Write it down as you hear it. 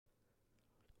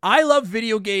I love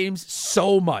video games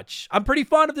so much. I'm pretty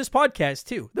fond of this podcast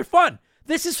too. They're fun.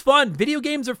 This is fun. Video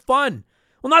games are fun.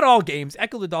 Well, not all games.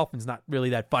 Echo the Dolphin's not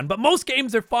really that fun, but most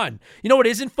games are fun. You know what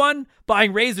isn't fun?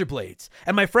 Buying razor blades.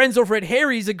 And my friends over at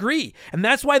Harry's agree. And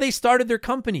that's why they started their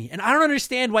company. And I don't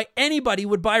understand why anybody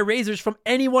would buy razors from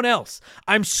anyone else.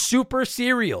 I'm super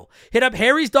serial. Hit up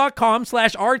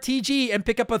harrys.com/RTG and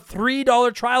pick up a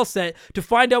 $3 trial set to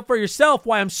find out for yourself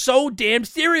why I'm so damn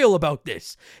serial about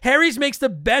this. Harry's makes the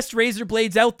best razor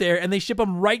blades out there and they ship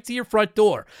them right to your front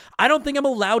door. I don't think I'm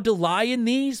allowed to lie in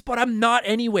these, but I'm not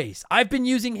anyways. I've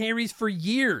been using Harry's for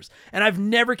years and I've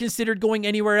never considered going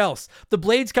anywhere else. The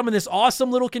blades come in this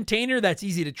awesome little container that's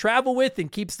easy to travel with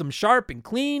and keeps them sharp and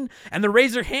clean, and the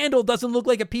razor handle doesn't look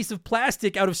like a piece of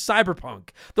plastic out of Cyberpunk.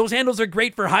 Those handles are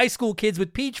great for high school kids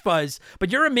with peach fuzz,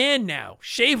 but you're a man now.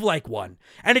 Shave like one.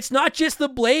 And it's not just the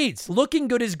blades. Looking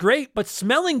good is great, but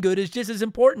smelling good is just as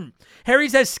important.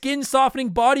 Harry's has skin softening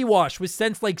body wash with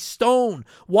scents like stone,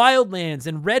 wildlands,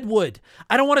 and redwood.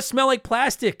 I don't want to smell like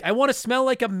plastic. I want to smell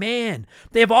like a man.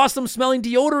 They have awesome smelling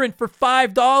deodorant for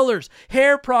 $5,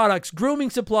 hair products, grooming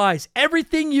supplies,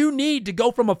 everything you need to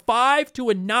go from a 5 to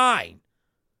a 9.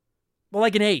 Well,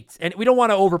 like an 8. And we don't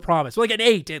want to overpromise. Well, like an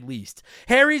 8 at least.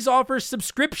 Harry's offers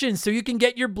subscriptions so you can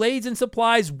get your blades and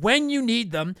supplies when you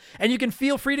need them, and you can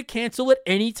feel free to cancel at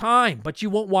any time, but you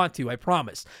won't want to, I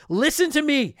promise. Listen to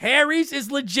me. Harry's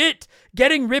is legit.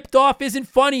 Getting ripped off isn't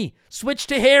funny. Switch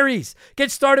to Harry's.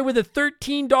 Get started with a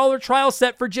 $13 trial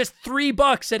set for just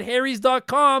 $3 at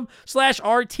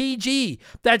harrys.com/RTG.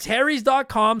 That's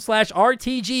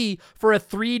harrys.com/RTG for a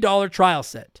 $3 trial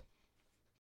set.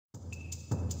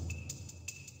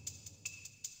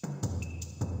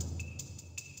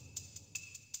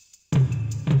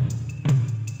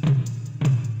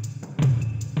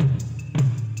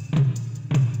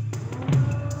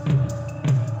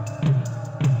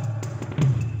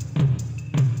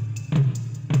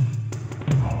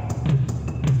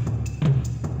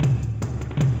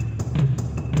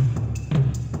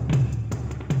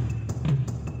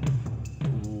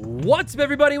 What's up,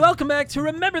 everybody? Welcome back to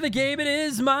Remember the Game. It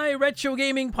is my retro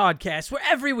gaming podcast where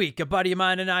every week a buddy of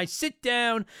mine and I sit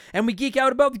down and we geek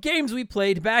out about the games we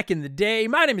played back in the day.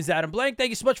 My name is Adam Blank. Thank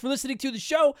you so much for listening to the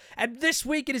show. And this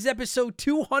week it is episode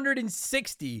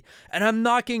 260. And I'm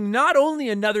knocking not only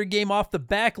another game off the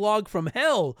backlog from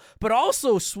hell, but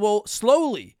also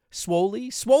slowly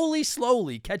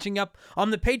catching up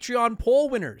on the Patreon poll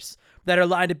winners that are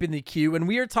lined up in the queue, and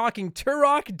we are talking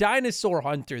Turok Dinosaur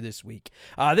Hunter this week.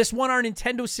 This won our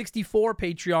Nintendo 64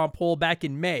 Patreon poll back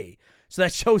in May, so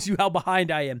that shows you how behind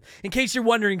I am. In case you're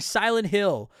wondering, Silent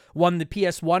Hill won the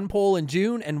PS1 poll in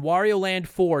June, and Wario Land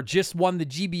 4 just won the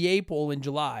GBA poll in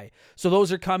July. So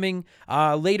those are coming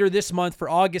later this month. For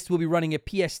August, we'll be running a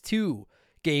PS2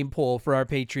 game poll for our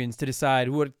patrons to decide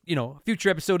what, future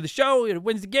episode of the show,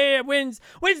 wins the game, wins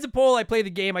the poll, I play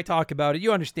the game, I talk about it.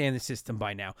 You understand the system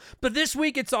by now. But this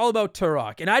week, it's all about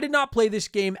Turok, and I did not play this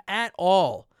game at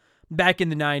all back in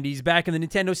the 90s, back in the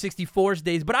Nintendo 64's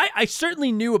days, but I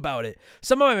certainly knew about it.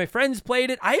 Some of my friends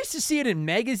played it. I used to see it in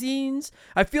magazines.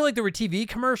 I feel like there were TV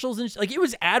commercials, and it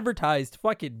was advertised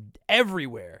fucking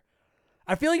everywhere.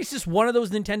 I feel like it's just one of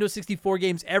those Nintendo 64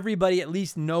 games everybody at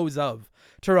least knows of,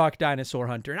 Turok Dinosaur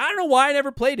Hunter. And I don't know why I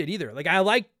never played it either. I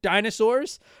like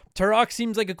dinosaurs. Turok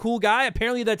seems like a cool guy.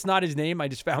 Apparently that's not his name. I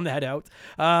just found that out.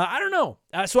 I don't know.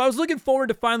 So I was looking forward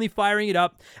to finally firing it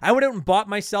up. I went out and bought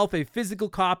myself a physical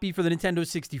copy for the Nintendo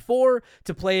 64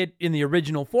 to play it in the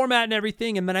original format and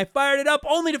everything. And then I fired it up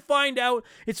only to find out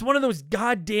it's one of those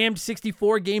goddamn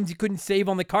 64 games you couldn't save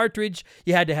on the cartridge.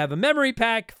 You had to have a memory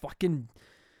pack.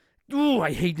 Ooh,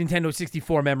 I hate Nintendo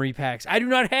 64 memory packs. I do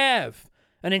not have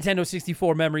a Nintendo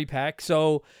 64 memory pack,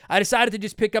 so I decided to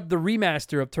just pick up the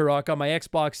remaster of Turok on my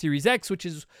Xbox Series X, which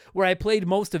is where I played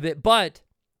most of it, but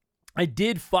I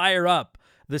did fire up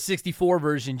the 64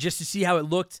 version just to see how it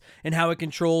looked and how it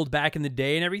controlled back in the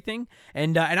day and everything,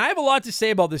 and I have a lot to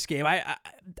say about this game.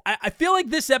 I feel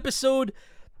like this episode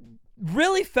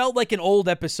really felt like an old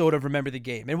episode of Remember the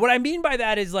Game. And what I mean by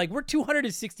that is we're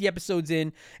 260 episodes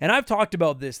in, and I've talked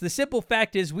about this. The simple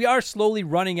fact is we are slowly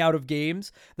running out of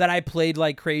games that I played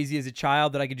like crazy as a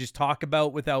child that I could just talk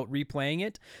about without replaying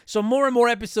it. So more and more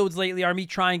episodes lately are me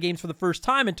trying games for the first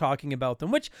time and talking about them,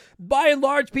 which by and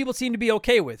large people seem to be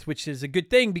okay with, which is a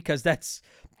good thing because that's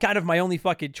kind of my only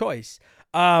fucking choice.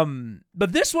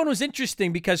 But this one was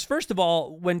interesting because, first of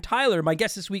all, when Tyler, my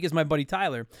guest this week is my buddy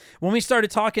Tyler, when we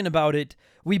started talking about it,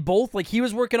 we both, he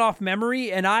was working off memory,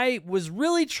 and I was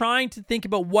really trying to think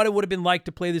about what it would have been like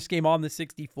to play this game on the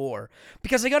 64.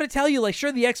 Because I gotta tell you,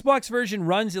 sure, the Xbox version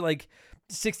runs at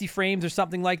 60 frames or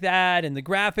something like that, and the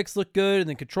graphics look good, and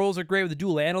the controls are great with the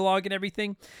dual analog and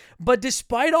everything. But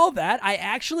despite all that, I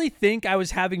actually think I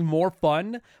was having more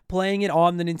fun playing it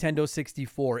on the Nintendo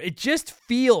 64. It just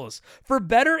feels, for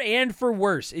better and for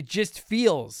worse, it just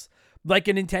feels like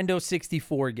a Nintendo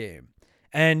 64 game.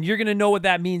 And you're going to know what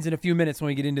that means in a few minutes when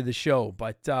we get into the show.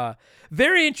 But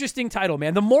very interesting title,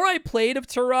 man. The more I played of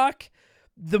Turok,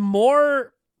 the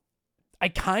more I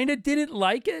kind of didn't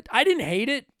like it. I didn't hate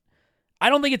it. I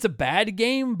don't think it's a bad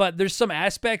game, but there's some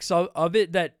aspects of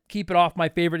it that keep it off my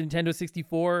favorite Nintendo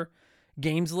 64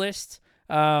 games list.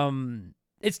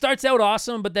 It starts out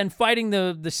awesome, but then fighting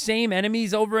the same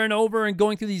enemies over and over and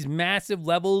going through these massive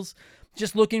levels,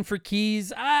 just looking for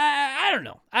keys. I don't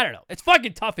know. It's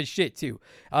fucking tough as shit too.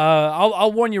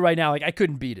 I'll warn you right now. Like, I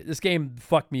couldn't beat it. This game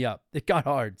fucked me up. It got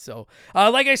hard. So,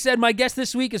 like I said, my guest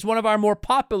this week is one of our more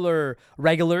popular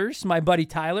regulars, my buddy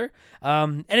Tyler.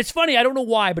 And it's funny. I don't know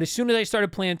why, but as soon as I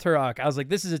started playing Turok, I was like,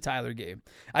 this is a Tyler game.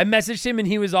 I messaged him and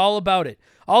he was all about it.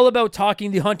 All about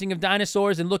talking the hunting of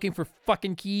dinosaurs and looking for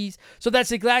fucking keys. So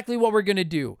that's exactly what we're going to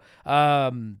do.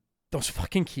 Those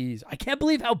fucking keys. I can't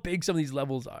believe how big some of these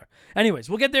levels are. Anyways,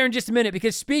 we'll get there in just a minute,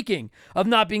 because speaking of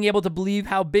not being able to believe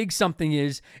how big something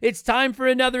is, it's time for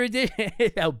another edition.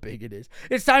 How big it is.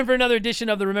 It's time for another edition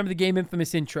of the Remember the Game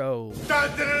infamous intro.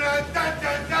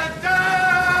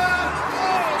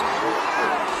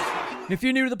 If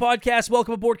you're new to the podcast,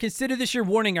 welcome aboard. Consider this your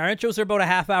warning. Our intros are about a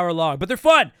half hour long, but they're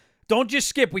fun. Don't just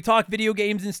skip. We talk video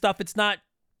games and stuff. It's not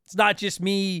just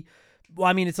me. Well,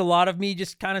 I mean, it's a lot of me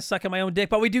just kind of sucking my own dick,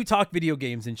 but we do talk video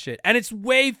games and shit. And it's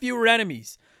way fewer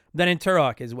enemies than in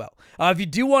Turok as well. If you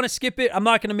do want to skip it, I'm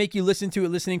not going to make you listen to it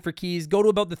listening for keys. Go to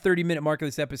about the 30-minute mark of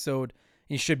this episode.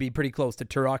 You should be pretty close to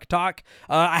Turok talk.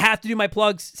 I have to do my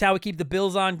plugs. It's how we keep the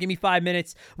bills on. Give me 5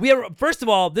 minutes. First of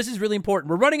all, this is really important.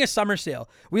 We're running a summer sale.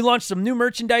 We launched some new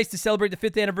merchandise to celebrate the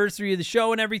 5th anniversary of the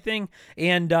show and everything.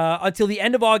 And until the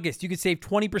end of August, you can save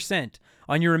 20%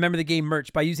 on your Remember the Game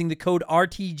merch by using the code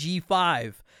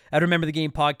RTG5 at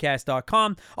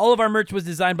rememberthegamepodcast.com. All of our merch was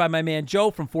designed by my man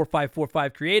Joe from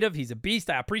 4545 Creative. He's a beast.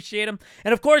 I appreciate him.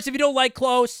 And of course, if you don't like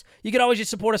close, you can always just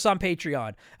support us on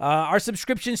Patreon. Our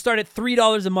subscriptions start at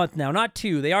 $3 a month now, not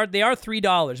 $2. They are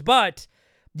 $3, but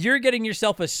you're getting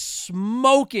yourself a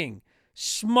smoking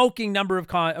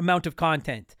amount of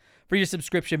content for your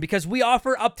subscription, because we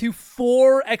offer up to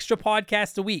 4 extra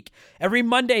podcasts a week. Every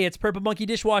Monday, it's Purple Monkey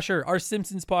Dishwasher, our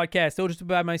Simpsons podcast, hosted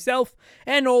by myself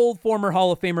and old former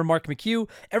Hall of Famer Mark McHugh.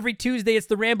 Every Tuesday, it's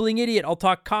The Rambling Idiot. I'll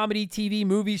talk comedy, TV,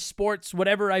 movies, sports,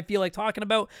 whatever I feel like talking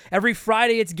about. Every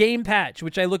Friday, it's Game Patch,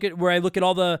 where I look at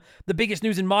all the biggest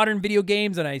news in modern video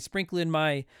games, and I sprinkle in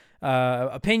my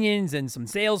opinions and some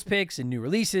sales picks and new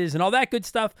releases and all that good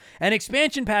stuff. And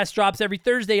Expansion Pass drops every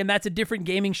Thursday, and that's a different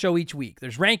gaming show each week.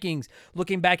 There's rankings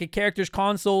looking back at characters,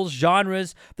 consoles,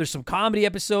 genres. There's some comedy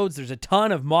episodes. There's a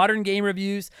ton of modern game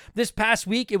reviews. This past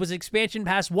week, it was Expansion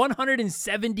Pass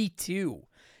 172.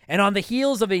 And on the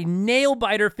heels of a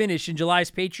nail-biter finish in July's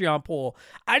Patreon poll,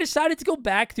 I decided to go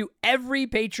back through every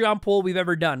Patreon poll we've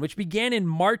ever done, which began in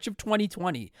March of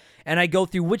 2020. And I go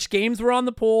through which games were on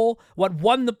the poll, what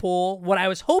won the poll, what I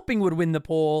was hoping would win the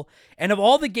poll, and of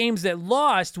all the games that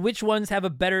lost, which ones have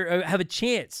a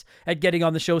chance at getting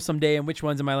on the show someday, and which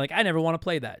ones am I like, I never want to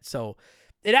play that. So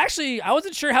I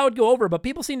wasn't sure how it'd go over, but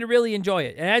people seem to really enjoy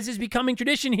it. And as is becoming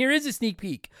tradition, here is a sneak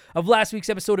peek of last week's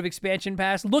episode of Expansion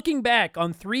Pass, looking back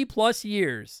on 3+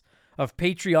 years of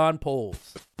Patreon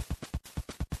polls.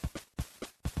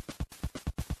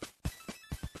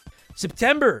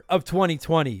 September of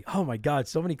 2020. Oh my God,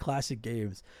 so many classic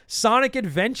games. Sonic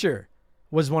Adventure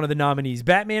was one of the nominees.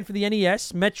 Batman for the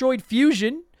NES, Metroid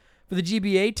Fusion for the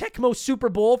GBA, Tecmo Super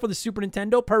Bowl for the Super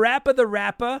Nintendo, Parappa the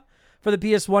Rappa for the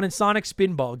PS1, and Sonic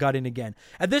Spinball got in again.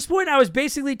 At this point, I was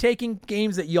basically taking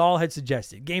games that y'all had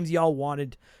suggested, games y'all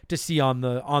wanted to see on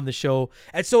the show.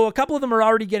 And so a couple of them are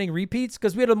already getting repeats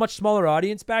because we had a much smaller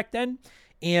audience back then.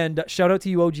 And shout out to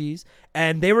you OGs.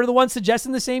 And they were the ones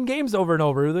suggesting the same games over and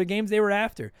over, the games they were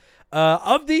after.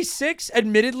 Of these 6,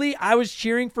 admittedly, I was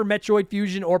cheering for Metroid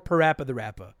Fusion or Parappa the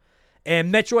Rappa.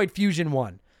 And Metroid Fusion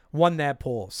won that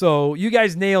poll. So you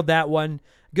guys nailed that one.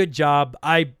 Good job.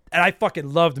 I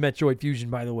fucking loved Metroid Fusion,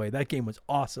 by the way. That game was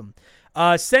awesome.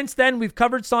 Since then, we've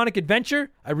covered Sonic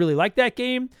Adventure. I really like that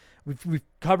game. We've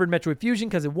covered Metroid Fusion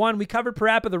because it won. We covered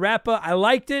Parappa the Rappa. I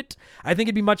liked it. I think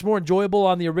it'd be much more enjoyable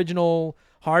on the original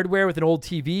hardware with an old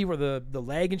TV where the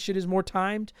lag and shit is more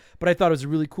timed. But I thought it was a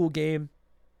really cool game.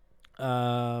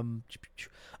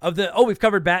 We've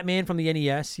covered Batman from the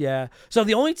NES, yeah. So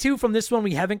the only 2 from this one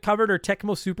we haven't covered are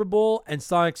Tecmo Super Bowl and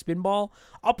Sonic Spinball.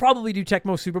 I'll probably do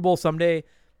Tecmo Super Bowl someday.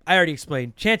 I already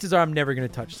explained. Chances are I'm never going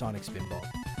to touch Sonic Spinball.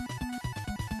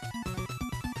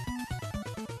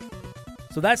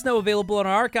 So that's now available in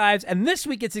our archives. And this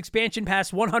week it's Expansion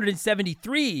Pass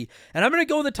 173. And I'm going to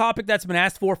go with a topic that's been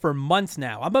asked for months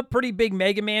now. I'm a pretty big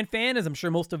Mega Man fan, as I'm sure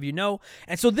most of you know.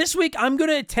 And so this week I'm going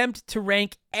to attempt to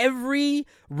rank every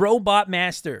Robot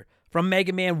Master from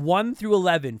Mega Man 1 through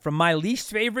 11, from my least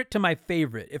favorite to my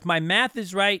favorite. If my math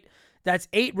is right, that's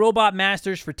 8 Robot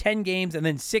Masters for 10 games and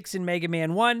then 6 in Mega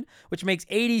Man 1, which makes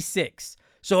 86.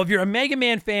 So if you're a Mega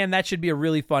Man fan, that should be a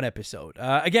really fun episode.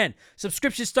 Again,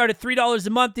 subscriptions start at $3 a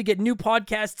month to get new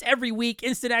podcasts every week,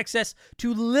 instant access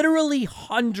to literally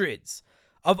hundreds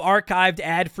of archived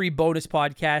ad-free bonus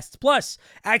podcasts, plus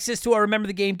access to our Remember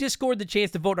the Game Discord, the chance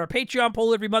to vote in our Patreon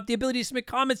poll every month, the ability to submit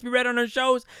comments to be read on our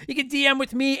shows. You can DM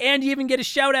with me, and you even get a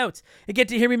shout-out. And get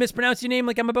to hear me mispronounce your name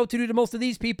like I'm about to do to most of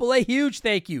these people. A huge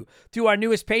thank you to our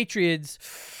newest Patreons: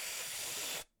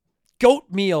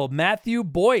 Goatmeal, Matthew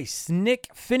Boyce, Nick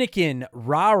Finnegan,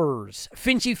 Rowers,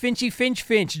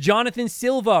 Finch, Jonathan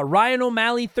Silva, Ryan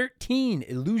O'Malley 13,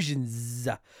 Illusions,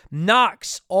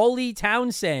 Knox, Ollie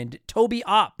Townsend, Toby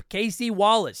Opp, Casey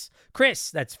Wallace,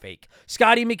 Chris, that's fake,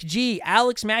 Scotty McGee,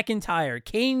 Alex McIntyre,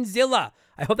 Kane Zilla.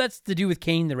 I hope that's to do with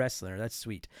Kane the wrestler. That's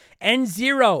sweet.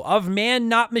 N0 of Man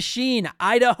Not Machine,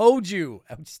 Ida Hoju.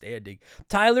 Outstanding.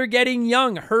 Tyler Getting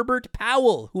Young, Herbert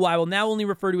Powell, who I will now only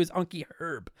refer to as Unky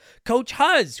Herb. Coach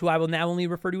Huzz, who I will now only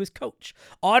refer to as Coach.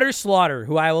 Otter Slaughter,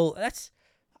 who I don't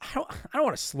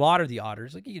want to slaughter the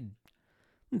otters. Like, you can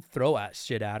throw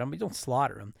shit at them, but you don't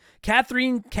slaughter them.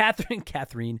 Catherine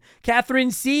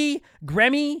C,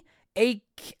 Grammy,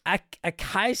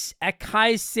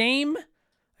 Akai Same.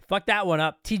 Fuck that one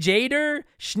up. T-Jader,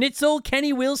 Schnitzel,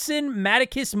 Kenny Wilson,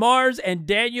 Maticus Mars, and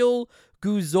Daniel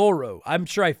Guzoro. I'm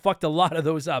sure I fucked a lot of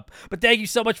those up, but thank you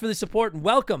so much for the support, and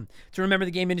welcome to Remember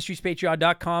the Game Industries,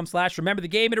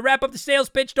 patreon.com/rememberthegame. And to wrap up the sales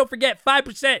pitch, don't forget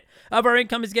 5% of our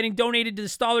income is getting donated to the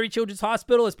Stollery Children's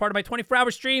Hospital as part of my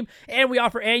 24-hour stream, and we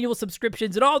offer annual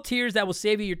subscriptions at all tiers that will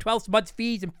save you your 12th month's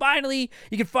fees. And finally,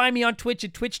 you can find me on Twitch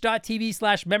at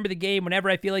twitch.tv/rememberthegame.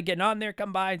 Whenever I feel like getting on there,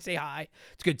 come by and say hi.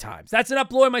 It's good times. That's enough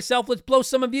blowing myself. Let's blow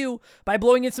some of you by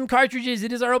blowing in some cartridges.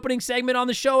 It is our opening segment on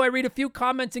the show. I read a few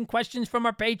comments and questions from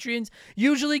our Patreons,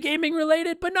 usually gaming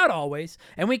related, but not always.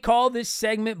 And we call this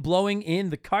segment Blowing in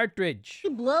the Cartridge. He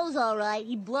blows all right.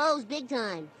 He blows big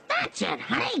time. That's it,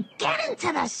 honey. Get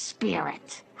into the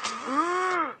spirit.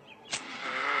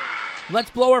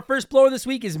 Let's blow. Our first blower this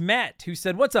week is Matt, who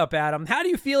said, "What's up, Adam? How do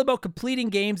you feel about completing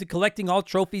games and collecting all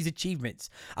trophies achievements?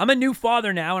 I'm a new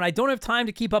father now, and I don't have time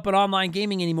to keep up on online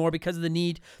gaming anymore because of the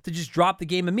need to just drop the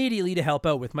game immediately to help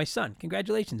out with my son."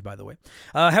 Congratulations, by the way.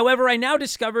 However, I now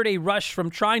discovered a rush from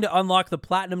trying to unlock the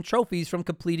platinum trophies from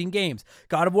completing games.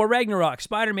 God of War Ragnarok,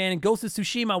 Spider-Man, and Ghost of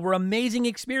Tsushima were amazing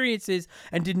experiences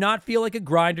and did not feel like a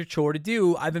grind or chore to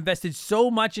do. I've invested so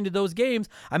much into those games,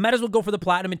 I might as well go for the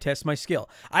platinum and test my skill.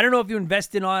 I don't know if you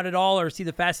invest in it at all or see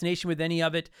the fascination with any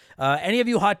of it. Any of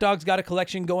you hot dogs got a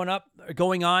collection going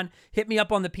on, hit me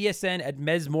up on the PSN at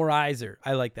Mesmerizer.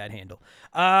 I like that handle.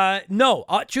 No,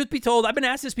 truth be told, I've been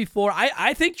asked this before.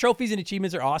 I think trophies and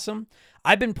achievements are awesome.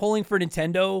 I've been pulling for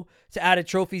Nintendo to add a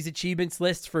trophies achievements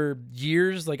list for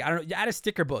years. Like, I don't know, you add a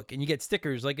sticker book and you get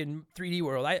stickers like in 3D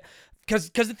World.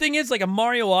 Because the thing is, like a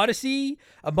Mario Odyssey,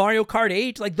 a Mario Kart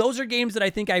 8, like those are games that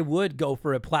I think I would go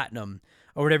for a platinum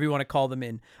or whatever you want to call them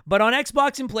in. But on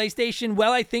Xbox and PlayStation,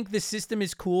 well, I think the system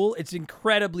is cool. It's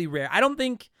incredibly rare. I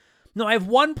have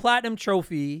one platinum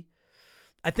trophy.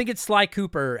 I think it's Sly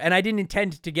Cooper, and I didn't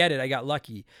intend to get it. I got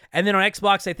lucky. And then on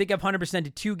Xbox, I think I've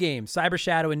 100%ed 2 games, Cyber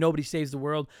Shadow and Nobody Saves the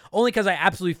World, only because I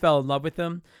absolutely fell in love with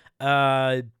them.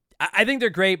 I think they're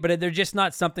great, but they're just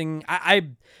not something I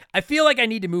feel like I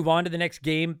need to move on to the next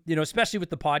game, especially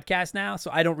with the podcast now. So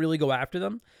I don't really go after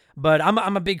them, but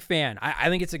I'm a big fan. I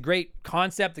think it's a great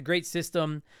concept, a great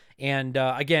system. And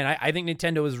again, I think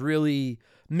Nintendo is really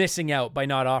missing out by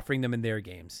not offering them in their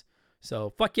games.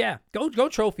 So fuck yeah, go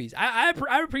trophies. I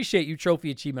appreciate you trophy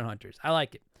achievement hunters. I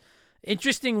like it.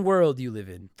 Interesting world you live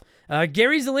in.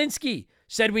 Gary Zielinski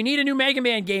said, "We need a new Mega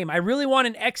Man game. I really want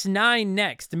an X9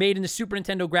 next, made in the Super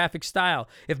Nintendo graphics style.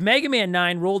 If Mega Man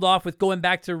 9 rolled off with going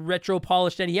back to retro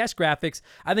polished NES graphics,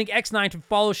 I think X9 should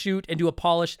follow suit and do a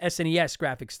polished SNES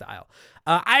graphics style."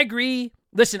 I agree.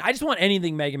 Listen, I just want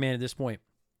anything Mega Man at this point.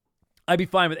 I'd be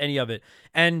fine with any of it.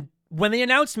 And when they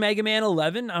announced Mega Man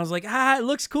 11, I was like, it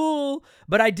looks cool.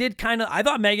 But I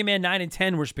thought Mega Man 9 and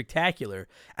 10 were spectacular.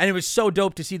 And it was so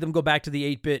dope to see them go back to the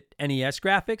 8-bit NES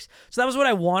graphics. So that was what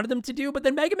I wanted them to do. But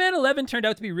then Mega Man 11 turned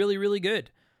out to be really, really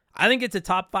good. I think it's a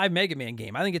top 5 Mega Man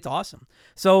game. I think it's awesome.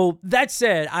 So that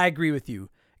said, I agree with you,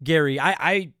 Gary.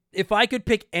 If I could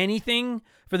pick anything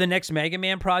for the next Mega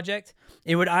Man project,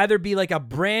 it would either be like a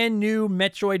brand new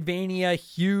Metroidvania,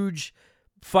 huge,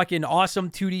 fucking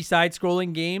awesome 2D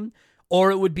side-scrolling game,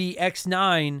 or it would be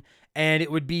X9, and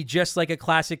it would be just like a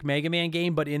classic Mega Man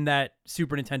game, but in that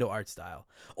Super Nintendo art style.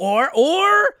 Or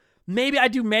maybe I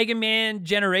do Mega Man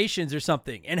Generations or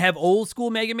something and have old school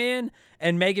Mega Man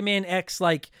and Mega Man X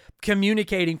like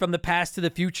communicating from the past to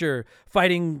the future,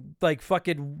 fighting like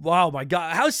fucking, wow, my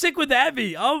God. How sick would that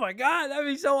be? Oh my God, that'd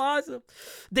be so awesome.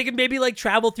 They could maybe like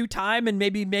travel through time and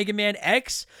maybe Mega Man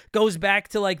X goes back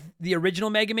to like the original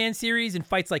Mega Man series and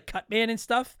fights like Cutman and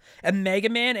stuff. And Mega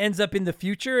Man ends up in the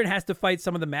future and has to fight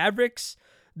some of the Mavericks.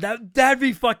 That'd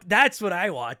be that's what I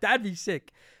want. That'd be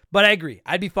sick. But I agree.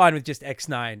 I'd be fine with just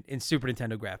X9 in Super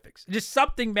Nintendo graphics. Just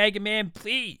something, Mega Man,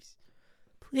 please.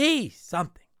 Please,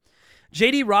 something.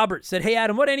 JD Roberts said, hey,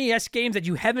 Adam, what NES games that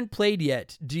you haven't played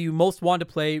yet do you most want to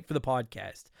play for the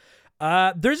podcast?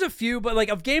 There's a few, but like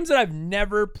of games that I've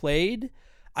never played,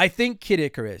 I think Kid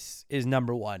Icarus is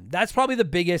number one. That's probably the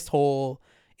biggest hole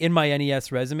in my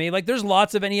NES resume. Like there's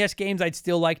lots of NES games I'd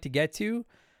still like to get to.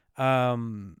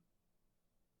 But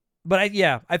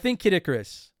I think Kid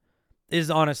Icarus is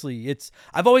honestly,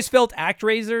 I've always felt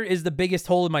ActRaiser is the biggest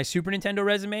hole in my Super Nintendo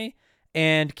resume,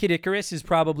 and Kid Icarus is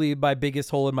probably my biggest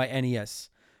hole in my NES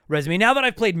resume. Now that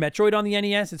I've played Metroid on the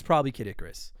NES, it's probably Kid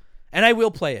Icarus. And I will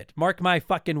play it. Mark my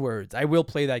fucking words. I will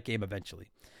play that game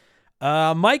eventually.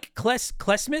 Mike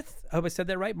Klesmith, I hope I said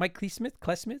that right. Mike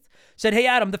Klesmith said, hey,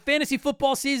 Adam, the fantasy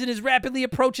football season is rapidly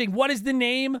approaching. What is the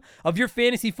name of your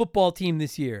fantasy football team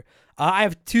this year? I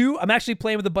have two. I'm actually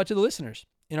playing with a bunch of the listeners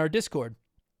in our Discord.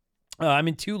 I'm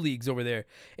in 2 leagues over there.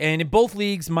 And in both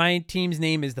leagues, my team's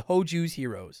name is the Hoju's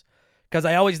Heroes. Because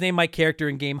I always name my character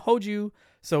in game Hoju.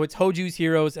 So it's Hoju's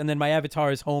Heroes. And then my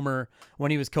avatar is Homer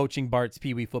when he was coaching Bart's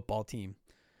Pee Wee football team.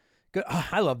 Good. Oh,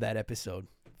 I love that episode.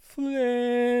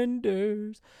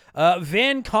 Flanders.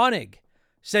 Van Koenig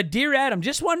said, Dear Adam,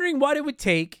 just wondering what it would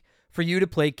take for you to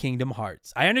play Kingdom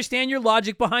Hearts. I understand your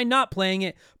logic behind not playing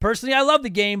it. Personally, I love the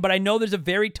game, but I know there's a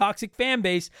very toxic fan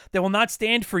base that will not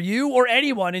stand for you or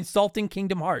anyone insulting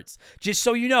Kingdom Hearts. Just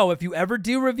so you know, if you ever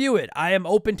do review it, I am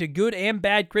open to good and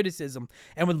bad criticism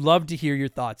and would love to hear your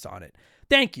thoughts on it.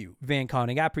 Thank you, Van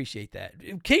Koenig. I appreciate that.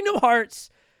 Kingdom Hearts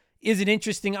is an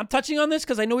interesting... I'm touching on this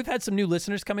because I know we've had some new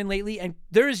listeners come in lately, and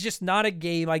there is just not a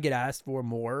game I get asked for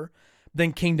more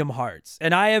than Kingdom Hearts.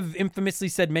 And I have infamously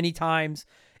said many times...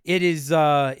 It is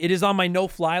on my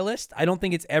no-fly list. I don't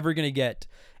think it's ever going to get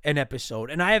an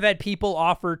episode. And I have had people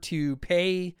offer to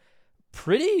pay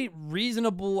pretty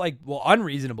reasonable,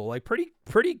 unreasonable,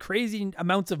 pretty crazy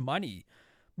amounts of money,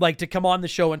 to come on the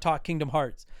show and talk Kingdom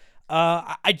Hearts.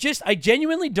 I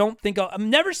genuinely don't think I'm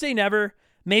never say never.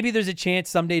 Maybe there's a chance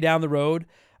someday down the road,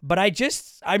 but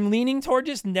I'm leaning toward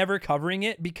just never covering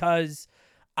it because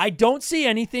I don't see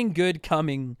anything good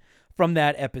coming from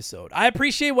that episode. I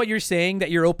appreciate what you're saying,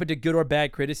 that you're open to good or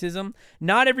bad criticism.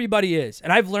 Not everybody is.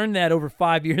 And I've learned that over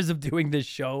 5 years of doing this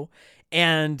show.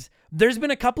 And there's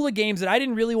been a couple of games that I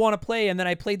didn't really want to play, and then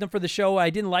I played them for the show. I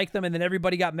didn't like them, and then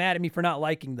everybody got mad at me for not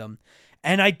liking them.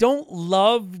 And I don't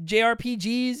love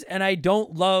JRPGs, and I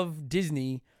don't love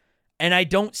Disney, and I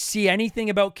don't see anything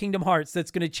about Kingdom Hearts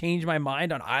that's going to change my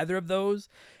mind on either of those.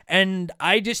 And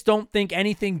I just don't think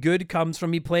anything good comes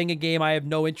from me playing a game I have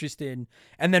no interest in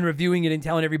and then reviewing it and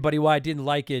telling everybody why I didn't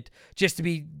like it just to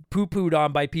be poo-pooed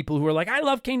on by people who are like, I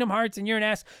love Kingdom Hearts and you're an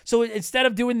ass. So instead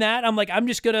of doing that, I'm like, I'm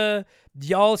just going to,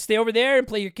 y'all stay over there and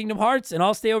play your Kingdom Hearts and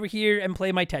I'll stay over here and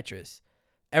play my Tetris.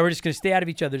 And we're just going to stay out of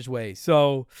each other's way.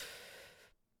 So,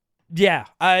 yeah,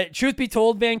 truth be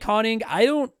told, Van Koenig, I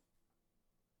don't,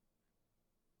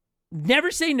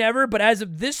 never say never, but as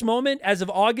of this moment, as of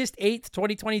August 8th,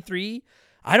 2023,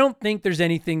 I don't think there's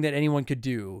anything that anyone could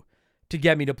do to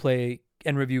get me to play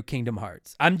and review Kingdom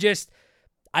Hearts. I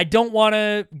don't want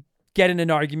to get in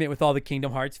an argument with all the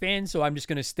Kingdom Hearts fans, so I'm just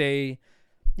going to stay,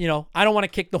 I don't want to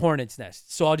kick the hornet's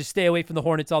nest. So I'll just stay away from the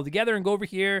hornets altogether and go over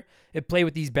here and play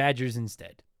with these badgers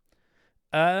instead.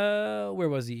 Where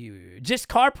was he? Just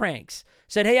Car Pranks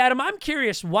said, hey, Adam, I'm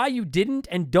curious why you didn't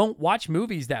and don't watch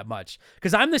movies that much.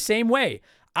 Because I'm the same way.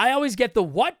 I always get the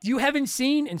what you haven't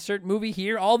seen, insert movie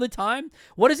here all the time.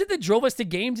 What is it that drove us to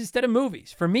games instead of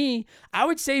movies? For me, I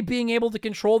would say being able to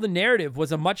control the narrative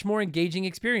was a much more engaging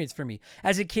experience for me.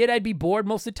 As a kid, I'd be bored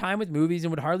most of the time with movies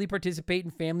and would hardly participate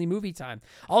in family movie time.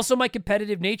 Also, my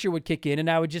competitive nature would kick in and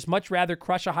I would just much rather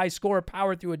crush a high score or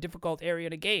power through a difficult area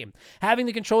in a game. Having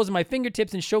the controls at my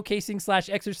fingertips and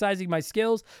showcasing/exercising my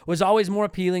skills was always more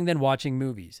appealing than watching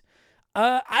movies.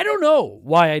 I don't know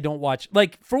why I don't watch.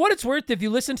 Like, for what it's worth, if you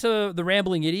listen to The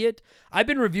Rambling Idiot, I've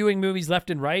been reviewing movies left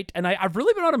and right, and I've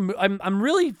really been I'm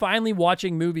really finally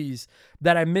watching movies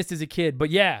that I missed as a kid. But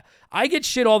yeah, I get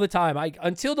shit all the time.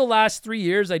 Until the last 3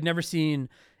 years, I'd never seen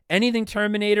anything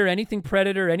Terminator, anything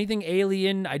Predator, anything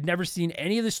Alien. I'd never seen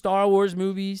any of the Star Wars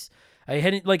movies.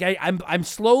 I'm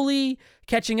slowly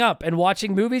catching up and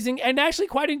watching movies and actually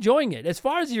quite enjoying it. As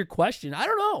far as your question, I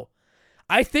don't know.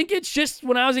 I think it's just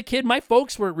when I was a kid, my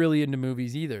folks weren't really into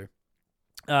movies either.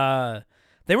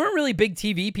 They weren't really big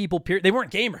TV people. They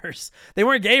weren't gamers. They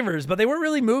weren't gamers, but they weren't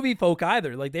really movie folk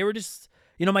either. Like, they were just,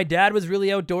 my dad was really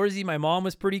outdoorsy. My mom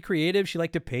was pretty creative. She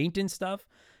liked to paint and stuff.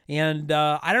 And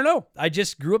I don't know. I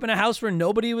just grew up in a house where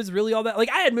nobody was really all that.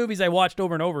 Like, I had movies I watched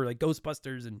over and over, like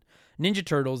Ghostbusters and Ninja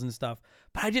Turtles and stuff.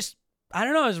 But I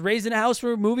don't know. I was raised in a house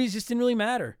where movies just didn't really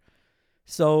matter.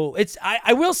 So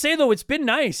I will say, though, it's been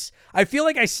nice. I feel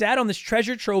like I sat on this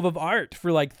treasure trove of art for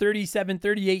like 37,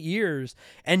 38 years.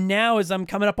 And now as I'm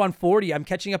coming up on 40, I'm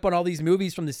catching up on all these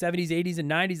movies from the 70s, 80s, and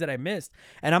 90s that I missed.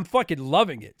 And I'm fucking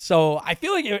loving it. So I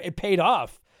feel like it paid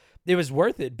off. It was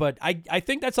worth it. But I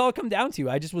think that's all it come down to.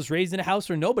 I just was raised in a house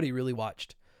where nobody really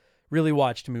watched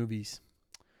movies.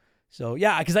 So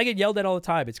yeah, because I get yelled at all the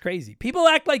time. It's crazy. People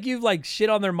act like you've like shit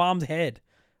on their mom's head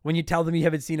when you tell them you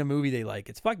haven't seen a movie they like.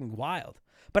 It's fucking wild.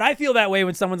 But I feel that way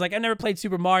when someone's like, I never played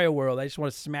Super Mario World. I just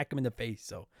want to smack them in the face.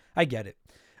 So I get it.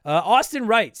 Austin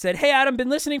Wright said, hey, Adam, been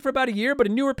listening for about a year, but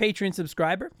a newer Patreon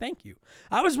subscriber. Thank you.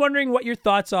 I was wondering what your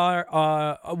thoughts on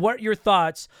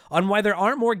why there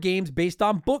aren't more games based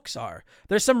on books are.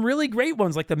 There's some really great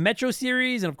ones like the Metro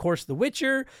series and, of course, The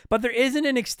Witcher, but there isn't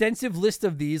an extensive list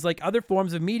of these like other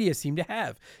forms of media seem to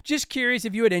have. Just curious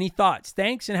if you had any thoughts.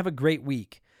 Thanks, and have a great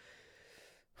week.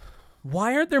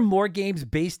 Why aren't there more games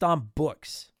based on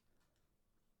books?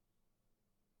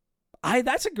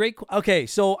 That's a great... Okay,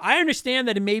 so I understand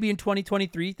that maybe in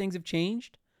 2023 things have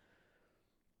changed.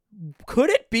 Could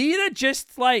it be that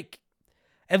just like,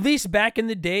 at least back in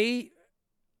the day...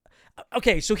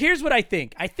 Okay, so here's what I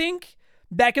think. I think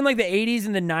back in like the 80s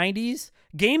and the 90s,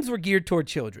 games were geared toward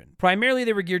children. Primarily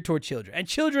they were geared toward children. And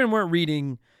children weren't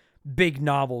reading big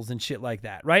novels and shit like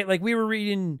that, right? Like we were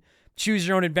reading Choose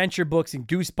Your Own Adventure books and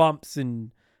Goosebumps and...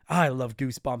 I love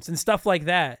Goosebumps and stuff like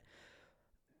that.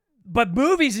 But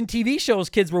movies and TV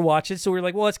shows kids were watching, so we were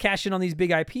like, well, let's cash in on these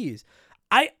big IPs.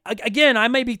 I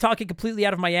may be talking completely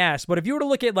out of my ass, but if you were to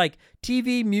look at like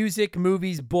TV, music,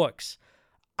 movies, books,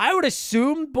 I would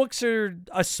assume books are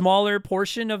a smaller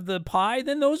portion of the pie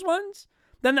than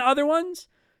the other ones.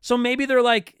 So maybe they're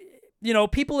like,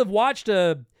 people have watched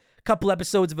a couple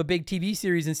episodes of a big TV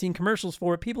series and seen commercials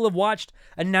for it. People have watched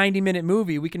a 90-minute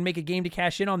movie. We can make a game to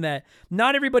cash in on that.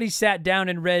 Not everybody sat down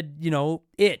and read,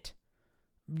 It.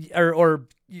 Or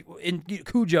in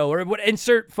Cujo or what,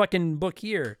 insert fucking book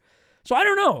here. So I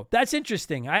don't know. That's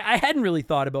interesting. I hadn't really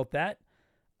thought about that.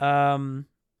 I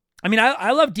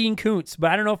love Dean Koontz,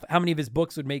 but I don't know how many of his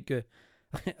books would make a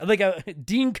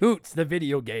Dean Koontz, the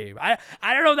video game. I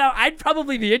don't know that I'd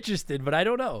probably be interested, but I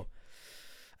don't know.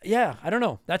 Yeah, I don't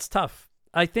know. That's tough.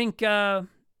 I think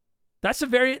that's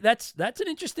an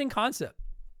interesting concept.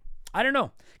 I don't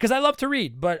know, because I love to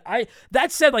read, but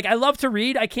that said, like, I love to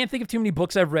read. I can't think of too many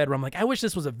books I've read where I'm like, I wish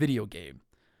this was a video game.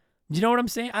 You know what I'm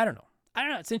saying? I don't know.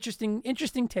 It's interesting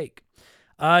take.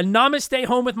 Namaste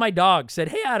Home with My Dog said,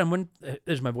 hey, Adam,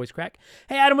 there's my voice crack.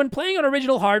 Hey, Adam, when playing on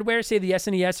original hardware, say the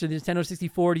SNES or the Nintendo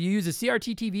 64, do you use a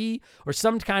CRT TV or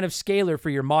some kind of scaler for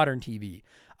your modern TV?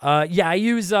 Yeah, I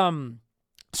use,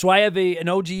 so I have an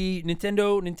OG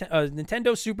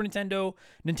Nintendo, Super Nintendo,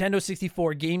 Nintendo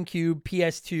 64, GameCube,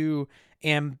 PS2,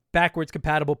 and backwards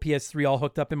compatible PS3 all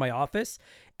hooked up in my office.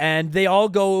 And they all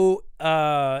go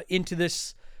into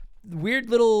this weird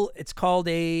little, it's called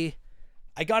I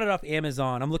got it off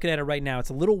Amazon. I'm looking at it right now. It's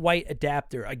a little white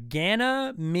adapter, a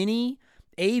Gana Mini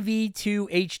AV2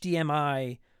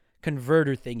 HDMI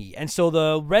converter thingy. And so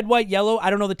the red, white, yellow, I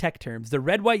don't know the tech terms. The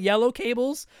red, white, yellow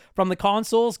cables from the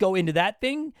consoles go into that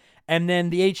thing, and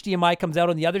then the HDMI comes out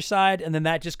on the other side, and then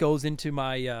that just goes into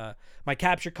my my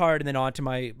capture card and then onto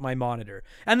my monitor.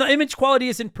 And the image quality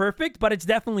isn't perfect, but it's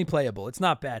definitely playable. It's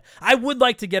not bad. I would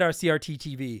like to get our CRT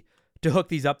TV to hook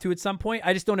these up to at some point.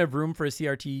 I just don't have room for a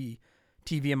CRT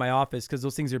TV in my office because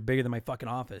those things are bigger than my fucking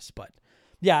office. But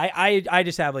yeah, I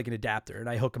just have like an adapter and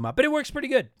I hook them up, but it works pretty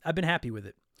good. I've been happy with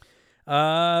it.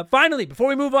 Finally, before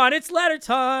we move on, it's letter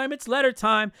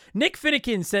time. Nick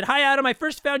Finnegan said, hi, Adam. I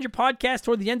first found your podcast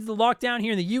toward the end of the lockdown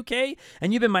here in the UK,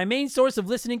 and you've been my main source of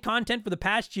listening content for the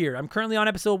past year. I'm currently on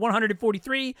episode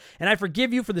 143, and I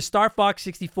forgive you for the Star Fox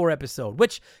 64 episode,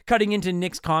 which, cutting into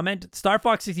Nick's comment, Star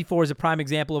Fox 64 is a prime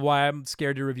example of why I'm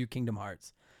scared to review Kingdom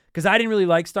Hearts. because I didn't really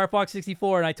like Star Fox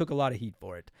 64 and I took a lot of heat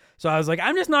for it. So I was like,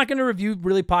 I'm just not going to review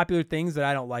really popular things that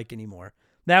I don't like anymore.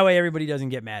 That way everybody doesn't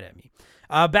get mad at me.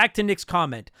 Back to Nick's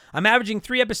comment. I'm averaging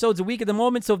 3 episodes a week at the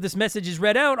moment, so if this message is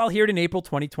read out, I'll hear it in April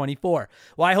 2024.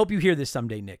 Well, I hope you hear this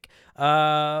someday, Nick.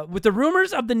 With the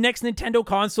rumors of the next Nintendo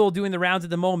console doing the rounds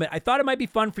at the moment, I thought it might be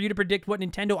fun for you to predict what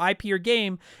Nintendo IP or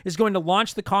game is going to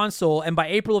launch the console, and by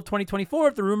April of 2024,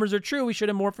 if the rumors are true, we should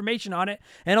have more information on it,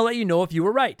 and I'll let you know if you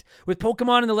were right. With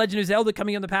Pokemon and The Legend of Zelda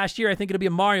coming in the past year, I think it'll be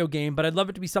a Mario game, but I'd love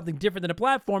it to be something different than a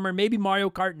platformer, maybe Mario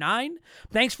Kart 9?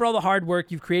 Thanks for all the hard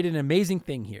work. You've created an amazing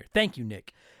thing here. Thank you, Nick.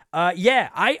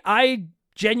 I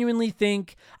genuinely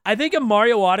think a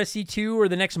Mario Odyssey 2 or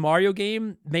the next Mario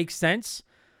game makes sense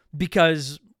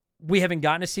because we haven't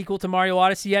gotten a sequel to Mario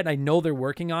Odyssey yet, and I know they're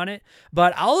working on it.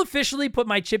 But I'll officially put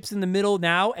my chips in the middle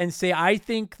now and say I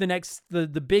think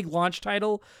the big launch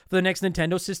title for the next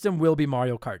Nintendo system will be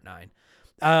Mario Kart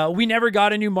 9. We never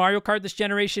got a new Mario Kart this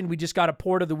generation. We just got a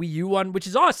port of the Wii U one, which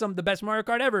is awesome, the best Mario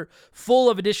Kart ever, full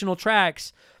of additional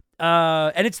tracks.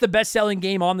 And it's the best-selling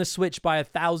game on the Switch by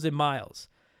 1,000 miles.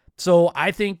 So I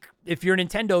think if you're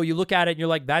Nintendo, you look at it and you're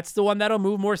like, that's the one that'll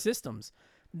move more systems.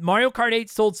 Mario Kart 8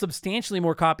 sold substantially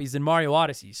more copies than Mario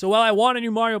Odyssey. So while I want a new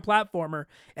Mario platformer,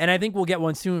 and I think we'll get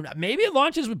one soon, maybe it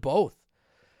launches with both.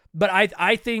 But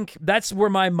I think that's where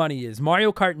my money is.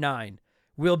 Mario Kart 9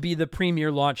 will be the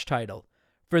premier launch title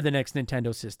for the next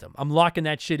Nintendo system. I'm locking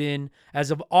that shit in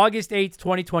as of August 8th,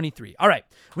 2023. All right,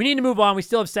 we need to move on. We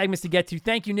still have segments to get to.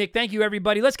 Thank you, Nick. Thank you,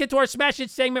 everybody. Let's get to our Smash It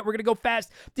segment. We're going to go fast.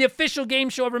 The official game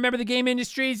show of Remember the Game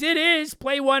Industries. It is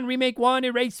Play 1, Remake 1,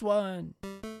 Erase 1.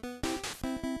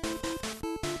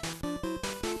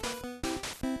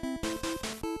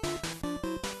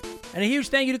 And a huge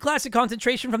thank you to Classic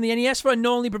Concentration from the NES for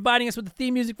unknowingly providing us with the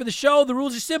theme music for the show. The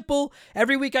rules are simple.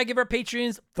 Every week I give our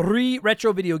Patreons 3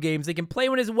 retro video games. They can play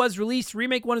one as it was released,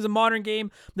 remake one as a modern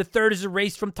game. The third is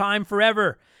erased from time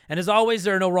forever. And as always,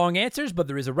 there are no wrong answers, but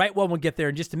there is a right one. We'll get there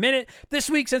in just a minute. This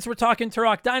week, since we're talking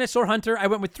Turok Dinosaur Hunter, I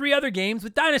went with 3 other games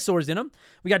with dinosaurs in them.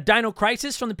 We got Dino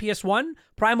Crisis from the PS1,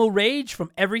 Primal Rage from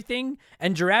Everything,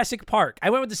 and Jurassic Park. I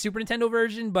went with the Super Nintendo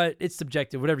version, but it's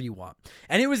subjective, whatever you want.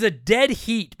 And it was a dead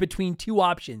heat between 2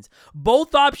 options.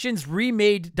 Both options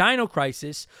remade Dino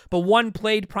Crisis, but one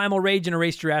played Primal Rage and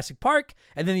erased Jurassic Park,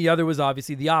 and then the other was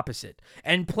obviously the opposite.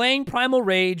 And playing Primal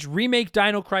Rage, remake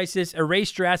Dino Crisis,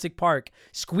 erase Jurassic Park,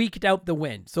 squeaked out the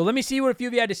win. So let me see what a few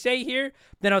of you had to say here,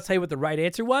 then I'll tell you what the right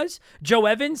answer was. Joe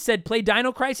Evans said play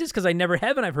Dino Crisis because I never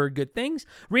have and I've heard good things.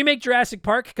 Remake Jurassic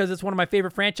Park because it's one of my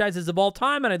favorite franchises of all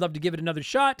time and I'd love to give it another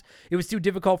shot. It was too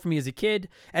difficult for me as a kid.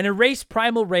 And erase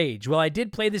Primal Rage. Well, I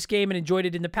did play this game and enjoyed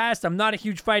it in the past. I'm not a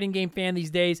huge fighting game fan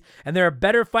these days, and there are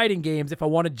better fighting games if I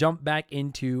want to jump back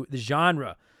into the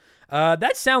genre.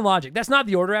 That's sound logic. That's not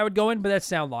the order I would go in, but that's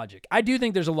sound logic. I do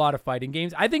think there's a lot of fighting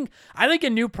games. I think a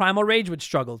new Primal Rage would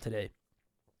struggle today.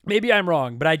 Maybe I'm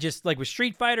wrong, but I just like with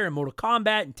Street Fighter and Mortal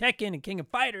Kombat and Tekken and King of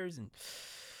Fighters, and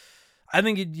I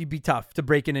think it'd be tough to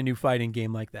break in a new fighting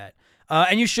game like that.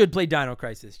 And you should play Dino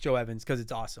Crisis, Joe Evans, because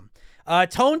it's awesome.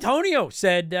 Tonio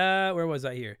said, where was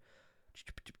I here?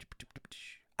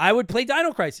 I would play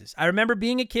Dino Crisis. I remember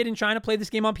being a kid and trying to play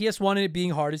this game on PS1 and it being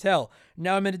hard as hell.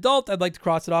 Now I'm an adult, I'd like to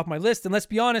cross it off my list. And let's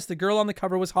be honest, the girl on the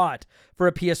cover was hot for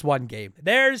a PS1 game.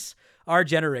 There's our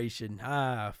generation.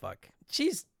 Fuck.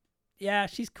 She's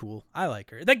cool. I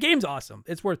like her. That game's awesome.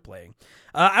 It's worth playing.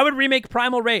 I would remake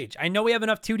Primal Rage. I know we have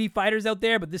enough 2D fighters out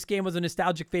there, but this game was a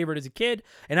nostalgic favorite as a kid,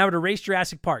 and I would erase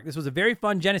Jurassic Park. This was a very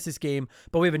fun Genesis game,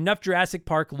 but we have enough Jurassic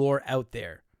Park lore out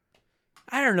there.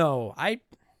 I don't know.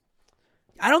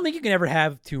 I don't think you can ever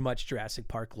have too much Jurassic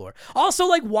Park lore. Also,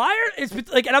 like,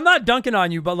 and I'm not dunking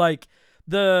on you, but like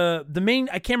the main,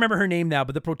 I can't remember her name now,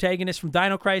 but the protagonist from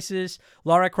Dino Crisis,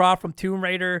 Lara Croft from Tomb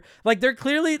Raider, like they're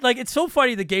clearly, like, it's so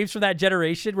funny the games from that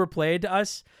generation were played to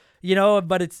us, you know,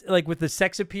 but it's like with the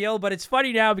sex appeal, but it's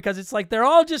funny now because it's like they're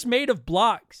all just made of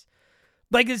blocks.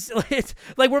 Like it's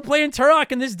like we're playing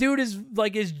Turok and this dude is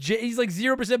like he's like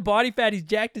 0% body fat, he's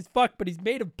jacked as fuck, but he's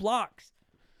made of blocks.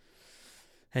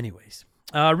 Anyways.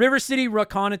 River City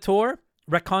Raconteur,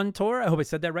 I hope I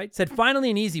said that right, said,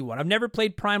 finally an easy one. I've never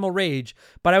played Primal Rage,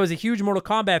 but I was a huge Mortal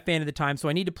Kombat fan at the time, so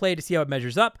I need to play to see how it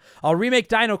measures up. I'll remake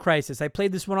Dino Crisis. I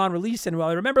played this one on release, and while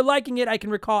I remember liking it, I can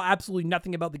recall absolutely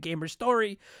nothing about the game or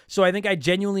story, so I think I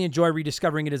genuinely enjoy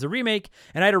rediscovering it as a remake,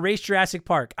 and I'd erase Jurassic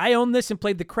Park. I own this and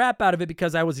played the crap out of it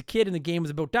because I was a kid and the game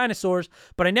was about dinosaurs,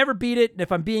 but I never beat it, and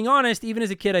if I'm being honest, even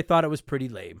as a kid, I thought it was pretty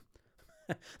lame.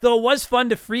 Though it was fun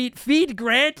to feed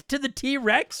Grant to the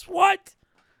T-Rex? What?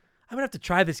 I'm going to have to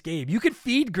try this game. You could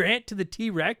feed Grant to the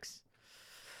T-Rex?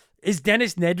 Is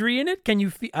Dennis Nedry in it? Can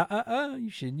you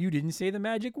you didn't say the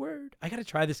magic word. I got to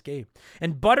try this game.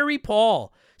 And Buttery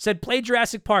Paul said, play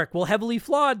Jurassic Park. While heavily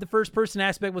flawed, the first person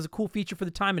aspect was a cool feature for the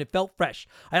time and it felt fresh.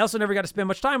 I also never got to spend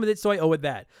much time with it, so I owe it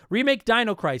that. Remake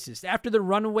Dino Crisis. After the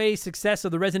runaway success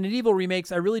of the Resident Evil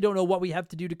remakes, I really don't know what we have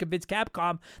to do to convince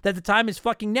Capcom that the time is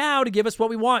fucking now to give us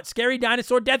what we want. Scary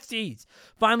dinosaur death seeds.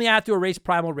 Finally, I have to erase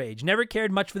Primal Rage. Never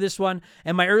cared much for this one,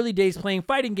 and my early days playing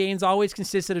fighting games always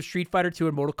consisted of Street Fighter 2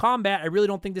 and Mortal Kombat. I really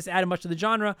don't think this added much to the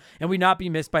genre and would not be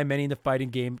missed by many in the fighting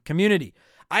game community.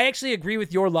 I actually agree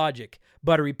with your logic,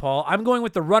 Buttery Paul. I'm going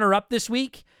with the runner-up this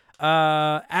week,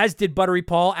 as did Buttery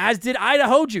Paul, as did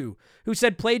Idahoju, who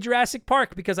said play Jurassic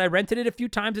Park because I rented it a few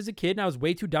times as a kid and I was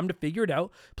way too dumb to figure it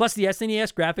out. Plus, the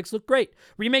SNES graphics look great.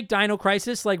 Remake Dino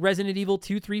Crisis like Resident Evil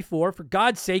 2, 3, 4. For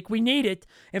God's sake, we need it.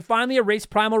 And finally, erase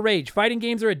Primal Rage. Fighting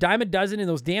games are a dime a dozen and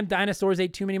those damn dinosaurs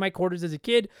ate too many of my quarters as a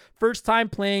kid. First time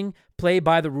playing, play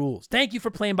by the rules. Thank you for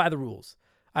playing by the rules,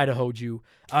 Idahoju.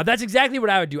 That's exactly what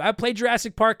I would do. I would play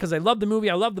Jurassic Park because I love the movie,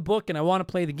 I love the book, and I want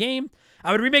to play the game.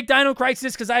 I would remake Dino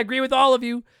Crisis because I agree with all of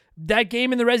you. That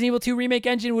game in the Resident Evil 2 remake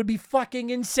engine would be fucking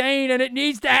insane, and it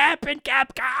needs to happen,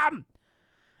 Capcom!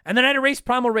 And then I'd erase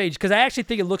Primal Rage because I actually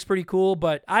think it looks pretty cool,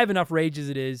 but I have enough rage as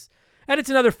it is. And it's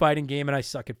another fighting game, and I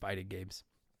suck at fighting games.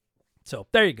 So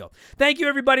there you go. Thank you,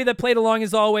 everybody that played along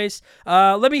as always.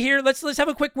 Let's have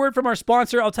a quick word from our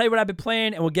sponsor. I'll tell you what I've been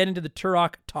playing, and we'll get into the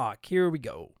Turok talk. Here we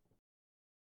go.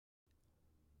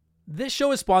 This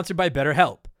show is sponsored by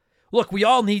BetterHelp. Look, we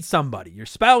all need somebody. Your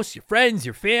spouse, your friends,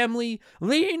 your family.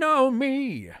 Lean on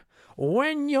me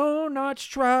when you're not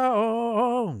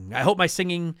strong. I hope my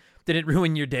singing didn't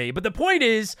ruin your day. But the point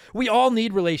is, we all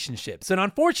need relationships. And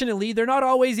unfortunately, they're not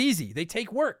always easy. They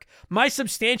take work. My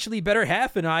substantially better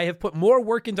half and I have put more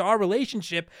work into our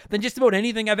relationship than just about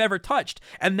anything I've ever touched.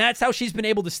 And that's how she's been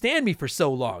able to stand me for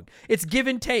so long. It's give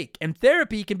and take. And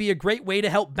therapy can be a great way to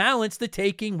help balance the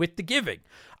taking with the giving.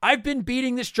 I've been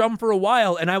beating this drum for a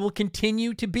while, and I will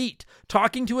continue to beat.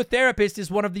 Talking to a therapist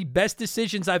is one of the best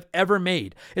decisions I've ever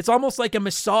made. It's almost like a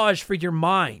massage for your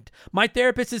mind. My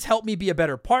therapist has helped me be a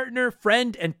better partner,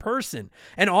 friend, and person.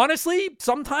 And honestly,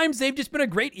 sometimes they've just been a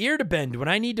great ear to bend when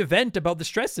I need to vent about the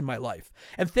stress in my life.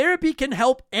 And therapy can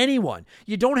help anyone.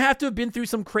 You don't have to have been through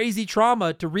some crazy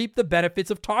trauma to reap the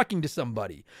benefits of talking to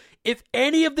somebody. If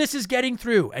any of this is getting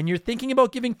through and you're thinking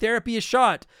about giving therapy a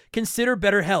shot, consider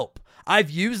BetterHelp.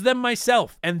 I've used them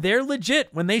myself, and they're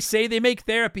legit when they say they make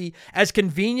therapy as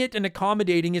convenient and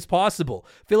accommodating as possible.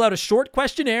 Fill out a short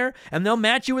questionnaire, and they'll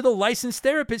match you with a licensed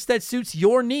therapist that suits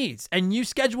your needs, and you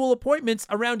schedule appointments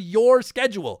around your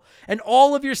schedule. And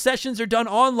all of your sessions are done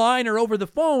online or over the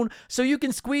phone, so you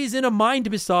can squeeze in a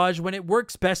mind massage when it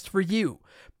works best for you.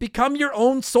 Become your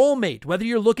own soulmate, whether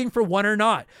you're looking for one or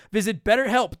not. Visit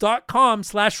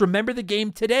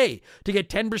BetterHelp.com/rememberthegame today to get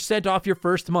 10% off your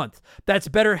first month. That's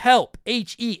BetterHelp,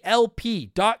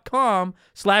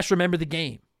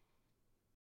 HELP.com/rememberthegame.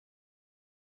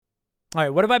 All right,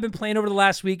 what have I been playing over the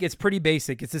last week? It's pretty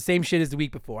basic. It's the same shit as the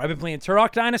week before. I've been playing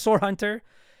Turok Dinosaur Hunter.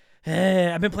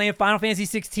 I've been playing Final Fantasy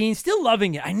 16, still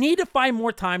loving it. I need to find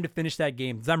more time to finish that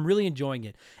game because I'm really enjoying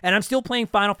it. And I'm still playing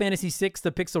Final Fantasy 6,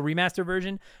 the Pixel Remaster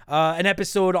version. An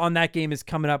episode on that game is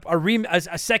coming up.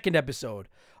 A second episode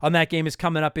on that game is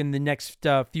coming up in the next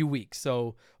few weeks.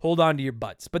 So hold on to your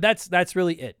butts. But that's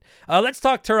really it. Let's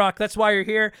talk Turok. That's why you're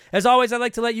here. As always, I'd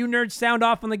like to let you nerds sound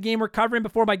off on the game we're covering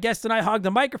before my guest and I hog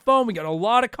the microphone. We got a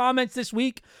lot of comments this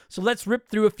week, so let's rip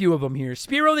through a few of them here.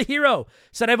 Spiro the Hero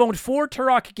said, I've owned 4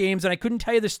 Turok games and I couldn't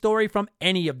tell you the story from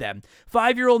any of them.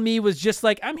 5-year-old me was just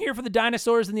like, I'm here for the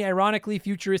dinosaurs and the ironically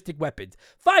futuristic weapons.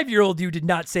 5-year-old you did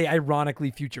not say ironically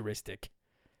futuristic.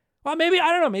 Well, maybe,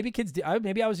 I don't know, maybe kids did.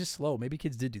 Maybe I was just slow. Maybe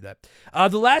kids did do that.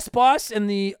 The last boss in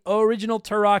the original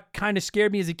Turok kind of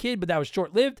scared me as a kid, but that was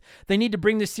short-lived. They need to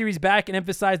bring this series back and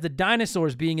emphasize the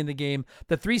dinosaurs being in the game.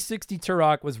 The 360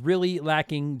 Turok was really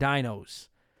lacking dinos.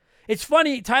 It's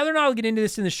funny, Tyler and I will get into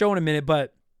this in the show in a minute,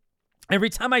 but every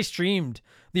time I streamed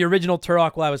the original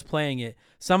Turok while I was playing it,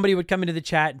 somebody would come into the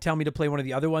chat and tell me to play one of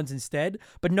the other ones instead,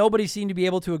 but nobody seemed to be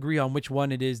able to agree on which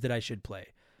one it is that I should play.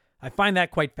 I find that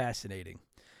quite fascinating.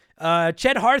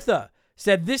 Ched Hartha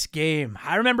said, this game,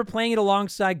 I remember playing it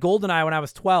alongside GoldenEye when I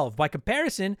was 12. By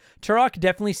comparison, Turok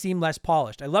definitely seemed less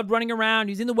polished. I loved running around,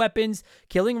 using the weapons,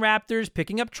 killing raptors,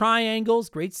 picking up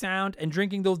triangles, great sound, and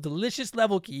drinking those delicious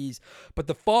level keys. But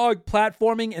the fog,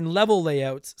 platforming, and level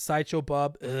layouts, Sideshow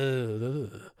Bob,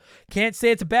 can't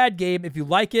say it's a bad game. If you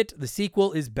like it, the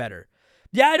sequel is better.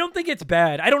 Yeah, I don't think it's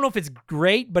bad. I don't know if it's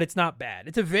great, but it's not bad.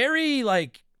 It's a very,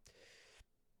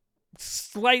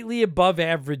 slightly above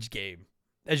average game,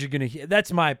 as you're gonna hear.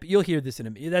 You'll hear this in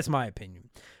a minute. That's my opinion.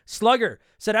 Slugger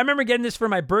said, I remember getting this for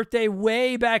my birthday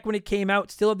way back when it came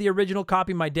out. Still have the original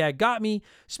copy my dad got me.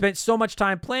 Spent so much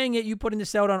time playing it. You putting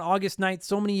this out on August 9th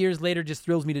so many years later just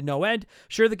thrills me to no end.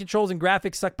 Sure, the controls and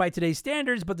graphics suck by today's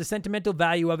standards, but the sentimental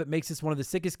value of it makes this one of the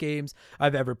sickest games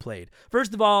I've ever played.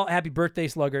 First of all, happy birthday,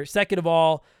 Slugger. Second of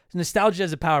all, nostalgia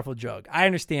is a powerful drug. I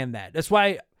understand that. That's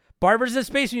why Bart vs. the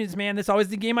Space Mutants, man, that's always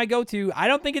the game I go to. I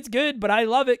don't think it's good, but I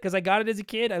love it because I got it as a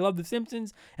kid. I love The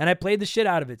Simpsons, and I played the shit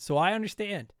out of it, so I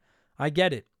understand. I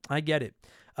get it.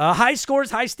 High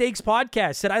Scores, High Stakes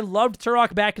podcast said, I loved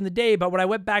Turok back in the day, but when I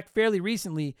went back fairly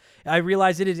recently, I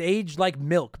realized it has aged like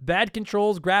milk. Bad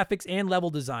controls, graphics, and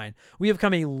level design. We have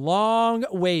come a long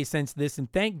way since this,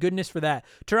 and thank goodness for that.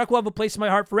 Turok will have a place in my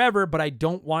heart forever, but I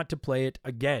don't want to play it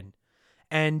again.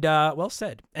 And, well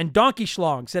said. And Donkey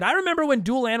Schlong said, I remember when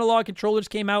dual analog controllers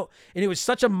came out, and it was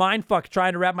such a mindfuck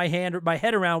trying to wrap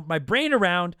my brain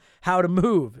around how to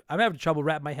move. I'm having trouble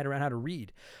wrapping my head around how to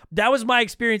read. That was my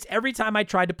experience every time I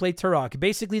tried to play Turok.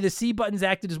 Basically, the C buttons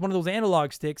acted as one of those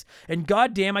analog sticks, and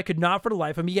goddamn, I could not for the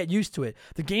life of me get used to it.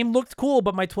 The game looked cool,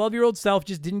 but my 12-year-old self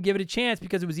just didn't give it a chance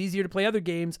because it was easier to play other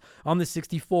games on the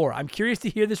 64. I'm curious to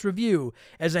hear this review,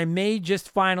 as I may just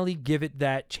finally give it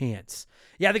that chance.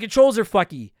 Yeah, the controls are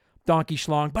fucky, Donkey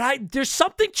Schlong, but there's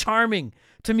something charming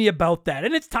to me about that,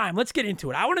 and it's time. Let's get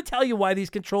into it. I want to tell you why these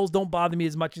controls don't bother me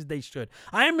as much as they should.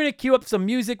 I am going to cue up some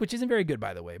music, which isn't very good,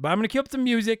 by the way, but I'm going to cue up some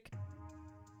music,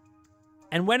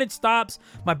 and when it stops,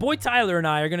 my boy Tyler and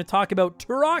I are going to talk about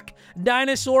Turok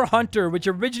Dinosaur Hunter, which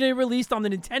originally released on the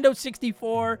Nintendo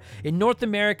 64 in North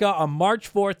America on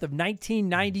March 4th of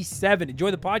 1997. Enjoy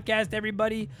the podcast,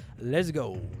 everybody. Let's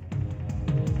go.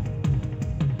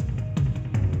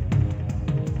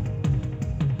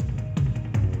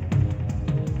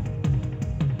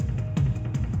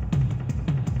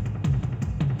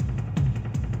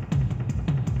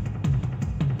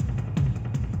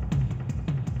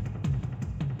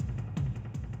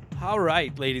 All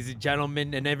right, ladies and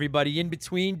gentlemen, and everybody in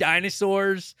between,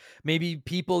 dinosaurs, maybe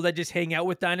people that just hang out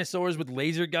with dinosaurs with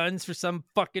laser guns for some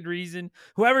fucking reason.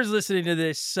 Whoever's listening to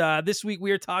this, this week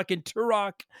we are talking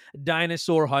Turok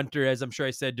Dinosaur Hunter, as I'm sure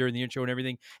I said during the intro and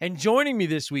everything. And joining me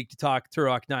this week to talk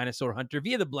Turok Dinosaur Hunter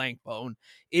via the blank phone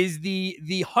is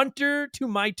the hunter to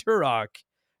my Turok,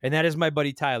 and that is my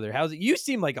buddy Tyler. How's it? You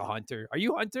seem like a hunter. Are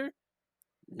you a hunter?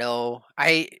 No,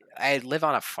 I live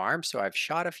on a farm, so I've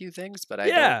shot a few things, but I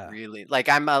Yeah. don't really like.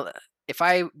 If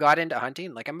I got into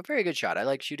hunting, like I'm a very good shot. I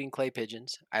like shooting clay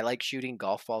pigeons. I like shooting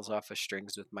golf balls off of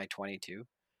strings with my 22.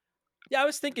 Yeah, I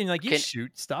was thinking like you Can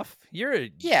shoot stuff.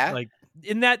 Yeah, Like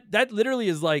in that literally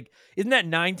is like, isn't that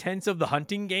 9/10 of the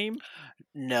hunting game?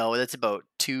 no, that's about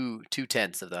two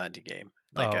tenths of the hunting game,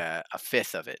 like Oh, a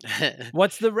fifth of it.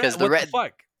 what's the Because the what the red,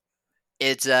 fuck?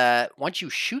 it's once you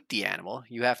shoot the animal,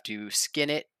 you have to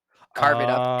skin it, carve it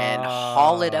up, and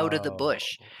haul it out of the Oh,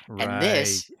 bush. And right.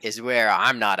 this is where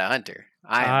I'm not a hunter.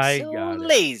 I am I so got it.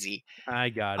 lazy. I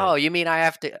got it. Oh, you mean I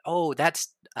have to? Oh,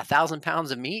 that's 1,000 pounds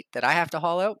of meat that I have to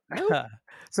haul out? Nope.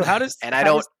 So how does And how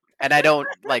does I don't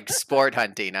like sport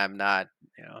hunting. I'm not.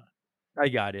 You know. I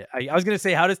got it. I was gonna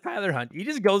say, how does Tyler hunt? He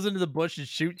just goes into the bush and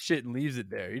shoots shit and leaves it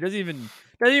there. He doesn't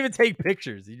even take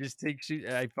pictures. He just takes shoot.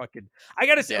 I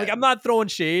gotta say, like, Yeah. I'm not throwing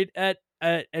shade at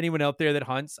anyone out there that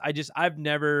hunts. I've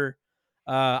never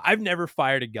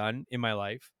fired a gun in my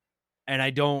life, and I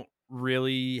don't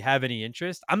really have any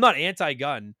interest. I'm not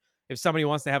anti-gun. If somebody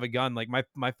wants to have a gun, like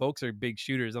my folks are big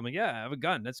shooters, I'm like, yeah, I have a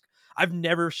gun. I've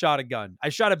never shot a gun. I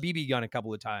shot a BB gun a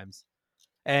couple of times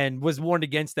and was warned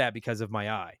against that because of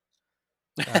my eye.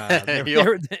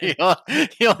 you,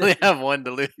 you only have one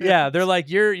to lose. Yeah, they're like,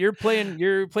 you're playing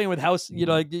with house,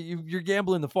 like you're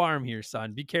gambling the farm here,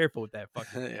 son. Be careful with that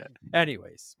fucking. Yeah.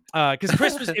 Anyways, because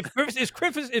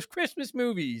if Christmas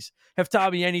movies have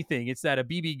taught me anything, it's that a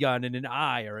BB gun and an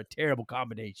eye are a terrible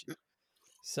combination.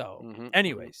 So,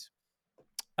 anyways,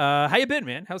 how you been,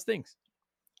 man? How's things?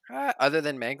 Other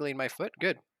than mangling my foot,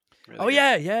 good. Really Oh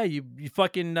good. yeah, you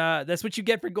fucking. That's what you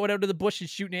get for going out to the bush and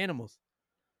shooting animals.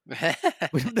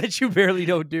 That you barely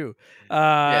don't do.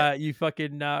 Yeah. You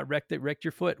fucking wrecked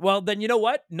your foot. Well, then you know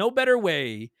what? No better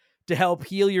way to help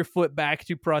heal your foot back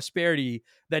to prosperity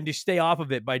than to stay off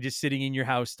of it by just sitting in your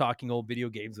house talking old video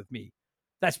games with me.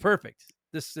 That's perfect.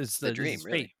 This is the dream, fate.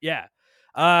 really. Yeah.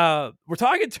 We're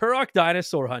talking Turok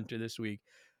Dinosaur Hunter this week.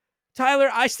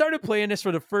 Tyler, I started playing this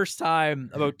for the first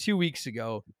time about 2 weeks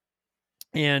ago,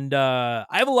 and I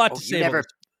have a lot to say.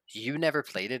 You never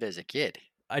played it as a kid.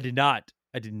 I did not.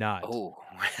 Oh,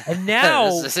 and now,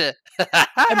 this is it.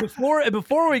 and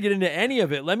before we get into any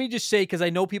of it, let me just say, because I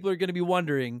know people are going to be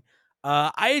wondering,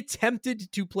 I attempted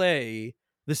to play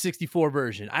the 64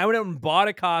 version. I went out and bought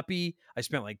a copy. I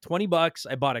spent like $20.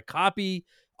 I bought a copy,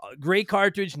 a great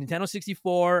cartridge, Nintendo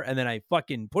 64, and then I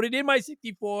fucking put it in my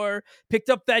 64, picked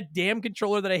up that damn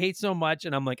controller that I hate so much,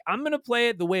 and I'm like, I'm going to play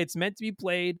it the way it's meant to be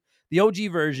played, the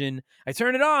OG version. I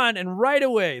turn it on, and right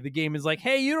away, the game is like,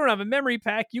 hey, you don't have a memory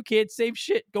pack. You can't save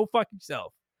shit. Go fuck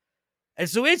yourself. And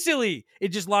so instantly, it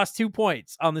just lost 2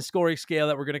 points on the scoring scale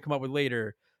that we're going to come up with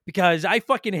later because I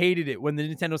fucking hated it when the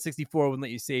Nintendo 64 wouldn't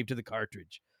let you save to the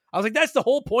cartridge. I was like, that's the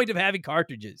whole point of having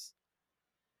cartridges.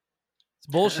 It's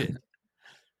bullshit.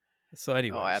 So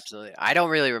anyways. Oh, absolutely. I don't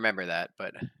really remember that,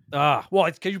 but Well,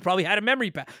 it's because you probably had a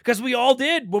memory pack. Because we all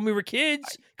did when we were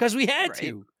kids. Because we had right.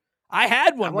 to. I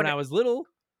had one when wonder- I was little.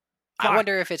 I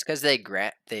wonder if it's because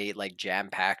they like jam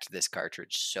packed this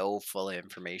cartridge so full of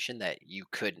information that you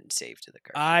couldn't save to the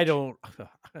cartridge.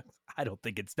 I don't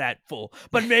think it's that full,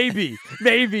 but maybe,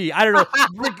 I don't know.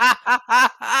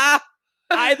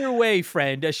 Either way,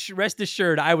 friend, rest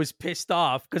assured, I was pissed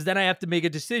off because then I have to make a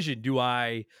decision. Do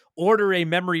I order a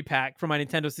memory pack for my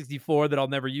Nintendo 64 that I'll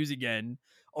never use again?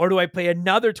 Or do I pay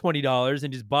another $20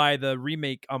 and just buy the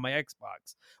remake on my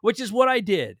Xbox? Which is what I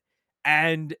did.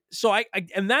 And so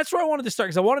and that's where I wanted to start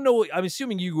because I want to know, I'm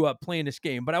assuming you grew up playing this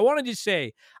game, but I wanted to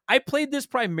say I played this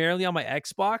primarily on my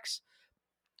Xbox.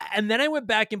 And then I went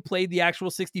back and played the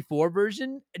actual 64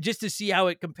 version just to see how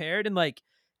it compared. And like,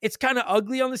 it's kind of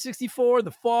ugly on the 64. The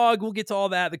fog, we'll get to all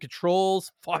that. The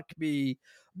controls, fuck me.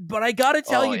 But I gotta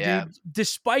tell you, dude,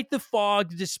 despite the fog,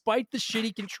 despite the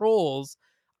shitty controls,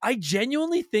 I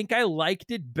genuinely think I liked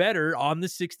it better on the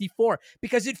 64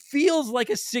 because it feels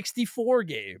like a 64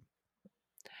 game.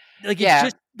 Like it's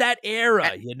just that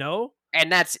era, you know?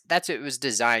 And that's it was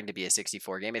designed to be a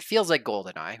 64 game. It feels like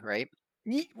GoldenEye, right?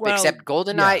 Well, except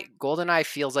GoldenEye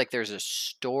feels like there's a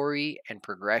story and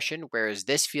progression, whereas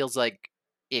this feels like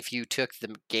if you took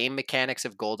the game mechanics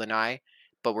of GoldenEye,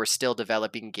 but we're still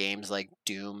developing games like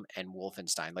Doom and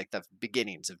Wolfenstein, like the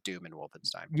beginnings of Doom and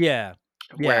Wolfenstein. Yeah.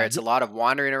 Where it's a lot of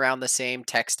wandering around the same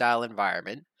textile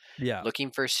environment,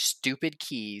 looking for stupid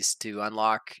keys to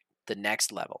unlock the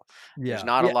next level. There's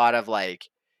not a lot of like,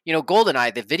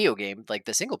 GoldenEye, the video game, like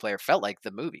the single player felt like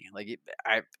the movie. Like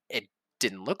it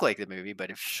didn't look like the movie, but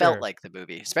it felt like the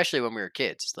movie, especially when we were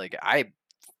kids. Like I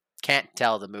can't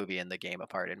tell the movie and the game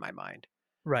apart in my mind.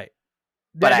 Right.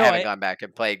 But I haven't gone back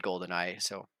and played GoldenEye,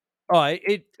 so.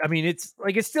 It's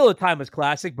like it's still a timeless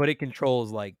classic, but it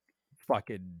controls like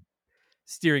fucking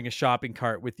steering a shopping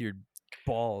cart with your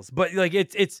balls. But like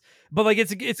it's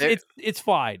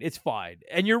fine. It's fine.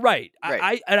 And you're right.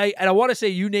 I want to say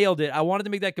you nailed it. I wanted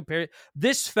to make that compare.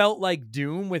 This felt like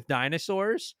Doom with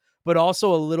dinosaurs, but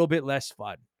also a little bit less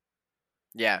fun.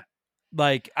 Yeah.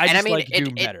 Like I like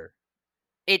Doom better.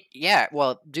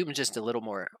 Well, Doom's just a little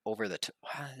more over the top.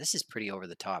 This is pretty over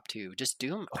the top too. Just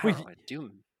Doom.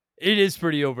 Doom. It is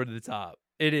pretty over the top.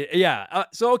 It is, yeah.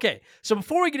 So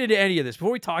before we get into any of this,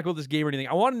 before we talk about this game or anything,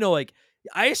 I want to know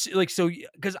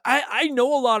because I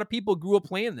know a lot of people grew up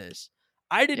playing this.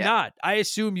 I did not. I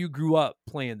assume you grew up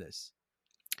playing this,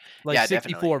 like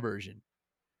 64 definitely. version.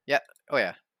 Yeah. Oh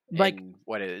yeah. Like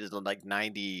what is it, like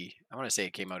 90? I want to say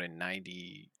it came out in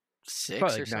 96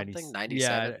 or something. 97.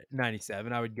 Yeah,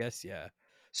 97. I would guess. Yeah.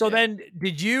 So then,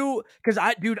 did you? Because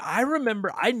I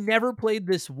remember I never played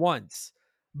this once.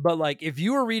 But like, if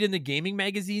you were reading the gaming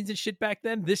magazines and shit back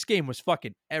then, this game was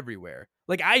fucking everywhere.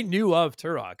 Like, I knew of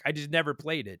Turok, I just never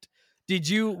played it. Did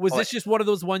you? Was this just one of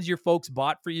those ones your folks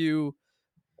bought for you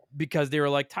because they were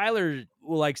like, Tyler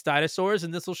likes dinosaurs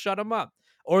and this will shut him up?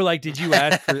 Or like, did you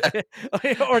ask for,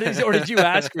 or did you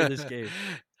ask for this game?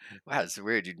 Wow, it's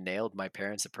weird. You nailed my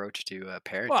parents' approach to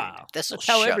parenting. Wow, this will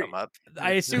shut them up.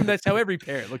 I assume that's how every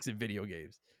parent looks at video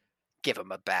games. Give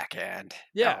them a backhand.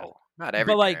 Yeah, no, not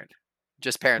every parent.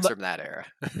 Just parents from that era.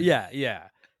 Yeah.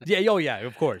 Oh, yeah.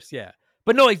 Of course. Yeah.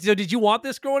 But no, like, so did you want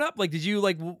this growing up? Like, did you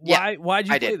like? Why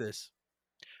did you play this?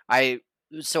 I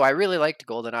really liked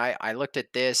GoldenEye. I looked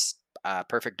at this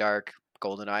Perfect Dark,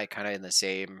 GoldenEye, kind of in the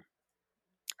same,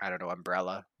 I don't know,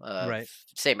 umbrella, right?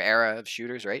 Same era of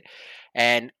shooters, right?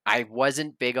 And I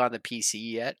wasn't big on the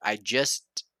PC yet. I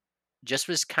just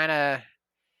was kind of.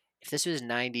 If this was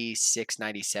 96,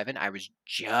 97, I was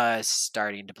just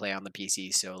starting to play on the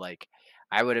PC. So like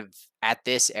I would have at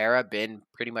this era been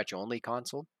pretty much only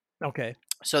console. Okay.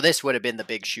 So this would have been the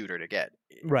big shooter to get,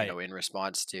 right? In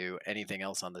response to anything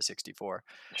else on the 64.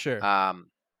 Sure.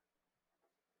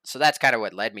 So that's kind of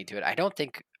what led me to it. I don't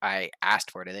think I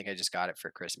asked for it. I think I just got it for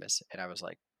Christmas, and I was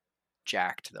like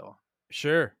jacked though.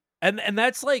 Sure. And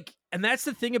that's like, and that's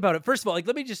the thing about it. First of all, like,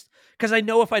 let me just, because I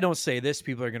know if I don't say this,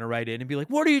 people are going to write in and be like,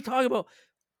 what are you talking about?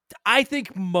 I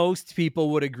think most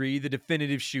people would agree the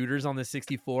definitive shooters on the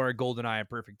 64 are GoldenEye and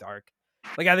Perfect Dark.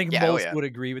 Like, I think most would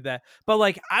agree with that. But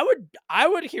like, I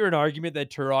would hear an argument that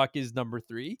Turok is number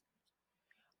 3.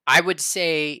 I would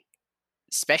say,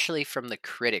 especially from the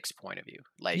critics' point of view,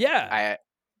 like Yeah.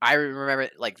 I remember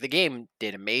like the game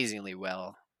did amazingly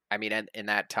well. I mean, in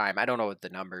that time, I don't know what the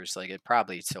numbers like. It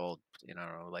probably sold,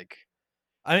 like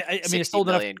I mean, it 60 sold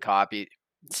enough. million copy,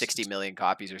 60 million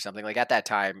copies or something. Like at that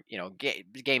time,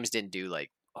 games didn't do like,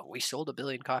 oh, we sold 1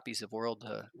 billion copies of World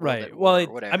Right. at Well, War or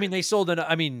I whatever. mean, they sold it.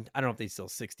 I mean, I don't know if they sell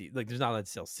 60. Like, there's not allowed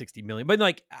to sell 60 million, but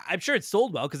like, I'm sure it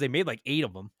sold well because they made like 8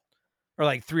 of them, or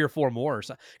like 3 or 4 more or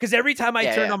something. Because every time I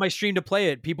Yeah, turned yeah, on my stream to play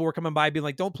it, people were coming by being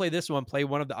like, "Don't play this one, play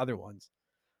one of the other ones."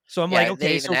 So I'm like, yeah. They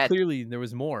okay, even so had, clearly there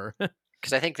was more.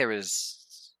 because I think there was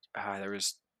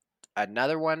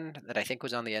another one that I think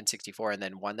was on the N64, and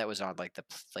then one that was on like the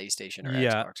PlayStation or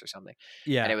Yeah. Xbox or something.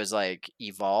 And Yeah. it was like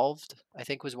Evolved, I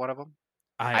think was one of them.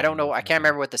 I I have don't no know. I fucking can't idea.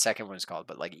 remember what the second one was called,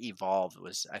 but like Evolved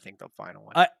was, I think, the final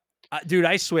one. I, dude,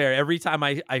 I swear, every time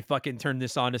I fucking turn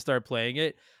this on to start playing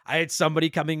it, I had somebody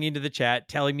coming into the chat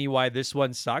telling me why this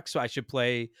one sucks, so I should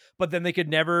play. But then they could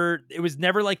never. It was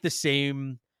never like the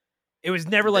same. It was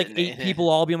never like 8 people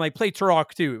all being like, play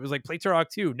Turok 2. It was like, play Turok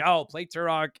 2. No, play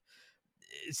Turok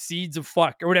Seeds of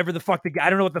Fuck or whatever the fuck I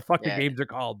don't know what the fuck the Yeah, games are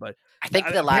called, but I think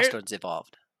the last apparently. one's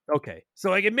Evolved. Okay. So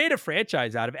like it made a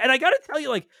franchise out of it. And I gotta tell you,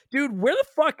 like, dude, where the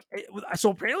fuck so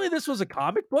apparently this was a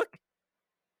comic book?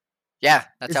 Yeah,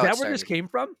 that's Is how it that where this started. came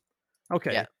from?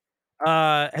 Yeah.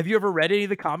 Okay. Have you ever read any of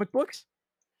the comic books?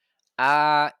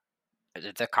 Uh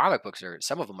the comic books are,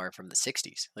 some of them are from the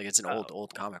 60s. Like it's an Oh.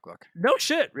 old comic book. No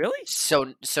shit, really?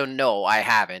 So no, I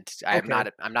haven't. Okay.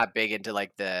 I'm not big into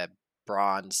like the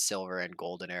bronze, silver, and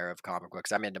golden era of comic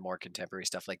books. I'm into more contemporary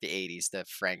stuff like the 80s, the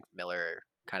Frank Miller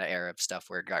kind of era of stuff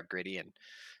where it got gritty and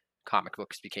comic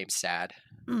books became sad.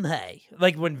 Hey.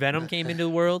 Like when Venom came into the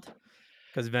world?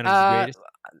 Because Venom's the Uh, greatest.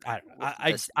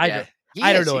 I this yeah, I he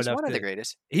don't is. know He's enough one of the to.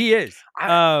 greatest. He is. I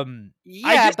I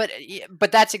Yeah, just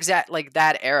but that's exact like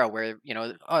that era where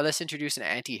oh, let's introduce an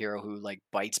anti-hero who like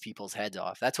bites people's heads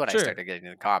off. That's when I sure. started getting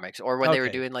into comics, or when they were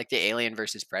Okay. doing like the Alien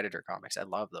versus Predator comics. I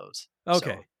love those. So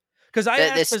Okay. Because I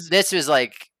asked because this was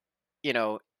like, you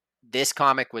know this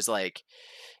comic was like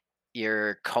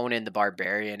your Conan the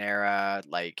Barbarian era.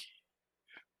 Like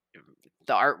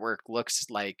the artwork looks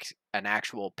like an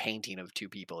actual painting of two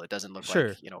people. It doesn't look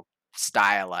like sure.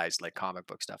 stylized like comic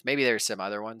book stuff. Maybe there's some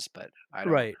other ones, but I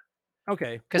don't. Right.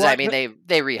 Okay. Because Well, I mean,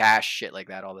 they rehash shit like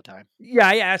that all the time. yeah,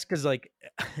 I asked because like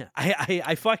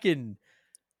I fucking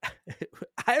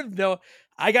I have no.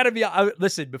 I gotta be.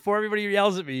 Listen, before everybody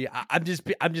yells at me, I'm just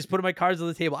putting my cards on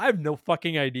the table. I have no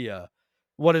fucking idea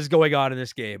what is going on in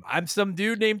this game. I'm some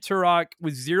dude named Turok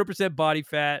with 0% body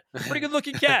fat, pretty good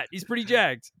looking cat. He's pretty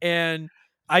jacked, and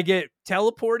I get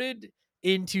teleported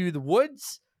into the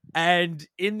woods. And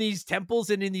in these temples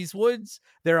and in these woods,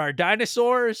 there are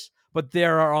dinosaurs, but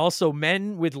there are also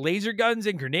men with laser guns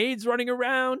and grenades running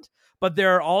around. But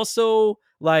there are also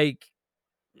like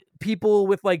people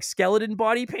with like skeleton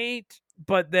body paint,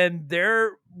 but then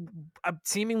they're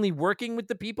seemingly working with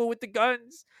the people with the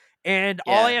guns. And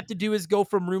all I Yeah. have to do is go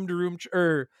from room to room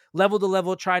or level to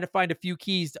level, trying to find a few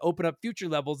keys to open up future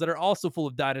levels that are also full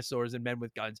of dinosaurs and men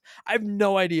with guns. I have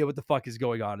no idea what the fuck is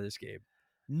going on in this game.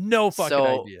 No fucking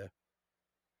So idea.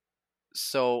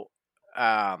 so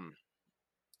um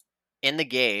in the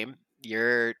game,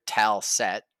 you're Tal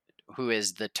Set, who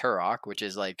is the Turok, which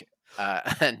is like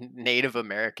a Native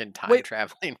American time Wait,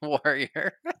 traveling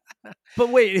warrior. but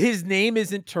wait, his name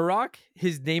isn't Turok?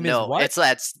 His name is No, what?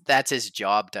 that's his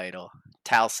job title,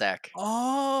 Talsec or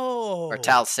Oh.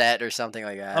 Talset or something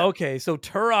like that. Okay, so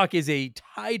Turok is a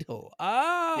title.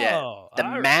 Yeah, Oh, the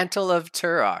all right. mantle of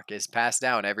Turok is passed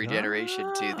down every generation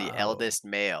to the Oh, eldest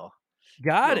male. A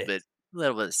got it.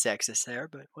 little bit sexist there,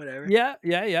 but whatever. Yeah,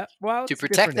 yeah, yeah. Well, To it's a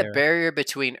protect different the era. barrier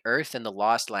between Earth and the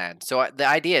Lost Land. So the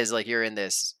idea is like you're in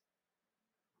this,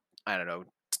 I don't know,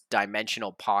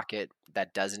 dimensional pocket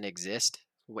that doesn't exist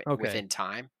Okay, within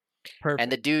time.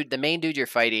 And perfect. the main dude you're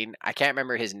fighting, I can't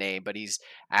remember his name, but he's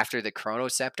after the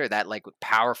Chronoscepter, that like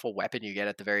powerful weapon you get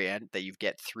at the very end that you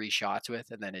get 3 shots with,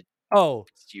 and then Oh,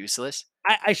 it's useless.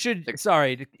 I should. The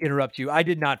Sorry to interrupt you. I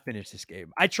did not finish this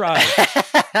game. I tried.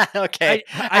 Okay.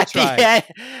 I tried.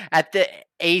 At the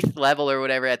 8th level or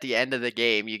whatever, at the end of the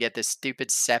game, you get this stupid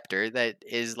scepter that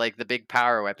is like the big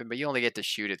power weapon, but you only get to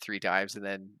shoot it 3 times, and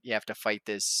then you have to fight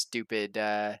this stupid.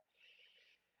 I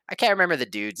can't remember the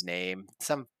dude's name.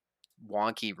 Some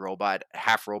wonky robot,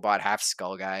 half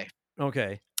skull guy.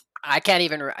 Okay. I can't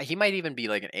even. He might even be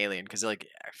like an alien because, like,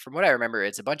 from what I remember,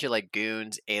 it's a bunch of like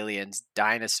goons, aliens,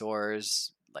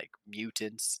 dinosaurs, like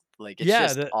mutants. Like it's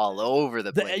just all over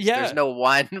the place. There's no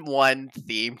one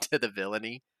theme to the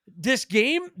villainy. This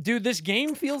game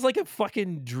feels like a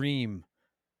fucking dream.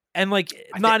 And like,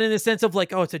 not in the sense of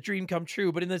like, oh, it's a dream come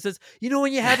true, but in the sense,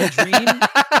 when you have a dream.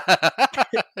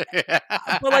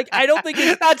 But like, I don't think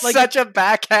that's like, such a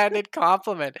backhanded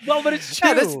compliment. Well, but it's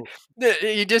true.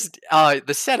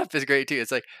 The setup is great too.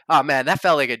 It's like, oh man, that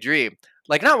felt like a dream.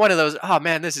 Like not one of those, oh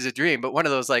man, this is a dream, but one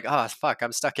of those like, oh fuck,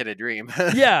 I'm stuck in a dream.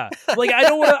 Yeah. Like I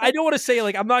don't want to say,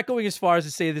 like, I'm not going as far as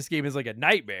to say this game is like a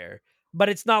nightmare. But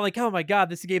it's not like, oh my God,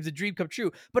 this game's a dream come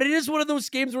true. But it is one of those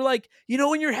games where, like,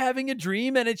 when you're having a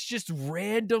dream and it's just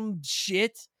random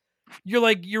shit.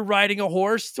 You're riding a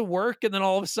horse to work, and then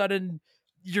all of a sudden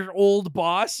your old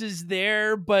boss is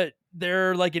there, but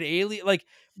they're like an alien. Like,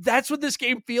 that's what this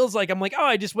game feels like. I'm like, oh,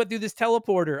 I just went through this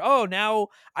teleporter. Oh, now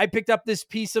I picked up this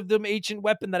piece of the ancient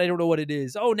weapon that I don't know what it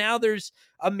is. Oh, now there's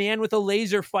a man with a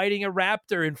laser fighting a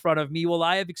raptor in front of me while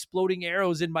I have exploding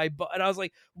arrows in my butt. And I was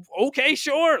like, okay,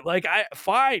 sure. Like,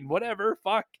 fine, whatever,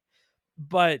 fuck.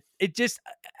 But it just,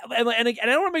 and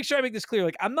I want to make sure I make this clear.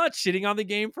 Like, I'm not shitting on the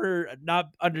game for not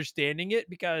understanding it,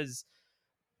 because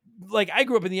like I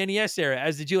grew up in the NES era,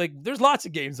 as did you. Like, there's lots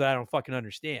of games that I don't fucking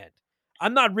understand.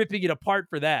 I'm not ripping it apart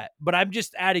for that, but I'm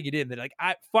just adding it in that, like,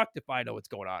 I fucked if I know what's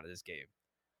going on in this game.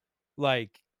 Like,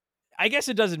 I guess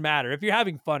it doesn't matter. If you're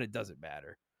having fun, it doesn't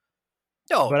matter.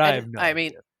 No, but I have no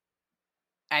idea.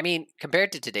 I mean,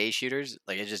 compared to today's shooters,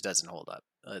 like, it just doesn't hold up.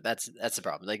 That's the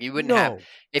problem. Like, you wouldn't have,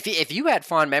 if you had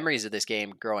fond memories of this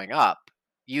game growing up,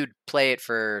 you'd play it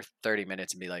for 30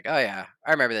 minutes and be like, oh yeah,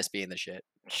 I remember this being the shit.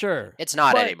 Sure. It's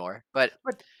not anymore, but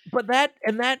that,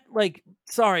 like,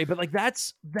 sorry, but like,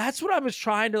 that's what I was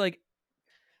trying to, like,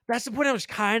 that's the point I was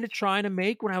kind of trying to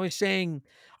make when I was saying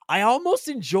I almost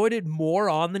enjoyed it more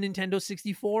on the Nintendo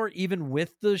 64, even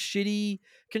with the shitty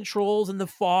controls and the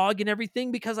fog and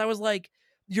everything, because I was like,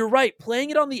 you're right, playing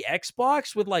it on the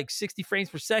Xbox with like 60 frames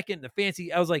per second and the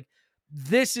fancy, I was like,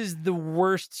 this is the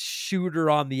worst shooter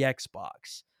on the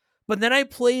Xbox. But then I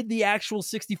played the actual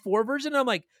 64 version, and I'm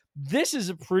like, this is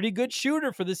a pretty good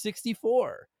shooter for the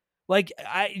 64. Like,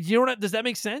 does that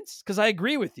make sense? Because I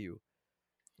agree with you.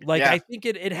 Like, I think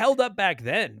it held up back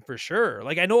then for sure.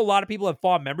 Like, I know a lot of people have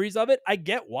fond memories of it. I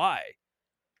get why.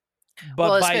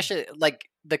 But especially like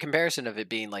the comparison of it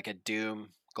being like a Doom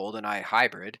GoldenEye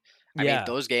hybrid. I mean,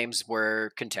 those games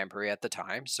were contemporary at the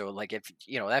time. So like, if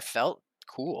that felt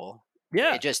cool.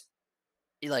 Yeah. It just,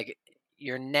 like,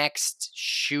 your next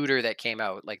shooter that came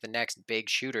out, like the next big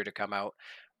shooter to come out,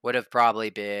 would have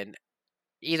probably been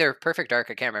either Perfect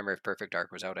Dark. I can't remember if Perfect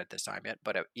Dark was out at this time yet,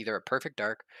 but either a Perfect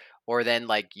Dark, or then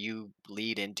like you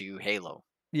lead into Halo.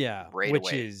 Yeah, right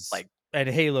which away. Is like, and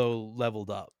Halo leveled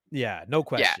up. Yeah, no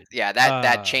question. Yeah,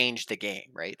 that changed the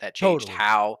game, right? That changed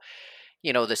how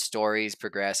the stories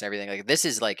progress and everything. Like, this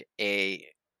is like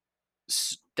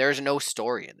there's no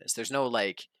story in this. There's no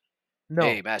like,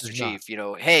 hey, Master Chief,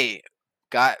 hey,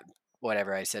 got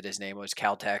whatever I said his name was,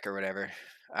 Caltech or whatever.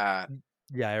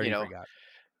 Yeah, I already forgot.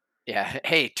 Yeah,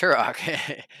 hey Turok.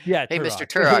 Yeah, hey Turok. Mr.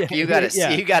 Turok,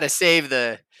 you gotta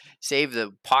save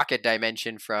the pocket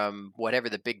dimension from whatever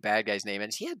the big bad guy's name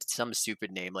is. He had some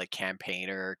stupid name like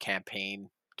Campaigner or Campaign.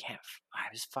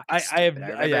 I was fucking stupid.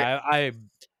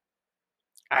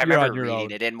 I remember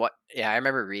reading it in I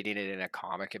remember reading it in a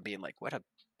comic and being like, what a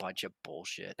bunch of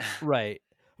bullshit. Right.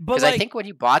 Because I think when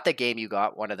you bought the game, you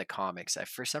got one of the comics.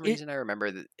 For some reason, I remember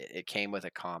that it came with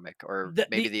a comic, or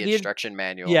maybe the instruction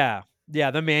manual. Yeah,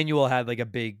 the manual had like a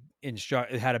big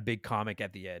it had a big comic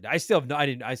at the end. I still don't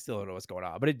know what's going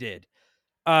on, but it did.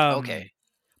 Okay.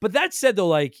 But that said, though,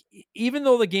 like, even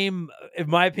though the game, in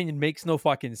my opinion, makes no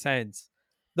fucking sense,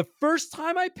 the first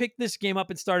time I picked this game up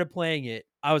and started playing it,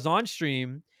 I was on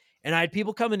stream and I had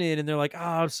people coming in and they're like, oh,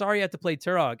 I'm sorry you have to play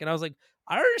Turok. And I was like,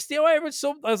 I don't understand why everyone's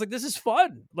so. I was like, this is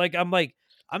fun. Like, I'm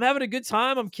having a good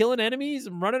time. I'm killing enemies.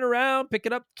 I'm running around,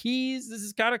 picking up keys. This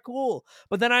is kind of cool.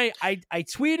 But then I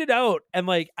tweeted out and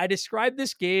like I described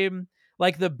this game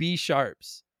like the B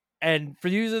sharps. And for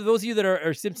those of you that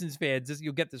are Simpsons fans,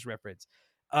 you'll get this reference.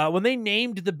 When they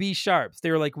named the B sharps,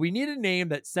 they were like, we need a name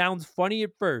that sounds funny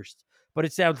at first, but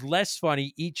it sounds less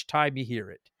funny each time you hear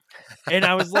it. And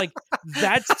I was like,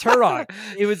 that's Turok.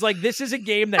 It was like, this is a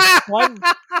game that's fun.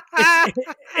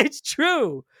 It's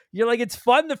true. You're like, it's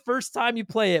fun the first time you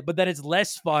play it, but then it's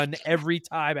less fun every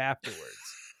time afterwards.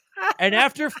 And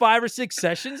after 5 or 6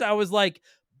 sessions, I was like,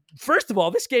 first of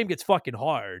all, this game gets fucking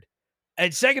hard.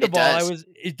 And second of all,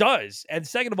 it does. And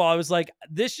second of all, I was like,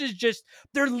 this is just,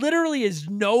 there literally is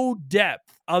no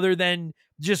depth other than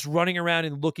just running around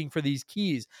and looking for these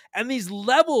keys. And these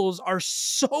levels are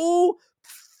so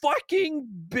fucking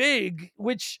big,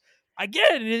 which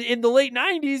again, in the late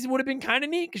 90s, it would have been kind of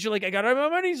neat because you're like, I got my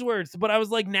money's worth. But I was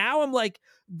like, now I'm like,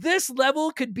 this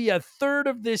level could be a third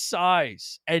of this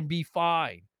size and be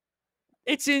fine.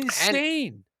 It's And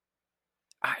insane.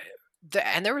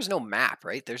 and there was no map,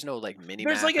 right? There's no like mini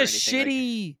There's map like a or anything like.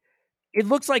 shitty. It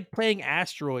looks like playing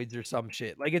asteroids or some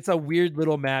shit. Like it's a weird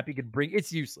little map you could bring.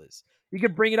 It's useless. You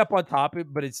could bring it up on top of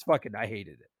it, but it's fucking. I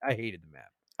hated it. I hated the map.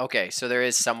 Okay, so there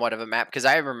is somewhat of a map because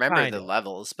I remember the Kinda.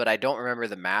 levels, but I don't remember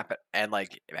the map. And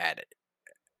like, man,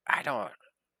 I don't, I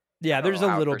Yeah, don't there's know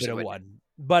a how a little bit person of would. one,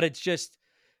 but it's just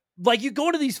like you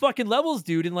go to these fucking levels,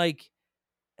 dude, and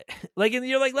and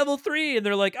you're like level 3 and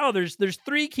they're like, "Oh, there's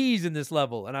 3 keys in this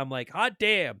level." And I'm like, "Hot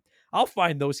damn. I'll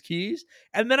find those keys."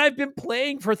 And then I've been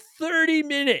playing for 30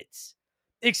 minutes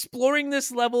exploring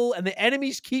this level and the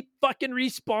enemies keep fucking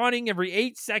respawning every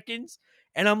 8 seconds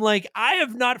and I'm like, "I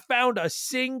have not found a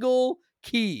single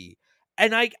key."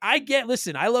 And I get,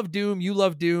 listen, I love Doom, you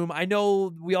love Doom. I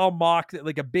know we all mock that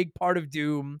like a big part of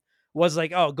Doom was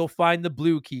like, oh, go find the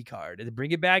blue key card and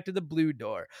bring it back to the blue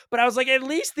door. But I was like, at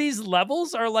least these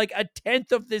levels are like a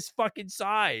tenth of this fucking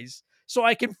size, so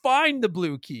I can find the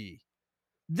blue key.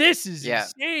 This is Yeah.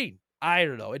 insane. I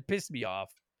don't know. It pissed me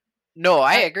off. No,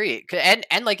 I agree. And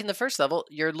like in the first level,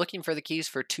 you're looking for the keys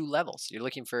for 2 levels. You're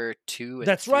looking for 2 and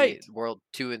That's 3, right. world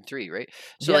 2 and 3, right?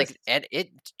 So Yes. like, and it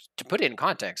to put it in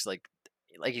context, like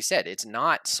you said, it's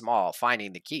not small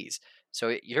finding the keys.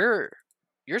 So you're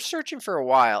searching for a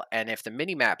while, and if the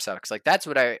mini map sucks, like that's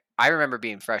what I remember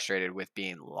being frustrated with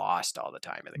being lost all the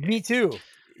time in the game. Me too.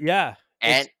 Yeah.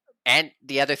 And and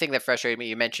the other thing that frustrated me,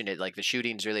 you mentioned it, like the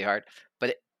shooting's really hard,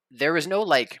 but there was no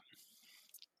like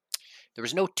there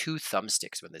was no 2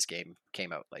 thumbsticks when this game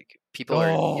came out. Like people are,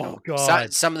 Oh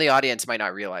God. some of the audience might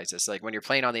not realize this. Like when you're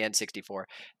playing on the N64,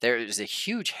 there is a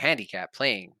huge handicap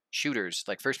playing shooters,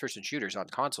 like first person shooters on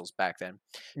consoles back then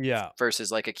Yeah.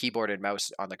 versus like a keyboard and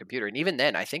mouse on the computer. And even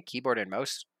then, I think keyboard and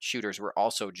mouse shooters were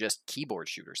also just keyboard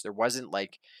shooters. There wasn't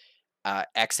like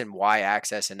X and Y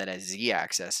axis and then a Z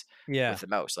axis Yeah. with the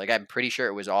mouse. Like I'm pretty sure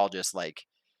it was all just like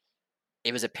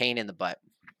it was a pain in the butt.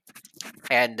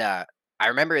 And I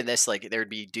remember in this, like, there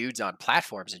would be dudes on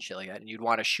platforms and shit like that, and you'd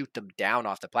want to shoot them down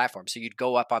off the platform. So you'd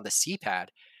go up on the C-pad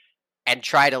and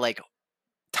try to, like,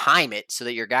 time it so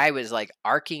that your guy was, like,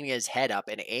 arcing his head up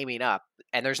and aiming up.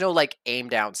 And there's no, like, aim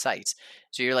down sights.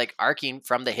 So you're, like, arcing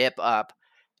from the hip up,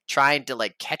 trying to,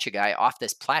 like, catch a guy off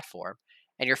this platform.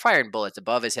 And you're firing bullets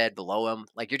above his head, below him.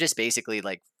 Like, you're just basically,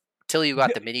 like, till you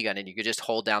got the minigun and you could just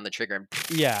hold down the trigger and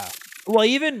Yeah. Well,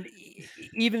 even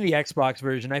the Xbox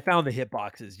version, I found the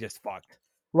hitboxes just fucked.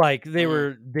 Like they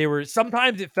were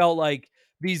sometimes it felt like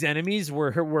these enemies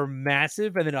were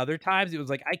massive, and then other times it was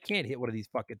like I can't hit one of these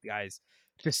fucking guys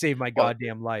to save my well,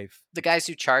 goddamn life. the guys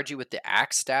who charge you with the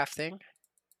axe staff thing,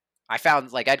 I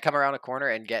found like I'd come around a corner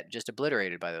and get just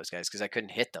obliterated by those guys because I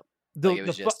couldn't hit them. Like it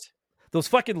was just Those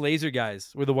fucking laser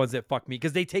guys were the ones that fucked me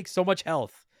because they take so much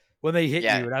health when they hit you,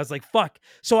 yeah. and I was like, "Fuck!"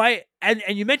 So and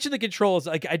you mentioned the controls.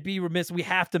 Like I'd be remiss. We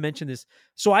have to mention this.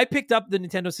 So I picked up the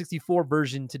Nintendo 64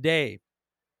 version today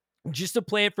just to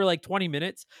play it for like 20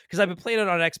 minutes because I've been playing it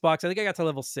on Xbox. I think I got to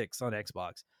level 6 on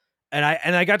Xbox, and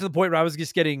I got to the point where I was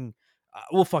just getting.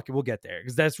 Well, fuck it, we'll get there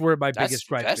because that's where my biggest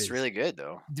gripe is. That's really good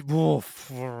though. Oh,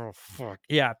 fuck.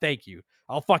 Yeah, thank you.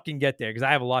 I'll fucking get there because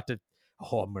I have a lot to.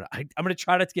 Oh, I'm gonna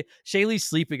try not to get Shaylee's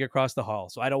sleeping across the hall,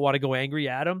 so I don't want to go angry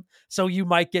at him. So you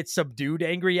might get subdued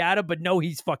angry at him, but no,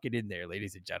 he's fucking in there,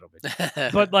 ladies and gentlemen.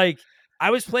 But like, I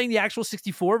was playing the actual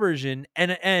 64 version,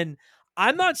 and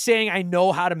I'm not saying I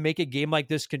know how to make a game like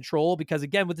this control because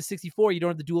again, with the 64, you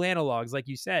don't have the dual analogs, like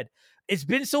you said. It's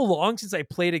been so long since I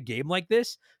played a game like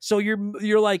this, so you're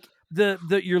like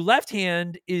your left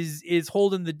hand is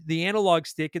holding the analog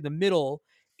stick in the middle,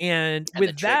 and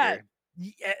with that.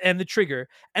 And the trigger.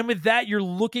 And with that, you're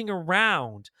looking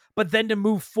around. But then to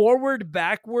move forward,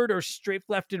 backward, or straight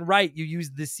left and right, you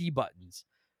use the C buttons.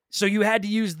 So you had to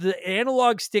use the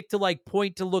analog stick to like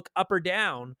point to look up or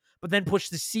down, but then push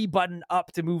the C button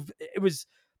up to move. It was,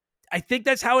 I think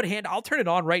that's how it handled. I'll turn it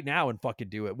on right now and fucking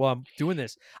do it while I'm doing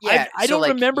this. Yeah, I so don't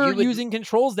like remember using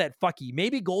controls that fucky.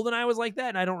 Maybe GoldenEye was like that,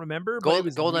 and I don't remember. But it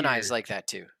was GoldenEye's like that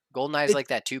too. GoldenEye's like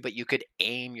that too, but you could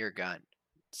aim your gun.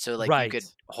 So like you could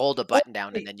hold a button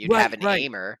down and then you'd have an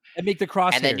aimer and make the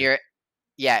crosshair. And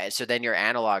then so then your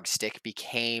analog stick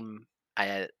became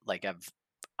a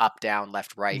up, down,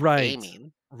 left, right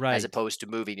aiming, as opposed to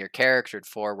moving your character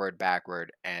forward,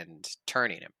 backward, and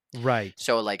turning him. Right.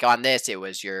 So like on this, it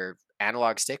was your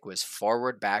analog stick was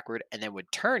forward, backward, and then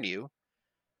would turn you,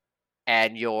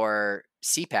 and your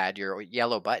C-pad, your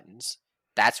yellow buttons,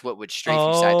 That's what would strafe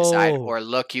you side to side Oh. or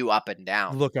look you up and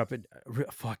down. Look up and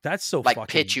fuck. That's so Like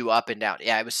fucking pitch you up and down.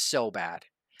 Yeah, it was so bad.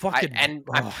 fucking.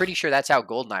 I'm pretty sure that's how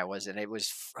GoldenEye was, and it was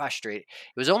frustrating.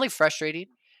 It was only frustrating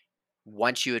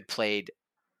once you had played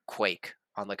Quake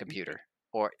on the computer,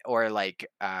 or like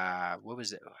what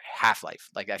was it? Half-Life.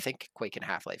 Like I think Quake and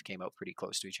Half-Life came out pretty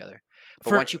close to each other.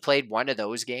 But once you played one of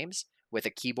those games with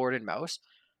a keyboard and mouse,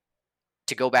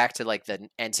 to go back to like the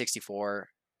N64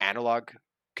 analog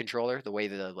controller, the way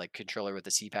the like controller with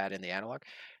the C-pad and the analog,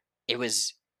 it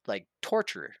was like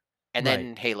torture. And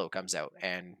then Halo comes out,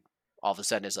 and all of a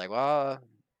sudden it's like, well,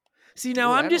 see,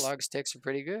 now I'm just analog sticks are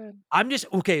pretty good. I'm just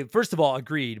okay. First of all,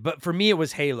 agreed. But for me, it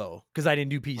was Halo because I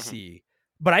didn't do PC.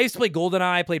 But I used to play GoldenEye.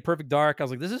 I played Perfect Dark. I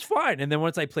was like, this is fine. And then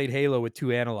once I played Halo with 2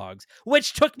 analogs,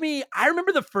 which took me, I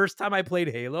remember the first time I played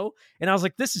Halo, and I was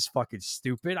like, this is fucking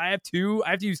stupid. I have to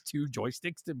use 2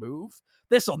 joysticks to move.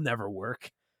 This will never work.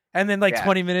 And then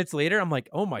 20 minutes later, I'm like,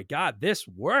 oh my God, this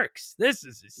works. This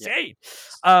is insane.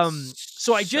 Yeah.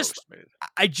 So I just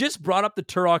brought up the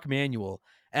Turok manual.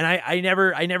 And I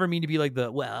never mean to be like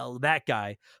that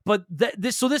guy, but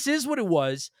this is what it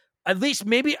was. At least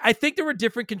maybe I think there were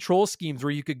different control schemes where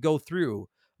you could go through,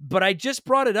 but I just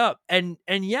brought it up and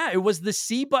yeah, it was the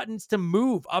C buttons to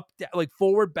move up, like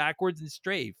forward, backwards, and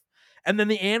strafe. And then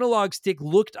the analog stick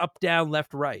looked up, down,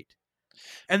 left, right.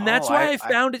 And that's why I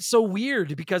found it so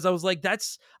weird because I was like,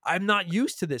 I'm not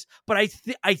used to this, but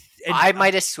I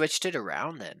might have switched it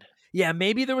around then. Yeah,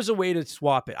 maybe there was a way to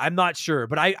swap it. I'm not sure,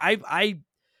 but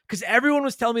because everyone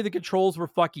was telling me the controls were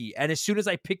fucky. And as soon as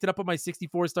I picked it up on my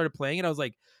 64 and started playing it, I was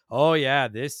like, oh yeah,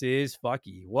 this is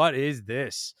fucky. What is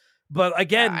this? But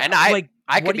again, and I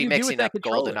could be mixing up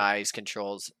GoldenEye's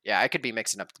controls. Yeah, I could be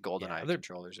mixing up the GoldenEye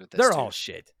controllers with this. They're all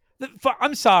shit.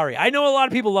 I'm sorry. I know a lot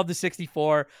of people love the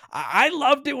 64. I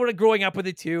loved it when growing up with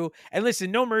it too. And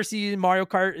listen, No Mercy, Mario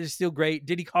Kart is still great.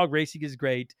 Diddy Kong Racing is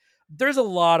great. There's a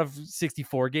lot of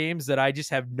 64 games that I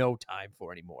just have no time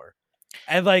for anymore.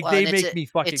 And they make me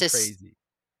fucking crazy.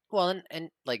 Well, and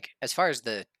like as far as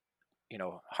the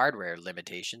hardware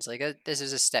limitations, like this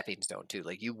is a stepping stone too.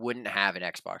 Like you wouldn't have an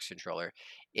Xbox controller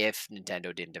if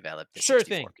Nintendo didn't develop the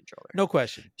 64 controller. No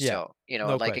question. Yeah. So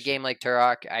a game like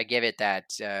Turok, I give it that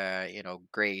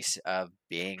grace of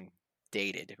being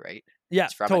dated, right? Yeah,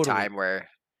 it's from a time where.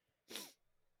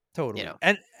 Totally.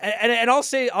 And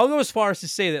I'll go as far as to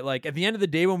say that at the end of the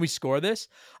day when we score this,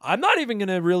 I'm not even going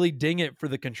to really ding it for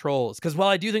the controls. Because while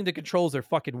I do think the controls are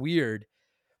fucking weird,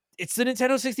 it's the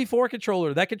Nintendo 64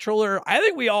 controller. That controller, I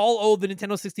think we all owe the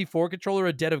Nintendo 64 controller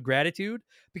a debt of gratitude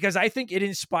because I think it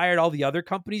inspired all the other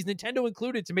companies, Nintendo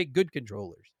included, to make good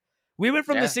controllers. We went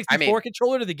from the 64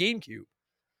 controller to the GameCube.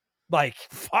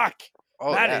 Fuck.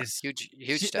 Oh, that is huge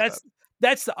step up.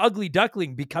 That's the ugly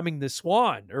duckling becoming the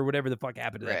swan or whatever the fuck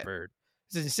happened to that bird.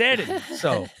 It's insanity.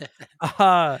 So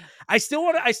I still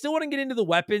want to get into the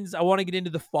weapons. I want to get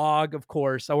into the fog, of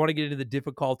course. I want to get into the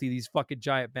difficulty, these fucking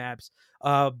giant maps.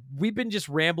 We've been just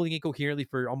rambling incoherently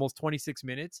for almost 26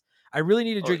 minutes. I really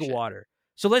need a drink of water.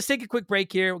 So let's take a quick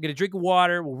break here. We'll get a drink of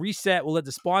water. We'll reset. We'll let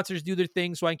the sponsors do their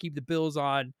thing so I can keep the bills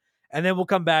on. And then we'll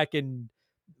come back and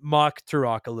mock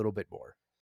Turok a little bit more.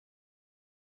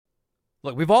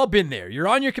 Look, we've all been there. You're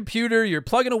on your computer, you're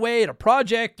plugging away at a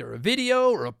project or a video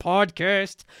or a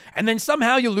podcast, and then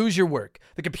somehow you lose your work.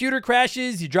 The computer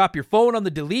crashes, you drop your phone on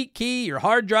the delete key, your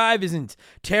hard drive isn't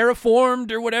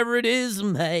terraformed or whatever it is.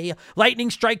 Hey, lightning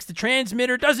strikes the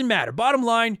transmitter, doesn't matter. Bottom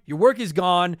line, your work is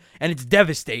gone, and it's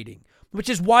devastating. Which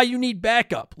is why you need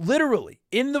backup, literally,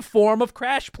 in the form of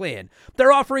CrashPlan.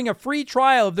 They're offering a free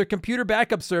trial of their computer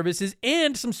backup services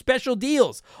and some special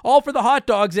deals, all for the hot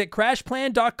dogs at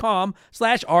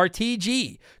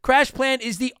crashplan.com/RTG. CrashPlan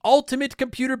is the ultimate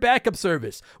computer backup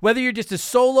service. Whether you're just a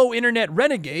solo internet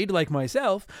renegade like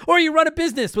myself, or you run a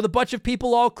business with a bunch of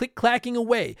people all click-clacking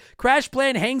away,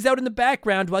 CrashPlan hangs out in the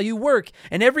background while you work,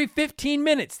 and every 15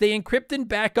 minutes they encrypt and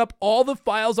back up all the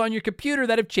files on your computer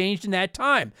that have changed in that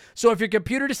time. So if your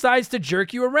computer decides to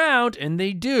jerk you around, and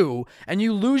they do, and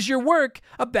you lose your work,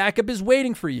 a backup is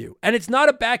waiting for you. And it's not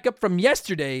a backup from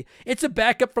yesterday, it's a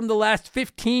backup from the last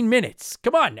 15 minutes.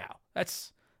 Come on now.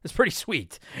 That's pretty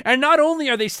sweet. And not only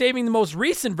are they saving the most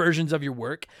recent versions of your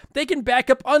work, they can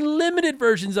back up unlimited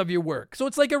versions of your work. So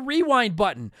it's like a rewind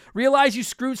button. Realize you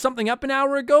screwed something up an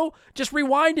hour ago? Just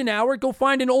rewind an hour, go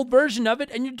find an old version of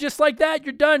it, and you're just like that.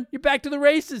 You're done. You're back to the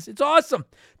races. It's awesome.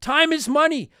 Time is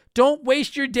money. Don't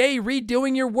waste your day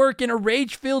redoing your work in a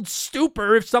rage-filled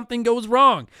stupor if something goes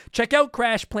wrong. Check out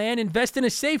CrashPlan, invest in a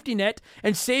safety net,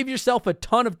 and save yourself a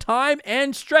ton of time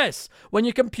and stress when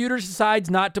your computer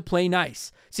decides not to play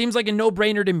nice. Seems like a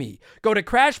no-brainer to me. Go to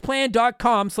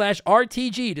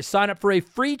crashplan.com/RTG to sign up for a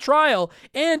free trial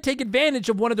and take advantage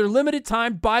of one of their limited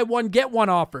time buy one, get one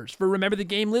offers for Remember the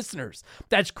Game listeners.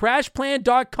 That's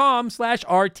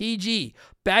crashplan.com/RTG.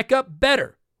 Back up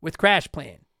better with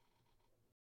CrashPlan.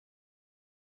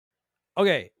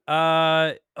 Okay.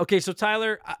 Okay. So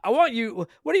Tyler, I want you.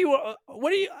 What do you?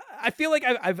 I feel like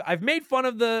I've made fun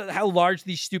of how large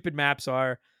these stupid maps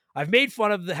are. I've made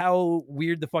fun of how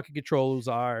weird the fucking controls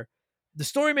are. The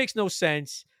story makes no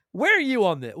sense. Where are you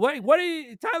on this? What do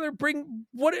you, Tyler?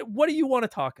 What do you want to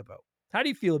talk about? How do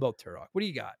you feel about Turok? What do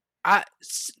you got?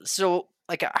 So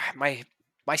like my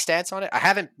stance on it, I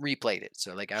haven't replayed it,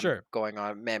 so like I'm going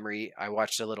on memory. I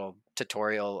watched a little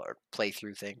tutorial or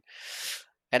playthrough thing.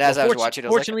 And as I was watching,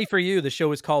 fortunately for you, the show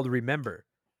is called Remember.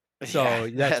 So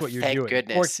that's what you're doing. Thank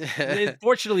goodness.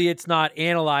 Fortunately, it's not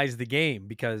Analyze the Game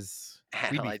because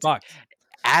we'd be fucked.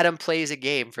 Adam plays a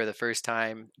game for the first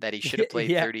time that he should have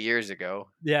played 30 years ago.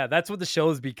 Yeah, that's what the show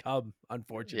has become,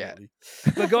 unfortunately.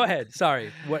 Yeah. But go ahead.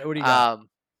 Sorry. What do you got?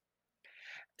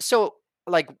 So,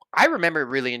 like, I remember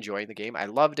really enjoying the game. I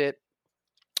loved it.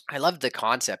 I loved the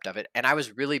concept of it, and I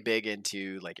was really big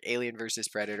into like Alien versus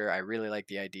Predator. I really liked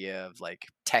the idea of like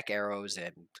tech arrows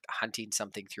and hunting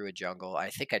something through a jungle.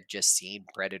 I think I'd just seen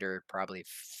Predator probably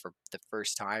for the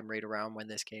first time right around when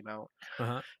this came out.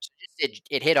 Uh-huh. So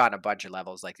it hit on a bunch of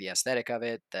levels, like the aesthetic of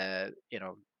it. The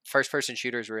first person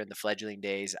shooters were in the fledgling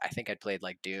days. I think I'd played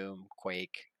like Doom,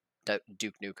 Quake,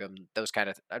 Duke Nukem, those kind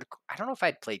of. I don't know if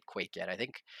I'd played Quake yet. I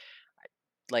think,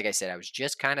 like I said, I was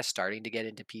just kind of starting to get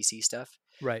into PC stuff.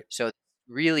 Right. So it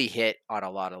really hit on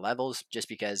a lot of levels just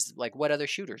because, like, what other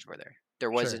shooters were there? There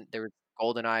wasn't, there was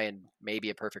GoldenEye and maybe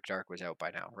a Perfect Dark was out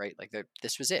by now, right? Like,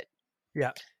 this was it. Yeah.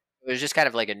 It was just kind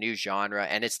of like a new genre,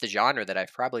 and it's the genre that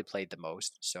I've probably played the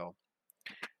most. So,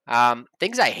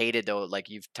 things I hated, though, like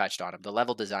you've touched on them, the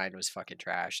level design was fucking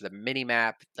trash. The mini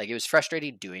map, like, it was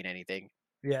frustrating doing anything.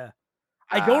 Yeah.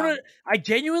 I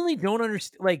genuinely don't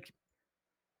understand. Like,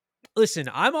 listen,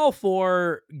 I'm all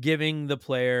for giving the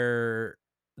player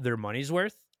their money's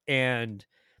worth and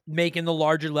making the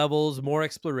larger levels, more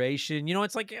exploration.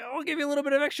 It's like, I'll give you a little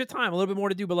bit of extra time, a little bit more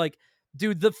to do. But like,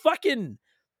 dude, the fucking,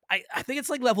 I think it's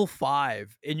like level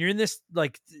 5 and you're in this,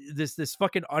 like this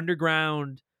fucking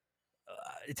underground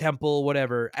temple,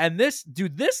 whatever. And this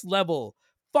level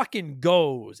fucking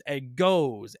goes and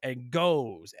goes and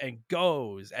goes and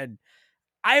goes. And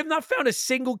I have not found a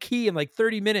single key in like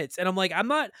 30 minutes. And I'm like,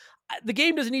 the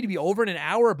game doesn't need to be over in an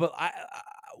hour, but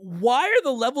why are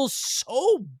the levels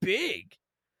so big?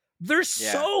 They're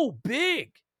so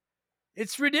big.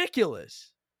 It's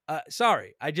ridiculous.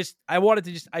 Sorry. I wanted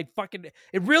to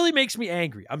it really makes me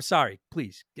angry. I'm sorry.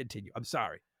 Please continue. I'm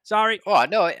sorry. Oh,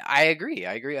 no, I agree.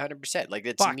 I agree 100%. Like,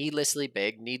 it's needlessly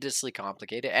big, needlessly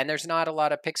complicated, and there's not a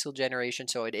lot of pixel generation,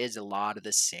 so it is a lot of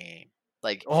the same.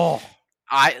 Like,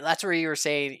 that's where you were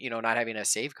saying, not having a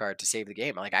save card to save the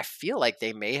game. Like, I feel like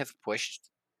they may have pushed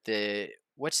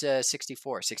what's a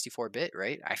 64-bit,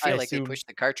 right? I feel like they pushed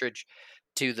the cartridge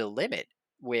to the limit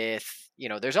with,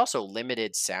 there's also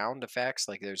limited sound effects.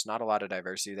 Like, there's not a lot of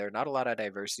diversity there, not a lot of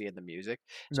diversity in the music.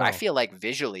 So I feel like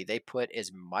visually they put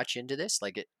as much into this,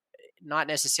 like, not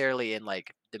necessarily in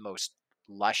like the most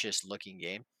luscious looking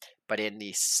game, but in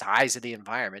the size of the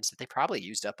environments, that they probably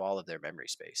used up all of their memory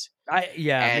space.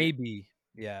 Maybe.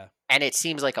 Yeah. And it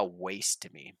seems like a waste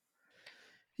to me.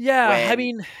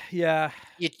 Yeah.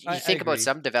 You think about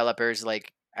some developers,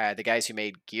 like the guys who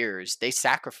made Gears, they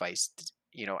sacrificed,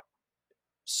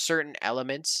 certain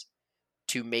elements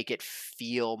to make it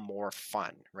feel more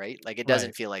fun, right? Like, it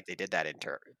doesn't feel like they did that in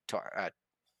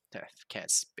can't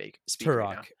speak Turok.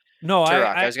 Right now. No,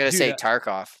 Turok. I was going to say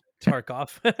Tarkov.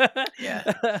 Yeah.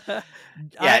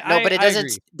 But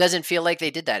it doesn't feel like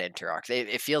they did that in Turok.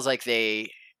 It feels like they,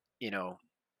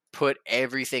 put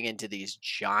everything into these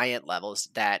giant levels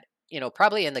that,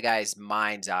 probably in the guy's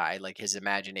mind's eye, like his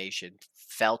imagination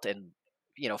felt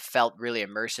really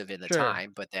immersive in the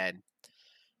time, but then,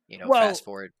 fast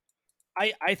forward.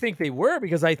 I think they were,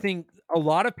 because I think a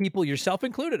lot of people, yourself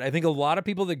included, I think a lot of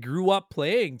people that grew up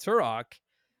playing Turok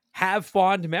have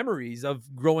fond memories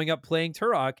of growing up playing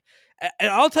Turok.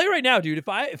 And I'll tell you right now, dude, if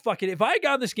I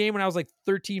got in this game when I was like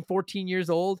 13, 14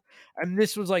 years old, and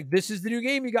this was like, this is the new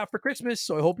game you got for Christmas,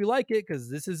 so I hope you like it, because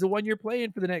this is the one you're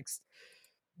playing for the next,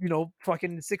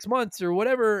 fucking 6 months or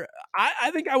whatever, I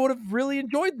think I would have really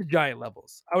enjoyed the giant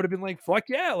levels. I would have been like, fuck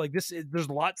yeah, like there's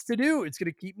lots to do. It's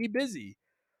going to keep me busy.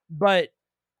 But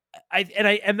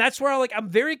and that's where I'm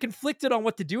very conflicted on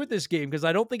what to do with this game, because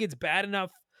I don't think it's bad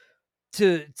enough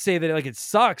to say that like it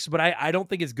sucks, but I don't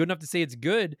think it's good enough to say it's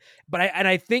good. But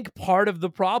I think part of the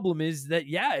problem is that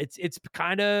it's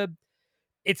kind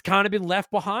of been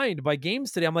left behind by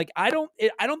games today. I'm like, I don't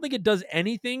think it does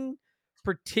anything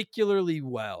particularly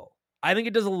well. I think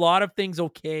it does a lot of things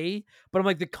okay, but I'm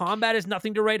like, the combat is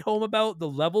nothing to write home about. The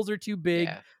levels are too big.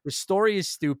 Yeah. The story is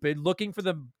stupid. Looking for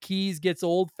the keys gets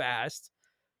old fast.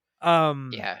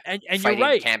 Yeah. And you're Fighting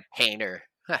right. campaigner.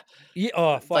 Yeah,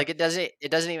 oh fuck. Like it doesn't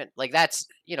even like that's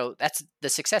that's the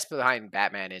success behind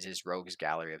Batman is his rogues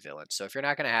gallery of villains. So if you're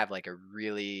not going to have like a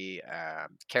really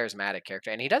charismatic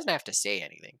character, and he doesn't have to say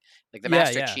anything, like the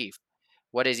Master Yeah. Chief,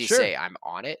 what does he Sure. say? I'm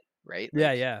on it, right? Yeah,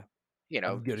 Like yeah. you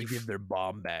know, I'm gonna give their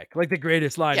bomb back. Like the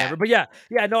greatest line yeah, ever. But yeah,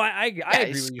 no, I yeah,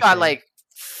 agree he's what you're got saying. like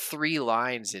 3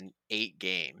 lines in 8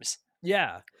 games.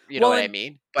 Yeah. You know Well, what I and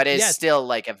mean? But it's yeah, still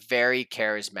like a very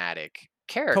charismatic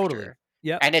totally. character.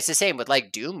 Yep. And it's the same with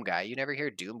like Doom Guy. You never hear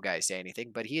Doom Guy say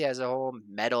anything, but he has a whole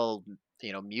metal,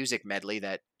 music medley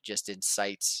that just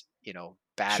incites, Sure.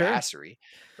 badassery,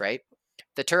 right?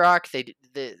 The Turok, they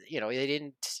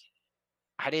didn't.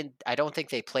 I don't think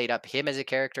they played up him as a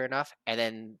character enough. And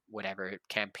then whatever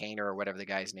campaigner or whatever the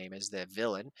guy's name is, the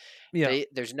villain, Yeah.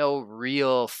 there's no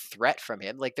real threat from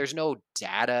him. Like there's no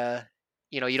data.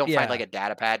 You don't find like Yeah. a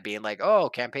data pad being like, oh,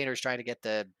 campaigner's trying to get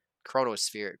the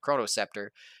chronoscepter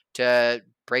to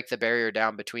break the barrier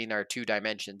down between our two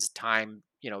dimensions, time,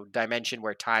 dimension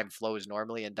where time flows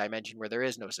normally and dimension where there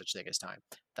is no such thing as time.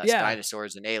 Thus Yeah.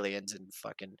 dinosaurs and aliens and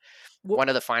fucking Well, one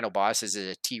of the final bosses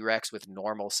is a T-Rex with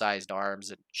normal sized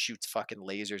arms and shoots fucking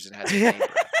lasers and has flame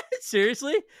breath.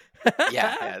 seriously?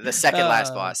 Yeah, yeah. The second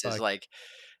last Oh, boss is fuck. like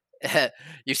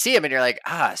you see him and you're like,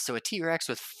 so a T-Rex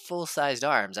with full sized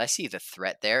arms. I see the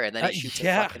threat there. And then he shoots a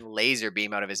Yeah. fucking laser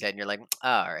beam out of his head, and you're like,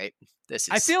 all right, this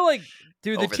I is feel like,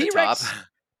 dude, the over the top.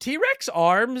 T-Rex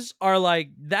arms are like,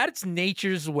 that's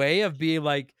nature's way of being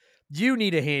like, you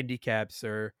need a handicap,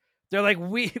 sir. They're like,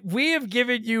 we have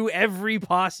given you every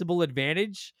possible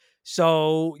advantage,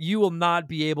 so you will not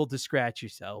be able to scratch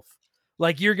yourself.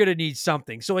 Like, you're gonna need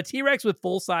something. So a T-Rex with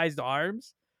full-sized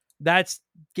arms, that's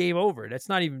game over. That's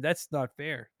not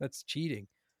fair. That's cheating.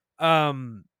 I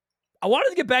wanted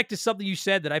to get back to something you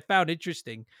said that I found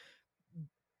interesting.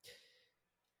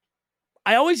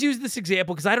 I always use this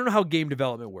example because I don't know how game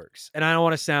development works, and I don't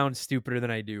want to sound stupider than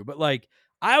I do, but like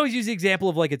I always use the example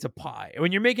of like it's a pie.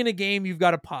 When you're making a game, you've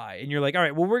got a pie, and you're like, all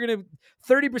right, well,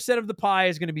 30% of the pie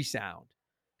is gonna be sound,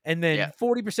 and then Yeah.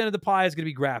 40% of the pie is gonna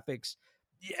be graphics,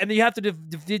 and then you have to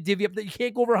divvy up. You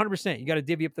can't go over 100%. You got to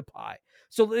divvy up the pie.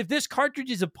 So if this cartridge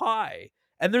is a pie,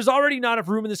 and there's already not enough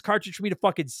room in this cartridge for me to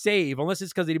fucking save, unless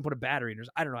it's because they didn't put a battery in it.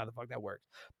 I don't know how the fuck that works.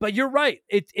 But you're right.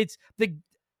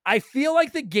 I feel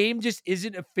like the game just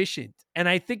isn't efficient. And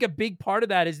I think a big part of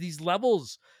that is these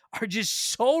levels are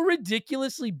just so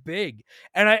ridiculously big.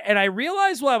 And I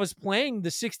realized while I was playing the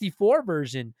 64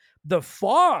 version, the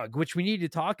fog, which we need to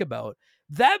talk about,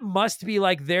 that must be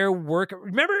like their work.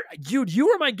 Remember, dude, you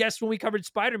were my guest when we covered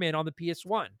Spider-Man on the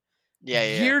PS1 Yeah,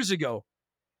 yeah, yeah. years ago.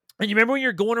 And you remember when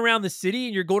you're going around the city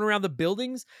and you're going around the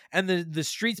buildings and the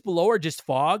streets below are just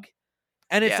fog?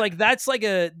 And it's Yeah. like that's like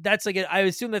a I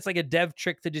assume that's like a dev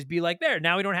trick to just be like, there,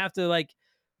 now we don't have to like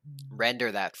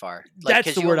Render that far. Like that's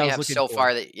because the you word I only was have looking so for.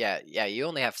 far that you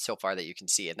only have so far that you can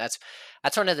see. And that's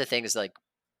one of the things like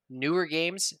newer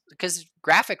games, because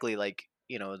graphically, like,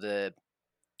 the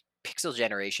pixel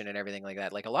generation and everything like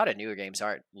that, like a lot of newer games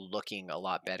aren't looking a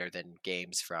lot better than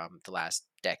games from the last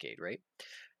decade, right?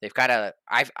 They've kind of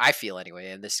I feel anyway,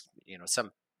 and this,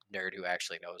 some nerd who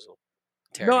actually knows will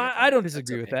tear No, me I apart, don't but that's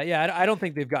disagree with okay. that. Yeah, I don't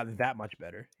think they've gotten that much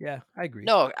better. Yeah, I agree.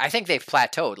 No, I think they've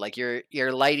plateaued. Like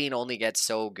your lighting only gets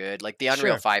so good. Like the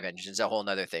Unreal Sure. 5 engine is a whole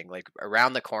nother thing. Like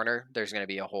around the corner, there's going to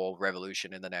be a whole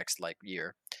revolution in the next like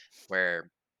year,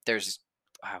 where there's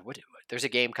there's a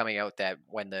game coming out that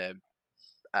when the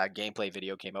gameplay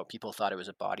video came out, people thought it was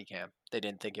a body cam. They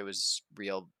didn't think it was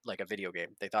real, like a video game.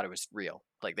 They thought it was real.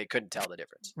 Like they couldn't tell the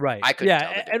difference. Right. I couldn't tell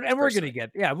the Yeah, difference and we're gonna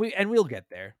personally. get we'll get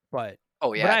there. Oh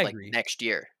But yeah, I like agree. next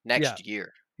year. Yeah. Next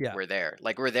year Yeah. we're there.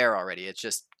 Like we're there already. It's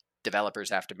just developers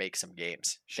have to make some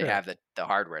games. They Sure. have the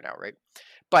hardware now, right?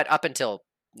 But up until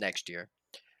next year,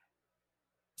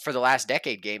 for the last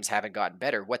decade, games haven't gotten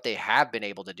better. What they have been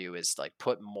able to do is like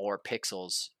put more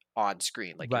pixels on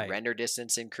screen. Like your Right. render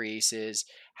distance increases.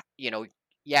 You know,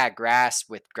 yeah, grass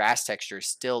with grass texture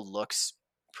still looks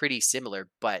pretty similar,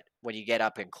 but when you get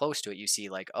up and close to it, you see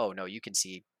like, oh no, you can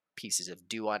see pieces of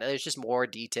dew on it. It's just more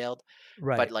detailed, but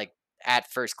Right. like at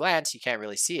first glance, you can't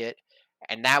really see it.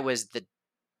 And that was the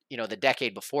the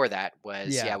decade before that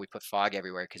was, we put fog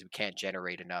everywhere because we can't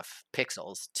generate enough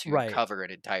pixels to cover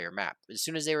an entire map. As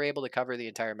soon as they were able to cover the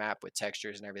entire map with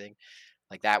textures and everything,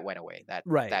 like that went away.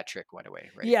 That trick went away,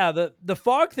 right? Yeah, the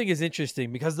fog thing is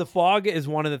interesting because the fog is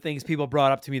one of the things people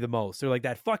brought up to me the most. They're like,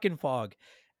 that fucking fog.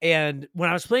 And when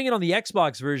I was playing it on the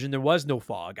Xbox version, there was no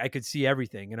fog. I could see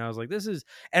everything. And I was like,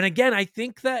 and again, I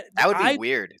think that would be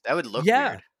weird. That would look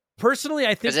weird. Personally,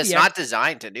 I think because it's not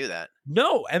designed to do that.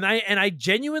 No, and I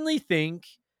genuinely think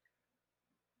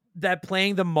that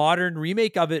playing the modern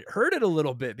remake of it hurt it a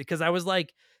little bit because I was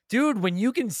like, dude, when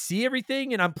you can see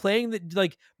everything and I'm playing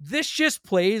this just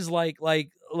plays like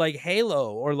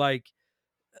Halo or like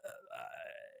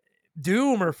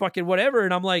Doom or fucking whatever,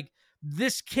 and I'm like,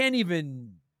 this can't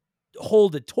even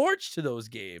hold a torch to those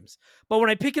games. But when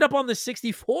I pick it up on the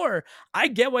 64, I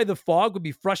get why the fog would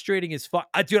be frustrating as fuck.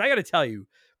 Dude, I gotta tell you,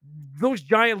 those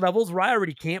giant levels where I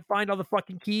already can't find all the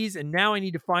fucking keys and now I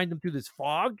need to find them through this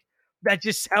fog, that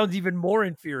just sounds even more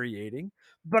infuriating.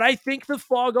 But I think the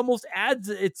fog almost adds,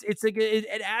 it's like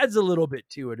it adds a little bit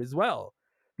to it as well,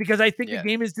 because I think the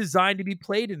game is designed to be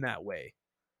played in that way.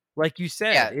 Like you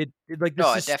said, it like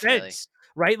the suspense, definitely.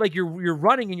 right? Like you're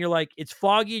running and you're like, it's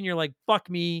foggy and you're like, fuck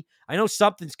me, I know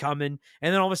something's coming,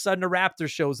 and then all of a sudden a raptor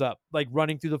shows up like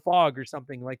running through the fog or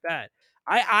something like that.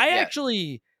 I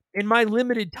actually, in my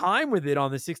limited time with it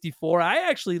on the 64, I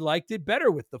actually liked it better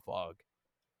with the fog.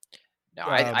 No,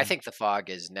 I think the fog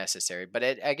is necessary, but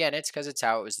it's because it's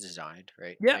how it was designed,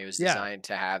 right? Yeah, it was designed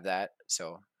to have that.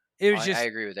 So it was I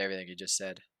agree with everything you just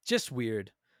said. Just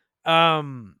weird. I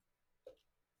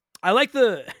like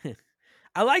the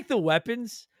I like the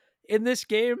weapons in this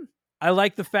game. I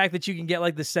like the fact that you can get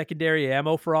like the secondary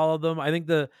ammo for all of them. I think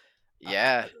the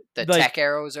tech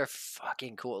arrows are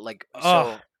fucking cool. Like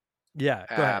go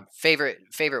ahead.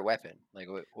 Favorite weapon. Like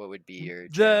what would be your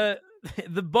jam?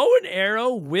 The bow and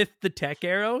arrow with the tech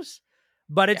arrows,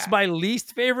 but it's my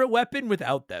least favorite weapon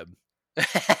without them.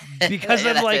 Because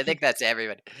I'm like, I think that's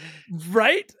everybody,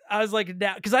 right? I was like,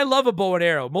 now because I love a bow and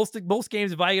arrow. Most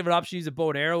games, if I give an option to use a bow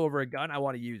and arrow over a gun, I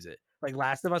want to use it. Like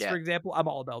Last of Us, for example, I'm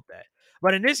all about that.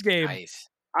 But in this game,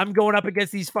 I'm going up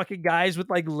against these fucking guys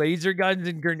with like laser guns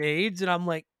and grenades, and I'm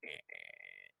like,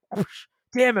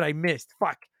 damn it, I missed.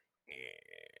 Fuck.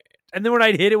 And then when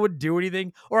I'd hit, it wouldn't do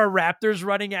anything. Or a raptor's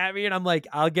running at me, and I'm like,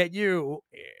 I'll get you.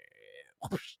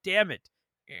 Damn it.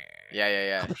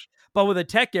 Yeah. But with a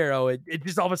tech arrow, it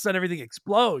just all of a sudden everything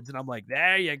explodes, and I'm like,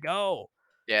 there you go.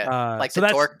 Yeah, like the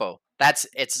torque bow.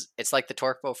 It's like the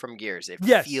torque bow from Gears. It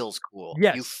feels cool.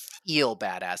 Yes. You feel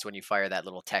badass when you fire that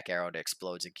little tech arrow and it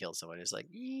explodes and kills someone. It's like,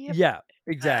 yep, yeah,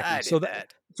 exactly.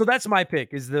 So that's my pick,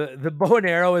 is the bow and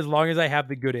arrow, as long as I have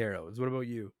the good arrows. What about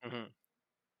you? Mm-hmm.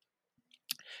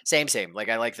 Same. Like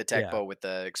I like the tech bow with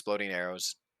the exploding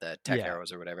arrows, the tech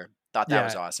arrows or whatever. Thought that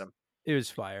was awesome. It was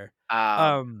fire.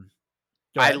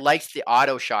 I liked the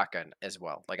auto shotgun as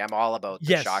well. Like I'm all about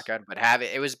the shotgun, but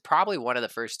it was probably one of the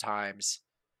first times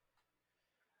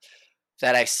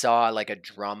that I saw like a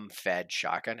drum fed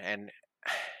shotgun, and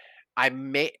I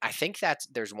think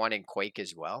there's one in Quake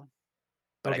as well,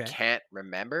 but I can't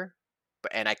remember.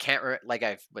 And I can't like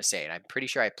I was saying, I'm pretty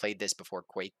sure I played this before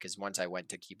Quake, because once I went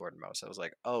to keyboard and mouse, I was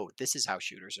like, oh, this is how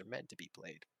shooters are meant to be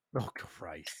played. Oh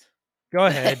Christ. Go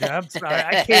ahead. I'm sorry.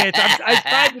 I can't. I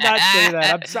tried to not say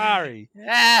that. I'm sorry.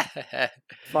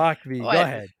 Fuck me. Go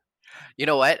ahead. You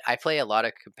know what? I play a lot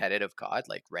of competitive COD,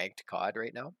 like ranked COD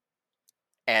right now.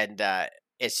 And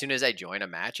as soon as I join a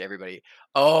match, everybody,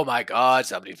 oh my God,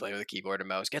 somebody playing with a keyboard and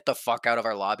mouse. Get the fuck out of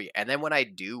our lobby. And then when I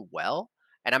do well,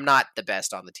 and I'm not the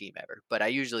best on the team ever, but I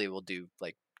usually will do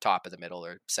like top of the middle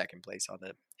or second place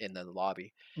in the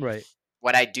lobby. Right.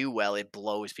 When I do well, it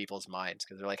blows people's minds,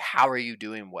 because they're like, how are you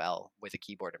doing well with a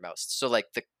keyboard and mouse? So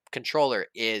like the controller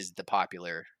is the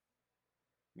popular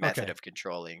method of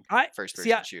controlling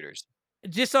first-person shooters.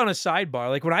 Just on a sidebar,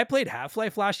 like when I played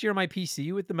Half-Life last year on my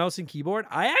PC with the mouse and keyboard,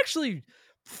 I actually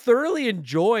thoroughly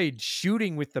enjoyed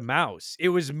shooting with the mouse. It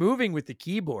was moving with the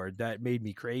keyboard that made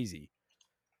me crazy.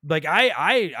 Like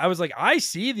I was like, I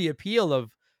see the appeal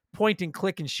of point and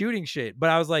click and shooting shit, but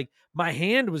I was like, my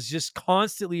hand was just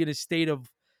constantly in a state of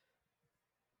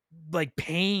like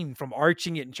pain from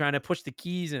arching it and trying to push the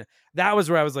keys, and that was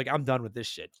where I was like, I'm done with this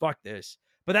shit. Fuck this.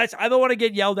 But I don't want to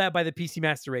get yelled at by the PC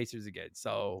Master Racers again.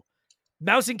 So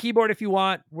mouse and keyboard if you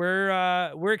want.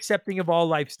 We're accepting of all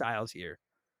lifestyles here,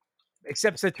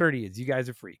 except Saturnians. You guys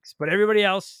are freaks, but everybody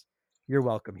else, you're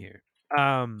welcome here.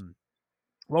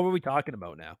 What were we talking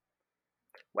about now?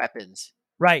 Weapons.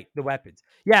 Right, the weapons.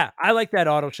 Yeah, I like that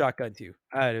auto shotgun too.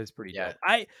 It was pretty dope.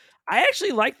 I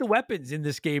actually like the weapons in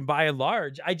this game by and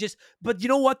large. But you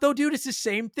know what though, dude? It's the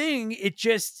same thing.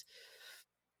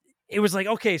 it was like,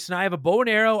 okay, so now I have a bow and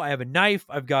arrow, I have a knife,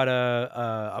 I've got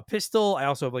a pistol, I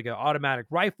also have like an automatic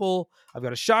rifle, I've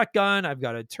got a shotgun, I've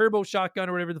got a turbo shotgun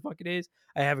or whatever the fuck it is,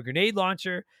 I have a grenade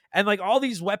launcher, and like all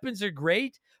these weapons are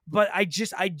great, but I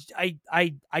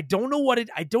don't know what it,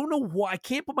 I don't know why, I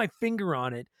can't put my finger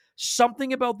on it.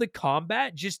 Something about the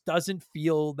combat just doesn't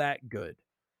feel that good.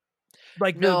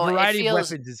 Like the No, it variety of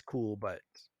feels weapons is cool, but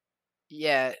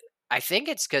yeah. I think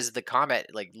it's because the combat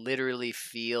like literally it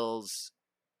feels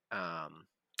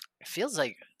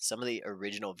like some of the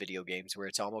original video games where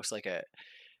it's almost like a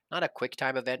not a quick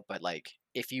time event, but like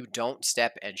if you don't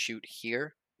step and shoot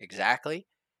here exactly,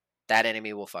 that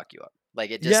enemy will fuck you up.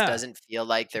 Like it just yeah, doesn't feel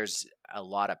like there's a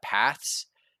lot of paths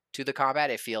to the combat.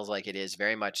 It feels like it is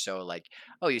very much so like,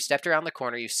 oh, you stepped around the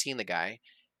corner, you've seen the guy.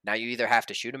 Now you either have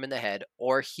to shoot him in the head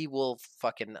or he will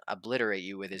fucking obliterate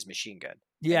you with his machine gun.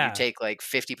 And you yeah. take like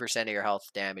 50% of your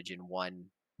health damage in one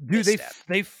Dude, misstep.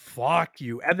 they fuck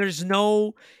you, and there's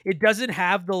no, it doesn't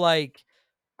have the like,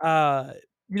 uh,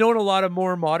 in a lot of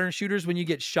more modern shooters, when you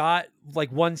get shot,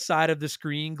 like one side of the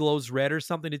screen glows red or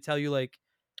something to tell you like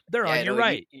they're on Yeah, your no,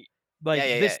 right. yeah, Like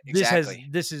yeah, yeah, exactly.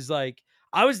 this is like,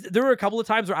 there were a couple of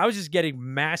times where I was just getting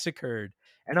massacred,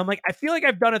 and I'm like, I feel like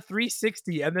I've done a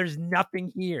 360 and there's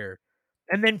nothing here.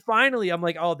 And then finally I'm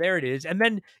like, oh, there it is. And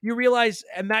then you realize,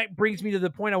 and that brings me to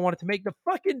the point I wanted to make, the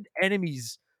fucking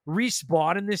enemies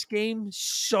respawn in this game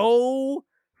so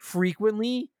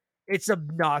frequently. It's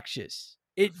obnoxious.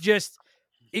 I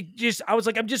was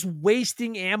like, I'm just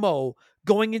wasting ammo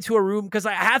going into a room because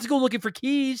I have to go looking for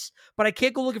keys, but I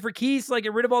can't go looking for keys to like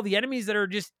get rid of all the enemies that are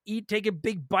just taking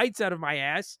big bites out of my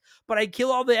ass. But I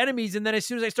kill all the enemies, and then as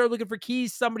soon as I start looking for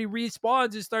keys, somebody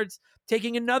respawns and starts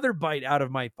taking another bite out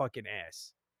of my fucking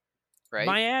ass. Right?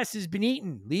 My ass has been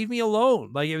eaten. Leave me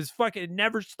alone. Like, it was fucking, it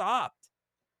never stopped.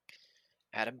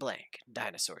 Adam Blank,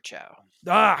 Dinosaur Chow.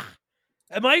 Ah,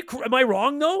 am I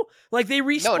wrong though? Like, they No,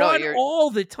 no, respawn you're all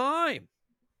the time.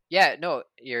 yeah, no,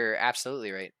 you're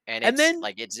absolutely right. And And it's then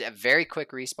like it's a very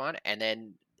quick respawn and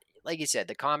then like you said,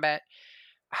 the combat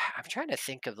I'm trying to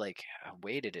think of like a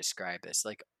way to describe this.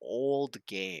 Like old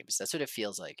games. That's what it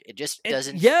feels like. It just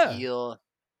doesn't yeah. feel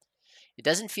it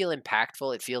doesn't feel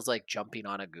impactful. It feels like jumping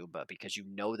on a Goomba because you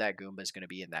know that Goomba is going to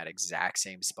be in that exact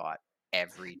same spot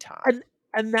every time. And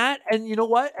and you know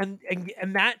what? And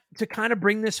that, to kind of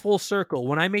bring this full circle,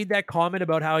 when I made that comment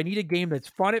about how I need a game that's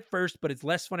fun at first, but it's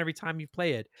less fun every time you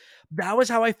play it, that was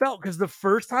how I felt. Because the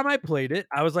first time I played it,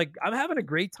 I was like, I'm having a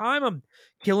great time. I'm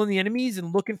killing the enemies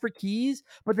and looking for keys.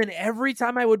 But then every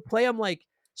time I would play, I'm like,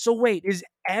 so wait, is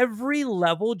every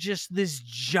level just this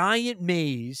giant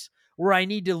maze where I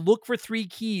need to look for 3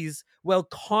 keys while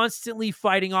constantly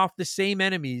fighting off the same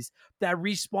enemies that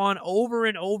respawn over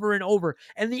and over and over?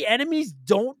 And the enemies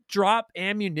don't drop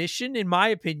ammunition, in my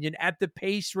opinion, at the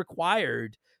pace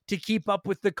required to keep up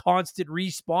with the constant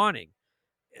respawning.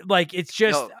 Like, it's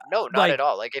just No, no, not like, at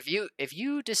all. Like if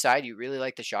you decide you really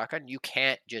like the shotgun, you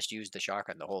can't just use the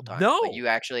shotgun the whole time. Like no. you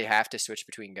actually have to switch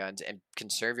between guns and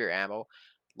conserve your ammo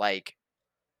like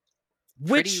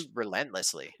pretty Which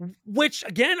relentlessly. Which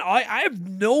again, I have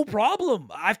no problem.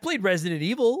 I've played Resident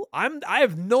Evil. I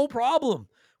have no problem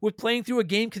with playing through a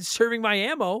game conserving my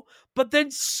ammo, but then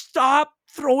stop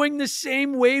throwing the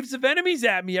same waves of enemies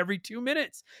at me every 2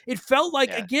 minutes. It felt like,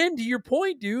 Yeah. again, to your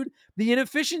point, dude, the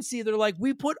inefficiency. They're like,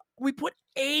 we put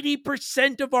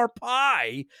 80% of our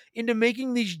pie into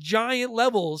making these giant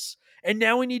levels, and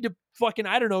now we need to fucking,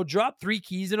 I don't know, drop 3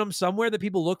 keys in them somewhere that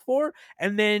people look for.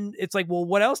 And then it's like, well,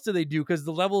 what else do they do? Because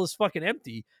the level is fucking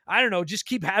empty. I don't know. Just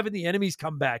keep having the enemies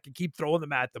come back and keep throwing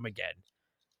them at them again.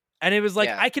 And it was like,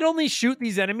 Yeah. I can only shoot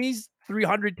these enemies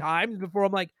 300 times before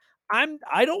I'm like,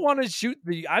 I don't want to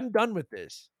I'm done with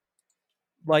this.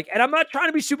 Like, and I'm not trying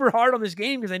to be super hard on this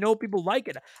game because I know people like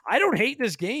it. I don't hate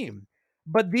this game,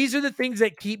 but these are the things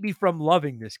that keep me from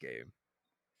loving this game.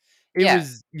 It Yeah.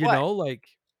 was, But like,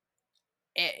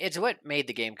 it's what made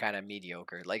the game kind of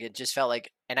mediocre. Like it just felt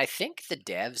like and I think the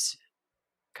devs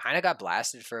kind of got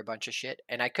blasted for a bunch of shit.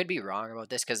 And I could be wrong about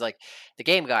this cuz like the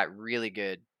game got really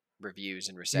good reviews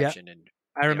and yeah, reception and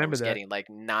I remember was that. getting like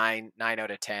 9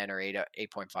 out of 10 or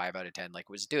 8.5 out of 10 like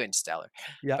was doing stellar.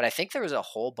 Yeah, But I think there was a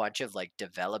whole bunch of like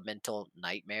developmental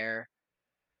nightmare.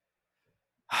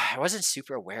 I wasn't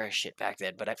super aware of shit back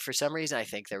then, but for some reason I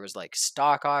think there was like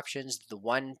stock options. The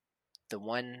one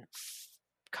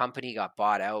company got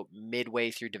bought out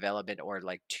midway through development or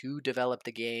like to develop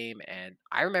the game, and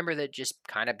I remember that just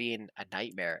kind of being a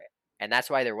nightmare. And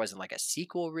that's why there wasn't like a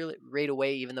sequel really right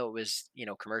away, even though it was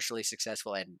commercially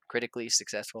successful and critically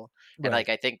successful. And right. like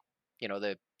I think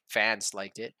the fans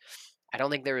liked it. I don't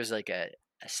think there was like a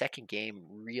second game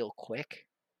real quick.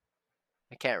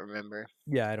 I can't remember.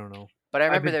 Yeah, I don't know. But I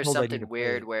I've remember been there's told I need to something play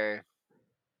weird it.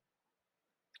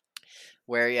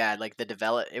 where yeah, like the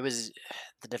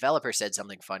developer said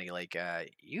something funny like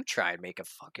you try and make a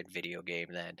fucking video game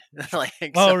then. Like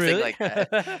Oh, something really? like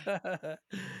that.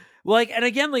 Like, and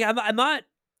again, like I'm not.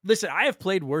 Listen, I have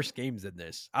played worse games than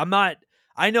this. I'm not.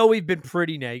 I know we've been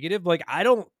pretty negative. Like, I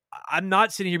don't. I'm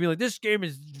not sitting here being like, this game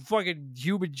is fucking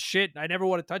human shit. I never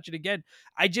want to touch it again.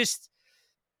 I just.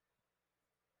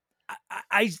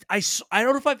 I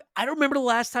don't know if I don't remember the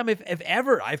last time if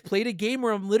ever I've played a game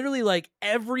where I'm literally like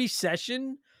every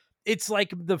session, it's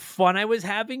like the fun I was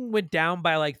having went down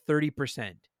by like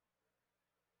 30%.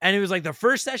 And it was like the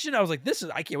first session, I was like,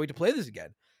 I can't wait to play this again.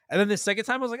 And then the second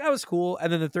time I was like, that was cool.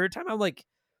 And then the third time I'm like,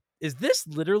 is this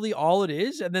literally all it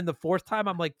is? And then the fourth time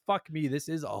I'm like, fuck me, this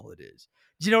is all it is.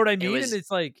 Do you know what I It mean? And was it's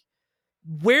like,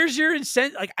 where's your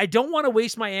incentive? Like, I don't want to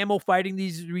waste my ammo fighting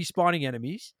these respawning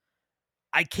enemies.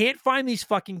 I can't find these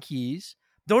fucking keys.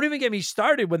 Don't even get me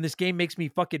started when this game makes me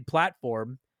fucking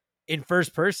platform in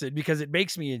first person because it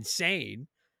makes me insane.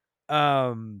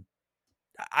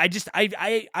 I just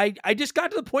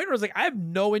got to the point where I was like, I have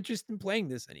no interest in playing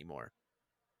this anymore.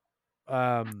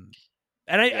 And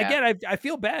yeah. I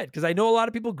feel bad because I know a lot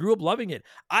of people grew up loving it.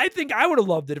 I think I would have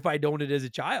loved it if I'd owned it as a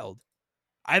child.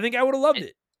 I think I would have loved And,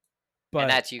 it. and But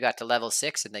that's you got to level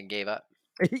 6 and then gave up.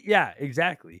 yeah,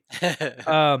 exactly.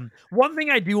 One thing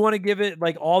I do want to give it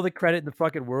like all the credit in the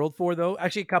fucking world for, though,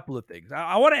 actually a couple of things.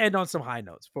 I want to end on some high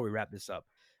notes before we wrap this up.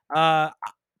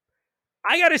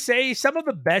 I gotta say, some of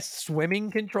the best swimming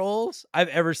controls I've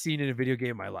ever seen in a video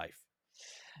game in my life.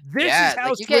 This is Yeah, how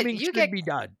like swimming you should get be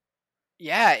done.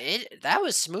 yeah, that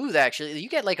was smooth actually. You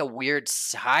get like a weird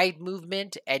side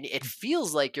movement and it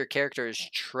feels like your character is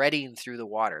treading through the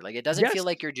water. Like it doesn't feel Yes.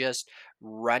 like you're just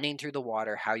running through the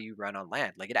water how you run on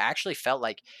land. Like it actually felt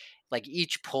like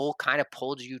each pull kind of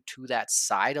pulled you to that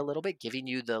side a little bit, giving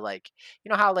you the like you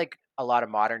know how like a lot of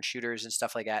modern shooters and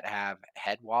stuff like that have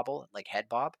head wobble, like head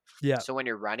bob. Yeah. So when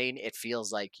you're running, it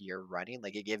feels like you're running.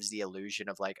 Like it gives the illusion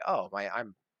of like, oh my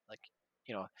I'm like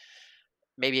you know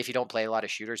maybe if you don't play a lot of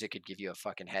shooters, it could give you a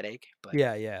fucking headache. But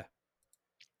Yeah. Yeah.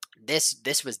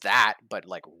 this was that, but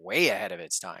like way ahead of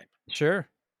its time. Sure.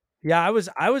 Yeah, I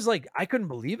was like, I couldn't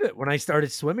believe it when I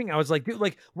started swimming. I was like, dude,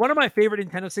 like one of my favorite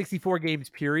Nintendo 64 games,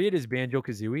 period, is Banjo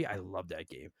Kazooie. I love that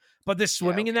game. But the Yeah,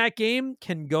 swimming in okay. that game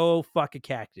can go fuck a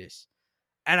cactus.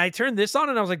 And I turned this on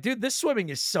and I was like, dude, this swimming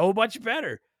is so much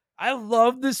better. I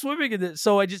love the swimming in this.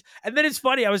 So and then it's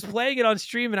funny, I was playing it on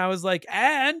stream and I was like,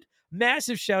 and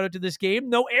massive shout out to this game,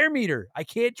 no air meter. I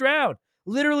can't drown.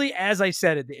 Literally, as I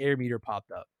said it, the air meter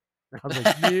popped up. I was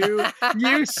like,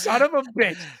 you son of a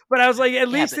bitch. But I was like, at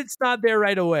Yeah, least but it's not there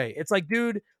right away. It's like,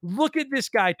 dude, look at this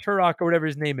guy, Turok or whatever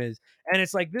his name is. And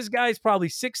it's like, this guy's probably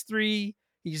 6'3".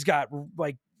 He's got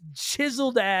like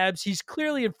chiseled abs. He's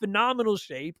clearly in phenomenal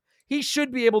shape. He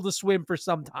should be able to swim for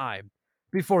some time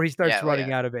before he starts yeah, oh running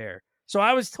yeah. out of air. So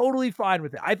I was totally fine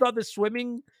with it. I thought the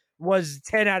swimming was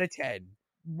 10 out of 10.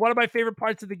 One of my favorite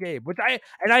parts of the game,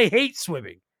 I hate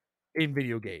swimming in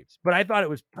video games, but I thought it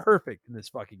was perfect in this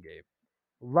fucking game.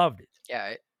 Loved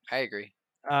Yeah, I agree.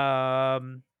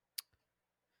 it.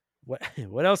 What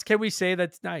what else can we say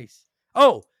that's nice?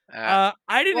 Oh, Uh,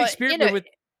 I didn't well, experiment with.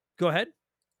 Go ahead.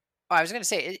 I was gonna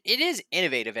say it is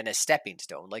innovative and a stepping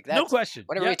stone. Like No that's question.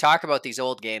 whenever we Yep. talk about these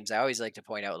old games, I always like to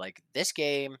point out like this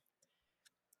game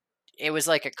it was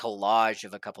like a collage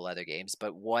of a couple other games,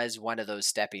 but was one of those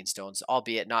stepping stones,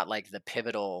 albeit not like the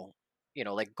pivotal,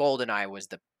 like GoldenEye was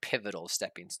the pivotal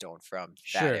stepping stone from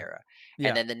that Sure. era. And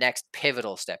Yeah. then the next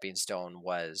pivotal stepping stone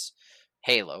was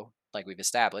Halo, like we've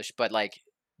established. But like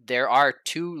there are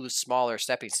two smaller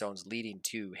stepping stones leading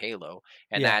to Halo,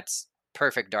 and Yeah. that's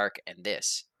Perfect Dark and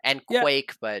this. And Yeah.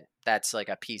 Quake, but that's like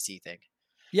a PC thing.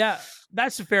 Yeah,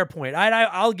 that's a fair point.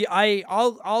 I'll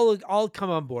come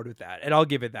on board with that, and I'll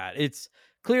give it that. It's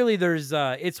clearly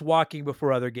it's walking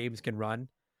before other games can run,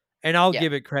 and I'll Yeah.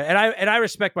 give it credit. And I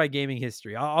respect my gaming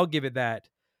history. I'll give it that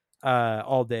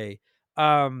all day.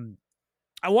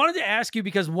 I wanted to ask you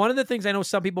because one of the things I know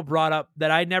some people brought up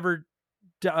that I never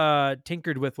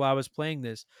tinkered with while I was playing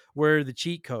this were the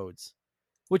cheat codes,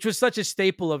 which was such a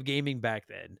staple of gaming back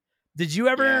then. Did you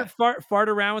ever Yeah. fart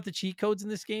around with the cheat codes in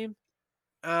this game?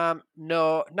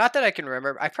 No, not that I can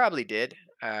remember. I probably did.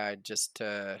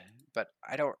 But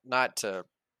I don't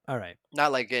All right.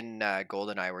 not like in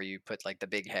GoldenEye where you put like the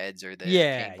big heads or the Yeah,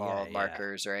 yeah, paintball yeah.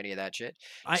 markers or any of that shit.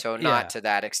 So not Yeah. to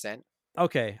that extent.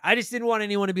 Okay. I just didn't want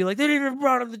anyone to be like, they didn't even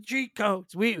brought up the cheat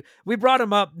codes. We brought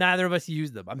them up. Neither of us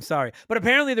used them. I'm sorry. But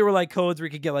apparently there were like codes where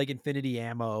you could get like infinity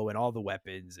ammo and all the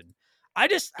weapons. And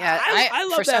Yeah, I for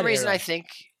love some that reason era.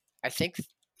 I think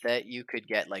that you could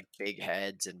get like big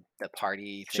heads and the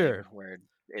party thing Sure. where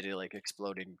it'll like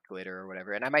explode in glitter or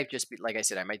whatever. And I might just be, like I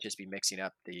said, I might just be mixing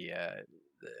up the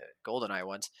GoldenEye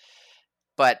ones,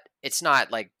 but it's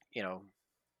not like,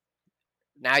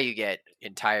 now you get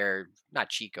entire, not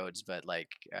cheat codes, but like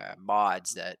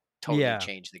mods that totally Yeah.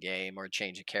 change the game or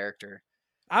change a character.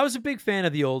 I was a big fan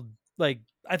of the old, like,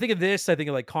 I think of this, I think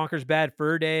of like Conker's Bad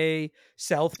Fur Day,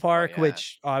 South Oh Park, yeah.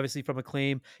 which obviously from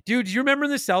Acclaim. Dude, do you remember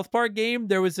in the South Park game,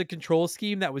 there was a control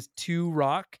scheme that was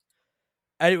Turok?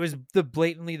 And it was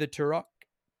blatantly the Turok.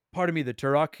 Pardon me, the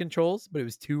Turok controls, but it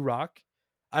was Turok.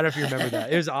 I don't know if you remember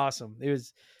that. It was awesome. It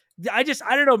was, I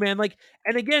don't know, man. Like,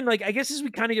 and again, like, I guess as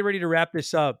we kind of get ready to wrap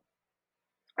this up,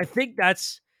 I think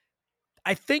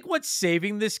what's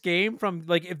saving this game from,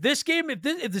 like, if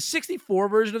the 64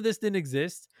 version of this didn't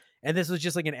exist and this was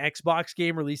just like an Xbox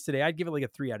game released today, I'd give it like a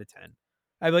 3 out of 10.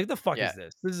 I'd be like, the fuck Yeah. is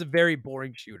this? This is a very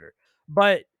boring shooter.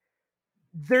 But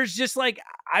there's just like,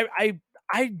 I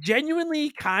genuinely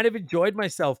kind of enjoyed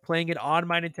myself playing it on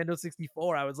my Nintendo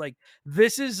 64. I was like,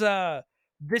 this is not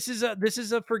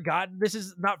forgotten,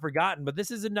 but this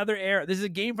is another era. This is a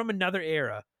game from another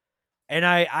era. And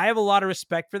I have a lot of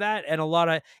respect for that, and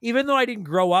even though I didn't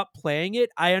grow up playing it,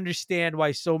 I understand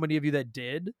why so many of you that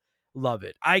did love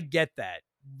it. I get that.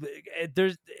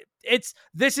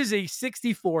 This is a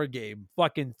 64 game,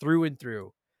 fucking through and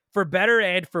through, for better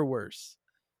and for worse.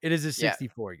 It is a Yeah.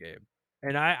 64 game,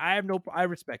 and I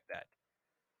respect that.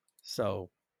 So,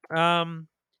 can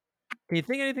you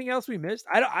think anything else we missed?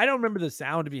 I don't remember the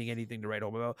sound being anything to write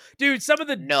home about, dude. Some of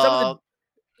the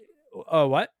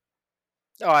what?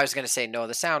 Oh, I was gonna say no.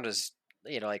 The sound was,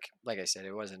 like I said,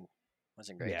 it wasn't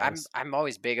great. Yeah, I'm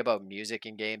always big about music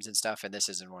in games and stuff, and this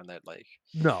isn't one that, like,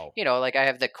 no. like I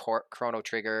have the Chrono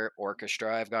Trigger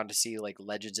Orchestra. I've gone to see like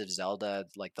Legends of Zelda,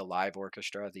 like the live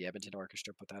orchestra, the Edmonton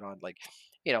Orchestra put that on. Like,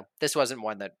 this wasn't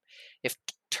one that, if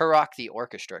Turok the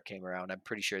Orchestra came around, I'm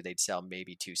pretty sure they'd sell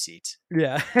maybe 2 seats.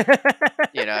 Yeah.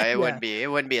 It Yeah. wouldn't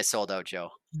be a sold out show.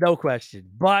 No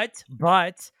question. But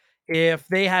if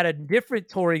they had a different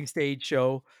touring stage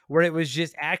show where it was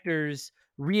just actors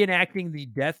reenacting the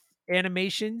death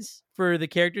animations for the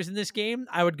characters in this game,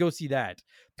 I would go see that,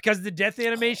 because the death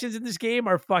animations in this game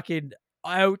are fucking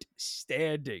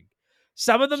outstanding.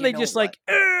 Some of them, You they know just what?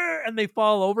 like, and they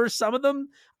fall over. Some of them,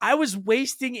 I was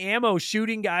wasting ammo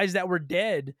shooting guys that were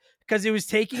dead because it was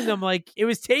taking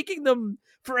them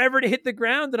forever to hit the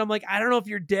ground. And I'm like, I don't know if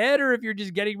you're dead or if you're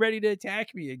just getting ready to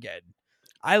attack me again.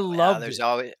 I Well, loved there's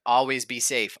it. always be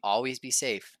safe. Always be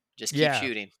safe. Just keep Yeah.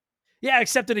 shooting. Yeah,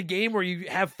 except in a game where you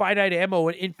have finite ammo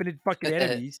and infinite fucking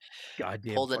enemies.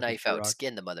 Goddamn Pull the fucking knife out, Turok.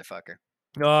 skin the motherfucker.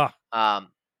 Ugh.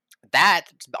 That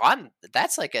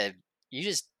that's like you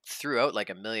just threw out like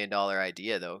 $1 million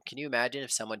idea though. Can you imagine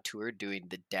if someone toured doing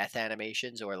the death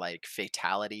animations or like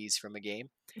fatalities from a game?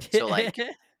 So like,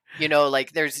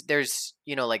 like there's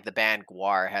like the band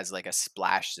Guar has like a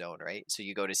splash zone, right? So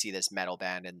you go to see this metal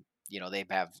band and they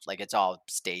have like, it's all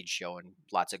stage show and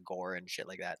lots of gore and shit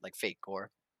like that, like fake gore.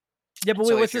 Yeah, And but wait,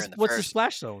 so if you're in the what's the first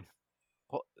splash zone?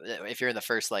 if you're in the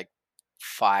first like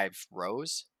 5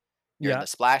 rows, you're in Yeah. the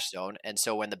splash zone, and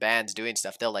so when the band's doing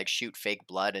stuff, they'll like shoot fake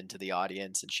blood into the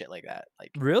audience and shit like that. Like,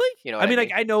 Really? you know I what I mean, like,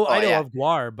 mean? I know Oh yeah, of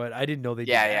Guar, but I didn't know they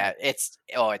did yeah, that. yeah. It's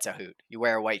a hoot. You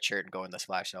wear a white shirt and go in the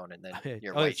splash zone, and then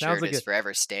your Oh, it white sounds shirt like is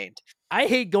forever stained. I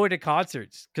hate going to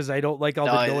concerts because I don't like all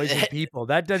the No, noise and people.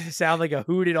 That doesn't sound like a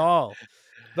hoot at all.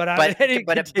 But but I didn't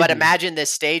but continue. imagine this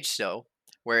stage show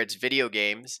where it's video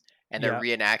games and they're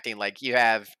Yeah, reenacting, like you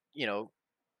have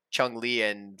Chung Li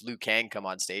and Liu Kang come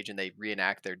on stage and they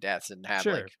reenact their deaths and have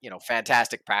like, sure.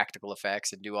 fantastic practical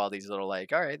effects and do all these little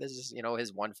like, all right, this is,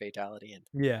 his one fatality. And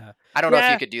Yeah. I don't know if you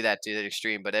Yeah. could do that to the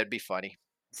extreme, but it'd be funny.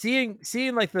 Seeing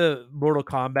like the Mortal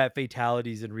Kombat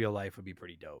fatalities in real life would be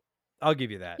pretty dope. I'll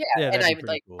give you that. Yeah. Yeah, And that'd I be mean,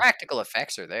 pretty like, cool. practical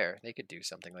effects are there. They could do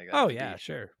something like that. Oh It'd yeah,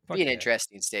 sure. be Fuck an yeah.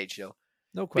 interesting stage show.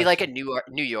 No Be like a question.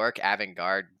 New York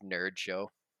avant-garde nerd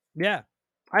show. Yeah.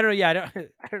 I don't know. Yeah, I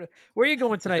don't know. Where are you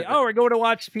going tonight? Oh, we're going to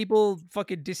watch people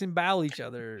fucking disembowel each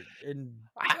other in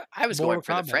I was going Mortal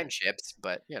for the Kombat. friendships,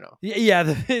 but Yeah,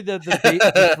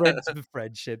 the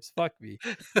friendships. Fuck me.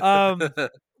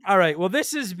 All right. Well,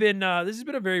 this has been a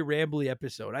very rambly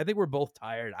episode. I think we're both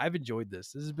tired. I've enjoyed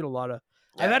this. This has been a lot of.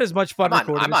 I've yeah. had as much fun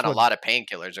recording I'm this on a one. lot of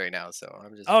painkillers right now, so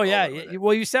I'm just Oh yeah. rolling with it.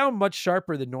 Well, you sound much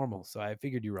sharper than normal, so I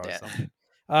figured you were on Yeah. something.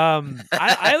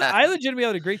 I legitimately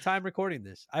had a great time recording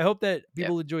this. I hope that Yeah.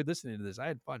 people enjoyed listening to this. I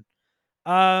had fun.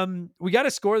 We got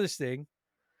to score this thing.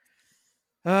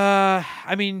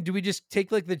 I mean, do we just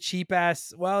take like the cheap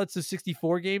ass? Well, it's a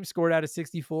 64 game, scored out of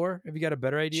 64. Have you got a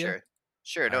better idea?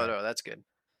 Sure. All right. No, that's good.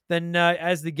 Then,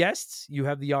 as the guests, you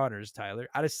have the honors, Tyler.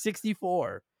 Out of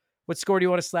 64, What score do you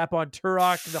want to slap on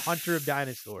Turok, the Hunter of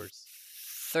Dinosaurs?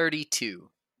 32.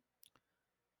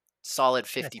 Solid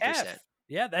 50%.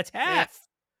 Yeah, that's half.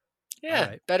 Yeah,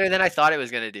 right. Better than I thought it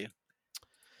was going to do.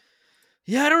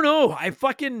 Yeah, I don't know.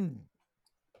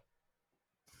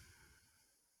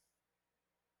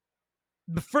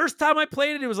 The first time I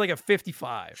played it, it was like a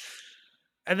 55.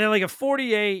 And then like a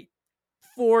 48,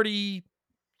 40,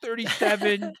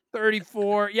 37,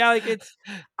 34. Yeah, like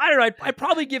I don't know. I'd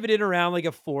probably give it in around like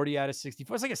a 40 out of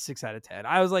 64. It's like a 6 out of 10.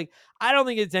 I was like, I don't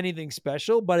think it's anything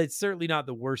special, but it's certainly not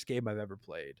the worst game I've ever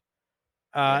played.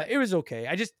 It was okay.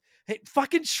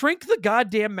 Fucking shrink the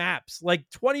goddamn maps like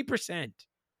 20%.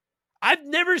 I've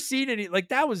never seen any like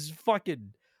that was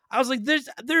fucking. I was like,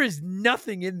 there is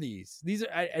nothing in these. These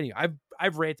are anyway.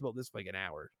 I've ranted about this for like an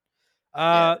hour.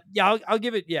 I'll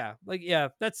give it. Yeah, like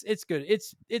it's good.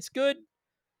 It's good.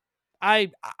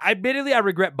 Admittedly I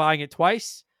regret buying it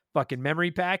twice. Fucking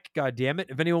memory pack. God damn it!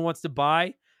 If anyone wants to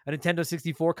buy a Nintendo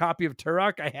 64 copy of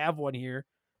Turok, I have one here,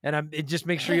 and just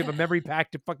make sure you have a memory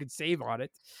pack to fucking save on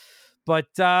it. But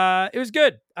it was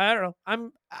good. I don't know.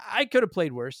 I could have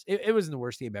played worse. It wasn't the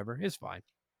worst game ever. It's fine.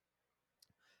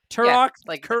 Turok,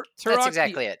 that's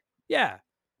exactly it. Yeah,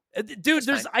 dude.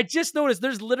 I just noticed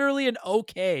there's literally an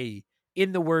okay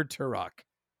in the word Turok.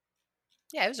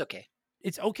 Yeah, it was okay.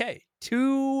 It's okay.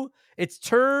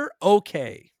 It's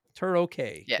okay.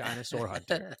 Yeah. Dinosaur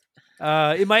Hunter.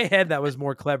 In my head, that was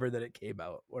more clever than it came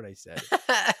out when I said it.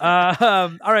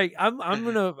 All right,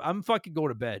 I'm fucking going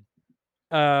to bed.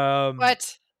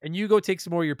 What? And you go take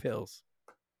some more of your pills.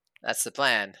 That's the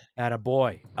plan.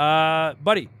 Attaboy.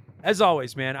 Buddy, as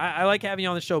always, man, I like having you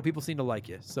on the show. People seem to like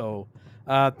you. So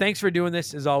thanks for doing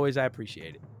this. As always, I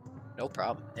appreciate it. No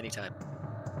problem. Anytime.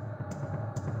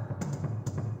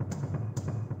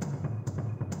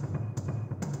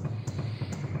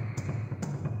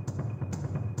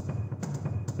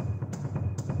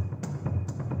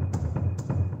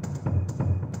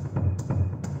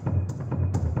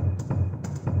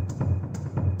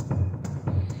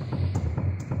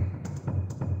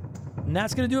 And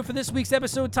that's going to do it for this week's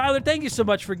episode. Tyler, thank you so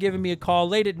much for giving me a call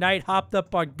late at night, hopped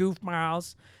up on Goof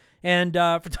Miles, and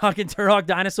for talking Turok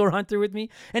Dinosaur Hunter with me.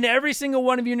 And every single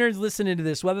one of you nerds listening to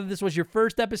this, whether this was your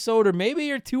first episode or maybe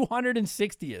your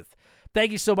 260th,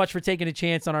 thank you so much for taking a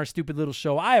chance on our stupid little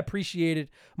show. I appreciate it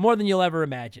more than you'll ever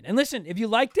imagine. And listen, if you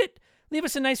liked it, leave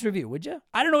us a nice review, would you?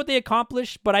 I don't know what they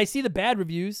accomplish, but I see the bad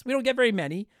reviews. We don't get very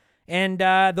many, and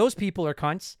those people are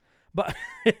cunts. But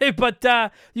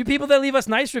you people that leave us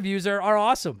nice reviews are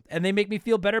awesome, and they make me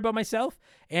feel better about myself,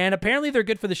 and apparently they're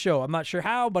good for the show. I'm not sure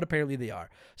how, but apparently they are.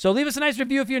 So leave us a nice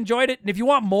review if you enjoyed it, and if you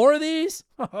want more of these,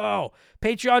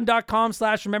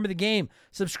 patreon.com/rememberthegame.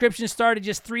 Subscriptions start at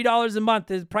just $3 a month,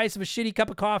 the price of a shitty cup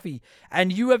of coffee,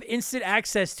 and you have instant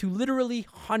access to literally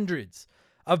hundreds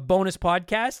of bonus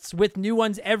podcasts with new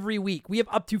ones every week. We have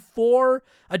up to 4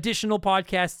 additional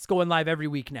podcasts going live every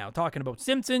week now, talking about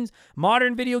Simpsons,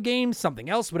 modern video games, something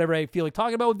else, whatever I feel like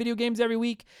talking about with video games every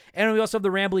week. And we also have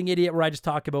the Rambling Idiot, where I just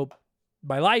talk about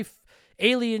my life,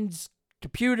 aliens,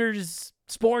 computers,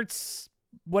 sports,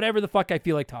 whatever the fuck I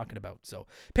feel like talking about. So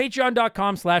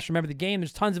patreon.com/rememberthegame.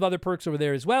 There's tons of other perks over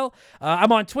there as well.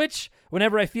 I'm on Twitch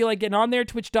whenever I feel like getting on there,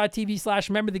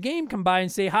 twitch.tv/rememberthegame. Come by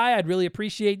and say hi. I'd really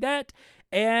appreciate that.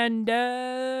 And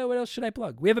what else should I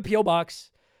plug? We have a P.O.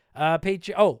 box. At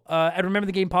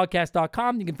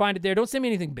rememberthegamepodcast.com. You can find it there. Don't send me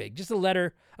anything big. Just a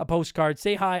letter, a postcard.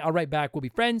 Say hi. I'll write back. We'll be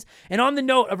friends. And on the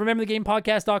note of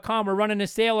rememberthegamepodcast.com, we're running a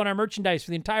sale on our merchandise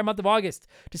for the entire month of August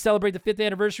to celebrate the 5th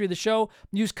anniversary of the show.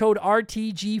 Use code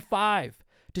RTG5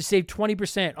 to save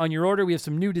 20% on your order. We have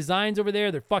some new designs over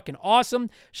there. They're fucking awesome.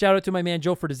 Shout out to my man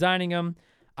Joe for designing them.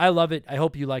 I love it. I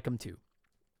hope you like them too.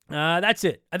 That's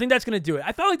it. I think that's going to do it.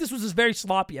 I felt like this was a very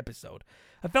sloppy episode.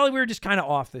 I felt like we were just kind of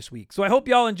off this week. So I hope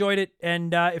y'all enjoyed it.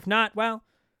 And if not, well,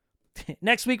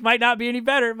 next week might not be any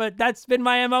better, but that's been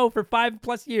my MO for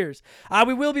 5+ years.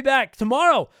 We will be back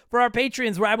tomorrow for our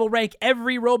Patreons, where I will rank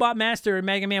every Robot Master in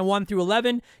Mega Man 1 through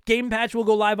 11. Game Patch will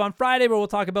go live on Friday, where we'll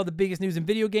talk about the biggest news in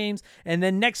video games. And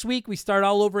then next week, we start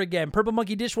all over again. Purple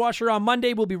Monkey Dishwasher on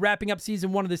Monday. We'll be wrapping up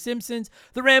Season 1 of The Simpsons.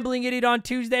 The Rambling Idiot on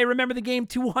Tuesday. Remember the Game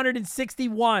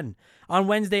 261 on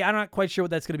Wednesday. I'm not quite sure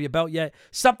what that's going to be about yet.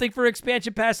 Something for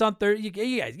Expansion Pass on Thursday. You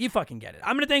guys, you fucking get it.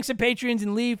 I'm going to thank some Patreons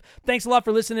and leave. Thanks a lot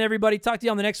for listening, everybody. Talk to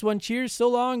you on the next one. Cheers, so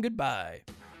long, goodbye.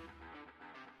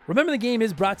 Remember the Game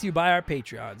is brought to you by our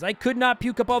Patreons. I could not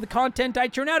puke up all the content I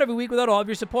churn out every week without all of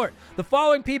your support. The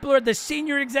following people are at the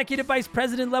senior executive vice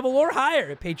president level or higher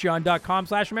at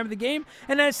patreon.com/rememberthegame,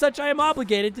 and as such, I am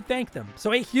obligated to thank them.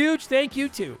 So a huge thank you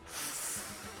to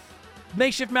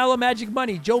Makeshift Mallow Magic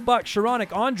Money, Joe Buck,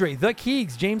 Sharonic, Andre, The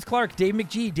Keegs, James Clark, Dave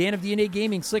McGee, Dan of DNA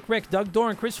Gaming, Slick Rick, Doug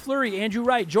Dorn, Chris Fleury, Andrew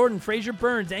Wright, Jordan, Fraser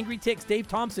Burns, Angry Ticks, Dave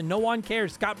Thompson, No One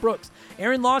Cares, Scott Brooks,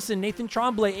 Aaron Lawson, Nathan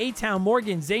Tremblay, A-Town,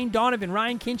 Morgan, Zane Donovan,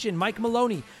 Ryan Kinchin, Mike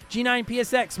Maloney,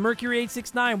 G9PSX, Mercury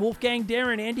 869, Wolfgang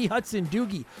Darren, Andy Hudson,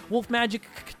 Doogie, Wolf Magic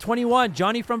 21,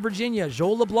 Johnny from Virginia,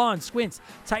 Joel LeBlanc, Squints,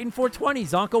 Titan 420,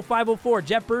 Zonko 504,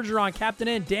 Jeff Bergeron, Captain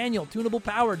N, Daniel, Tunable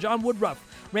Power, John Woodruff,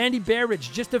 Randy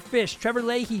Barridge, Just a Fish, Trevor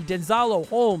Leahy, Denzalo,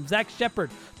 Holmes, Zach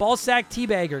Shepard, Ballsack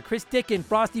Teabagger, Chris Dickin,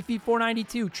 Frosty Feet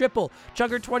 492, Triple,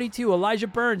 Chugger 22, Elijah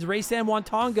Burns, Ray Sam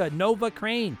Wantonga, Nova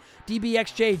Crane,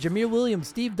 DBXJ, Jameer Williams,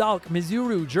 Steve Dalk,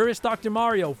 Mizuru, Juris Dr.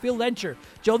 Mario, Phil Lencher,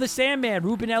 Joe the Sandman,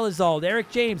 Ruben Elizalde, Eric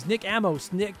James, Nick Amos,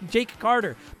 Jake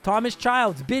Carter, Thomas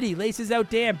Childs, Biddy, Laces Out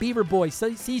Dan, Beaver Boy,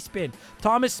 C-Spin,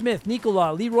 Thomas Smith,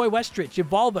 Nicola, Leroy Westrich,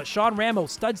 Evolva, Sean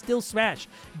Ramos, Stud Still Smash,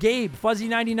 Gabe,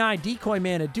 Fuzzy99, Decoy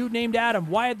Man, a dude named Adam,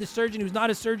 Wyatt the Surgeon who's not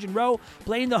a surgeon, Rowe,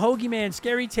 Blaine the Hoagie Man,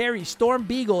 Scary Terry, Storm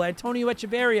Beagle, Antonio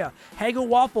Echeverria, Hagel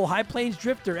Waffle, High Plains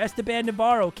Drifter, Esteban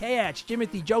Navarro, Kayach,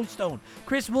 Timothy, Joe Stone,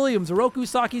 Chris Williams, Oroku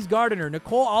Saki's Gardener,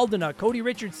 Nicole Aldena, Cody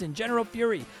Richardson, General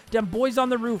Fury, Dem Boys on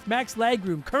the Roof, Max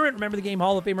Lagroom, current Remember the Game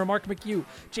Hall of Famer Mark McHugh,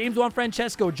 James Juan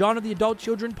Francesco, John of the Adult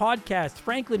Children Podcast,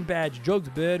 Franklin Badge, Jokes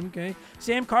Bed, okay,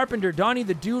 Sam Carpenter, Donnie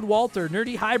the Dude Walter,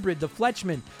 Nerdy Hybrid, The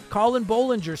Fletchman, Colin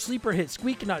Bollinger, Sleeper Hit,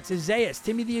 Squeak Nuts, Isaias,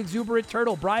 Timmy the Exuberant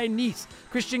Turtle, Brian Neese,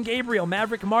 Christian Gabriel,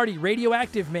 Maverick Marty,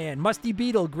 Radioactive Man, Musty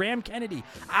Beetle, Graham Kennedy,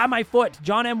 My Foot,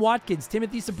 John M. Watkins,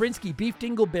 Timothy Sabrinsky, Beef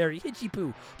Dingleberry, Hitchy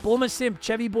Poo, Bulma Simp,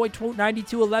 Chevy Boy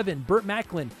 9211, Burt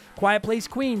Macklin, Quiet Place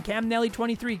Queen, Cam Nelly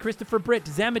 23, Christopher Britt,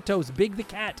 Zamatos, Big the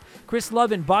Cat, Chris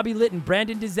Lovin, Bobby Litton,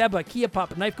 Brandon DeZeba, Kia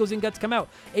Pop, Knife Goes In, Guts Come Out,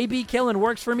 AB Killen,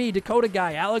 Works For Me, Dakota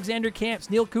Guy, Alexander Camps,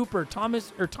 Neil Cooper, Tom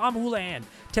Houlihan,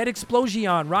 Ted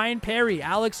Explosion, Ryan Perry,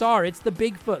 Alex R, It's the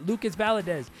Bigfoot, Lucas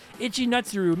Valadez, Itchy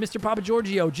Nutsuru, Mr. Papa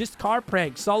Giorgio, Just Car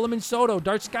Prank, Solomon Soto,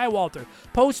 Dart Skywalter,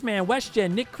 Postman,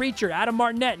 WestGen, Nick Creature, Adam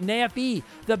Martinet, NAFE,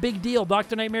 The Big Deal,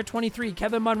 Dr. Nightmare 23,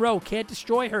 Kevin Monroe, Can't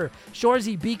Destroy Her,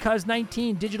 Shorzy, Because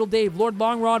 19, Digital Dave, Lord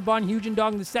Longrod, Von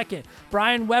Hugendong II,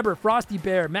 Brian Weber, Frosty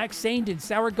Bear, Max Sandin,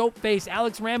 Sour Goat Face,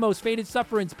 Alex Ramos, Faded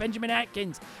Sufferance, Benjamin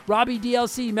Atkins, Robbie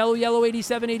DLC, Mellow Yellow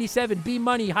 8787, B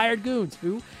Money, Hired Goons,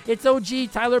 who? It's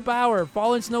OG, Tyler Bauer,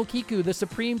 Fallen Snow Kiku, The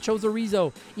Supreme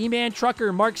Chozorizo, E-Man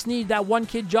Trucker, Mark Sneed, That One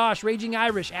Kid Josh, Raging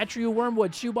Irish, Atrio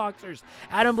Wormwood, Shoeboxers,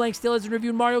 Adam Blank still hasn't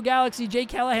reviewed Mario Galaxy, Jay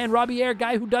Callahan, Robbie Air,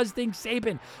 Guy Who Does Things,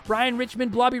 Sabin, Brian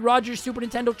Richmond, Blobby Rogers, Super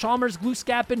Nintendo Chalmers, Glue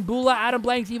Scappin, Bula, Adam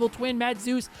Blank's Evil Twin, Matt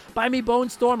Zeus, Buy Me Bone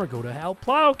Stormer, Go to Hell,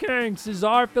 Plow King,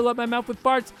 Cesar, Fill Up My Mouth With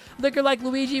Farts, Liquor Like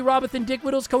Luigi, Robinson, Dick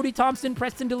Whittles, Cody Thompson,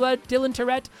 Preston Dylan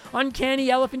Tourette,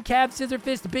 Uncanny, Elephant Cab, Scissor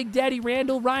Fist, Big Daddy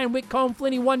Randall, Ryan Whitcomb,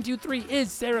 Flinny 123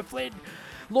 is Sarah Flynn,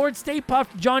 Lord Stay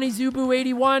Puffed, Johnny Zubu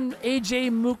 81,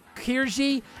 AJ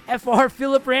Mukherjee, FR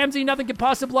Philip Ramsey, Nothing Could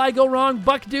Possibly Go Wrong,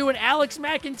 Buck Dew, and Alex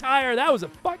McIntyre. That was a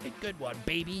fucking good one,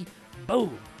 baby.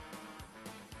 Boom.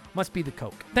 Must be the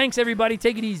Coke. Thanks, everybody.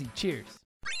 Take it easy. Cheers.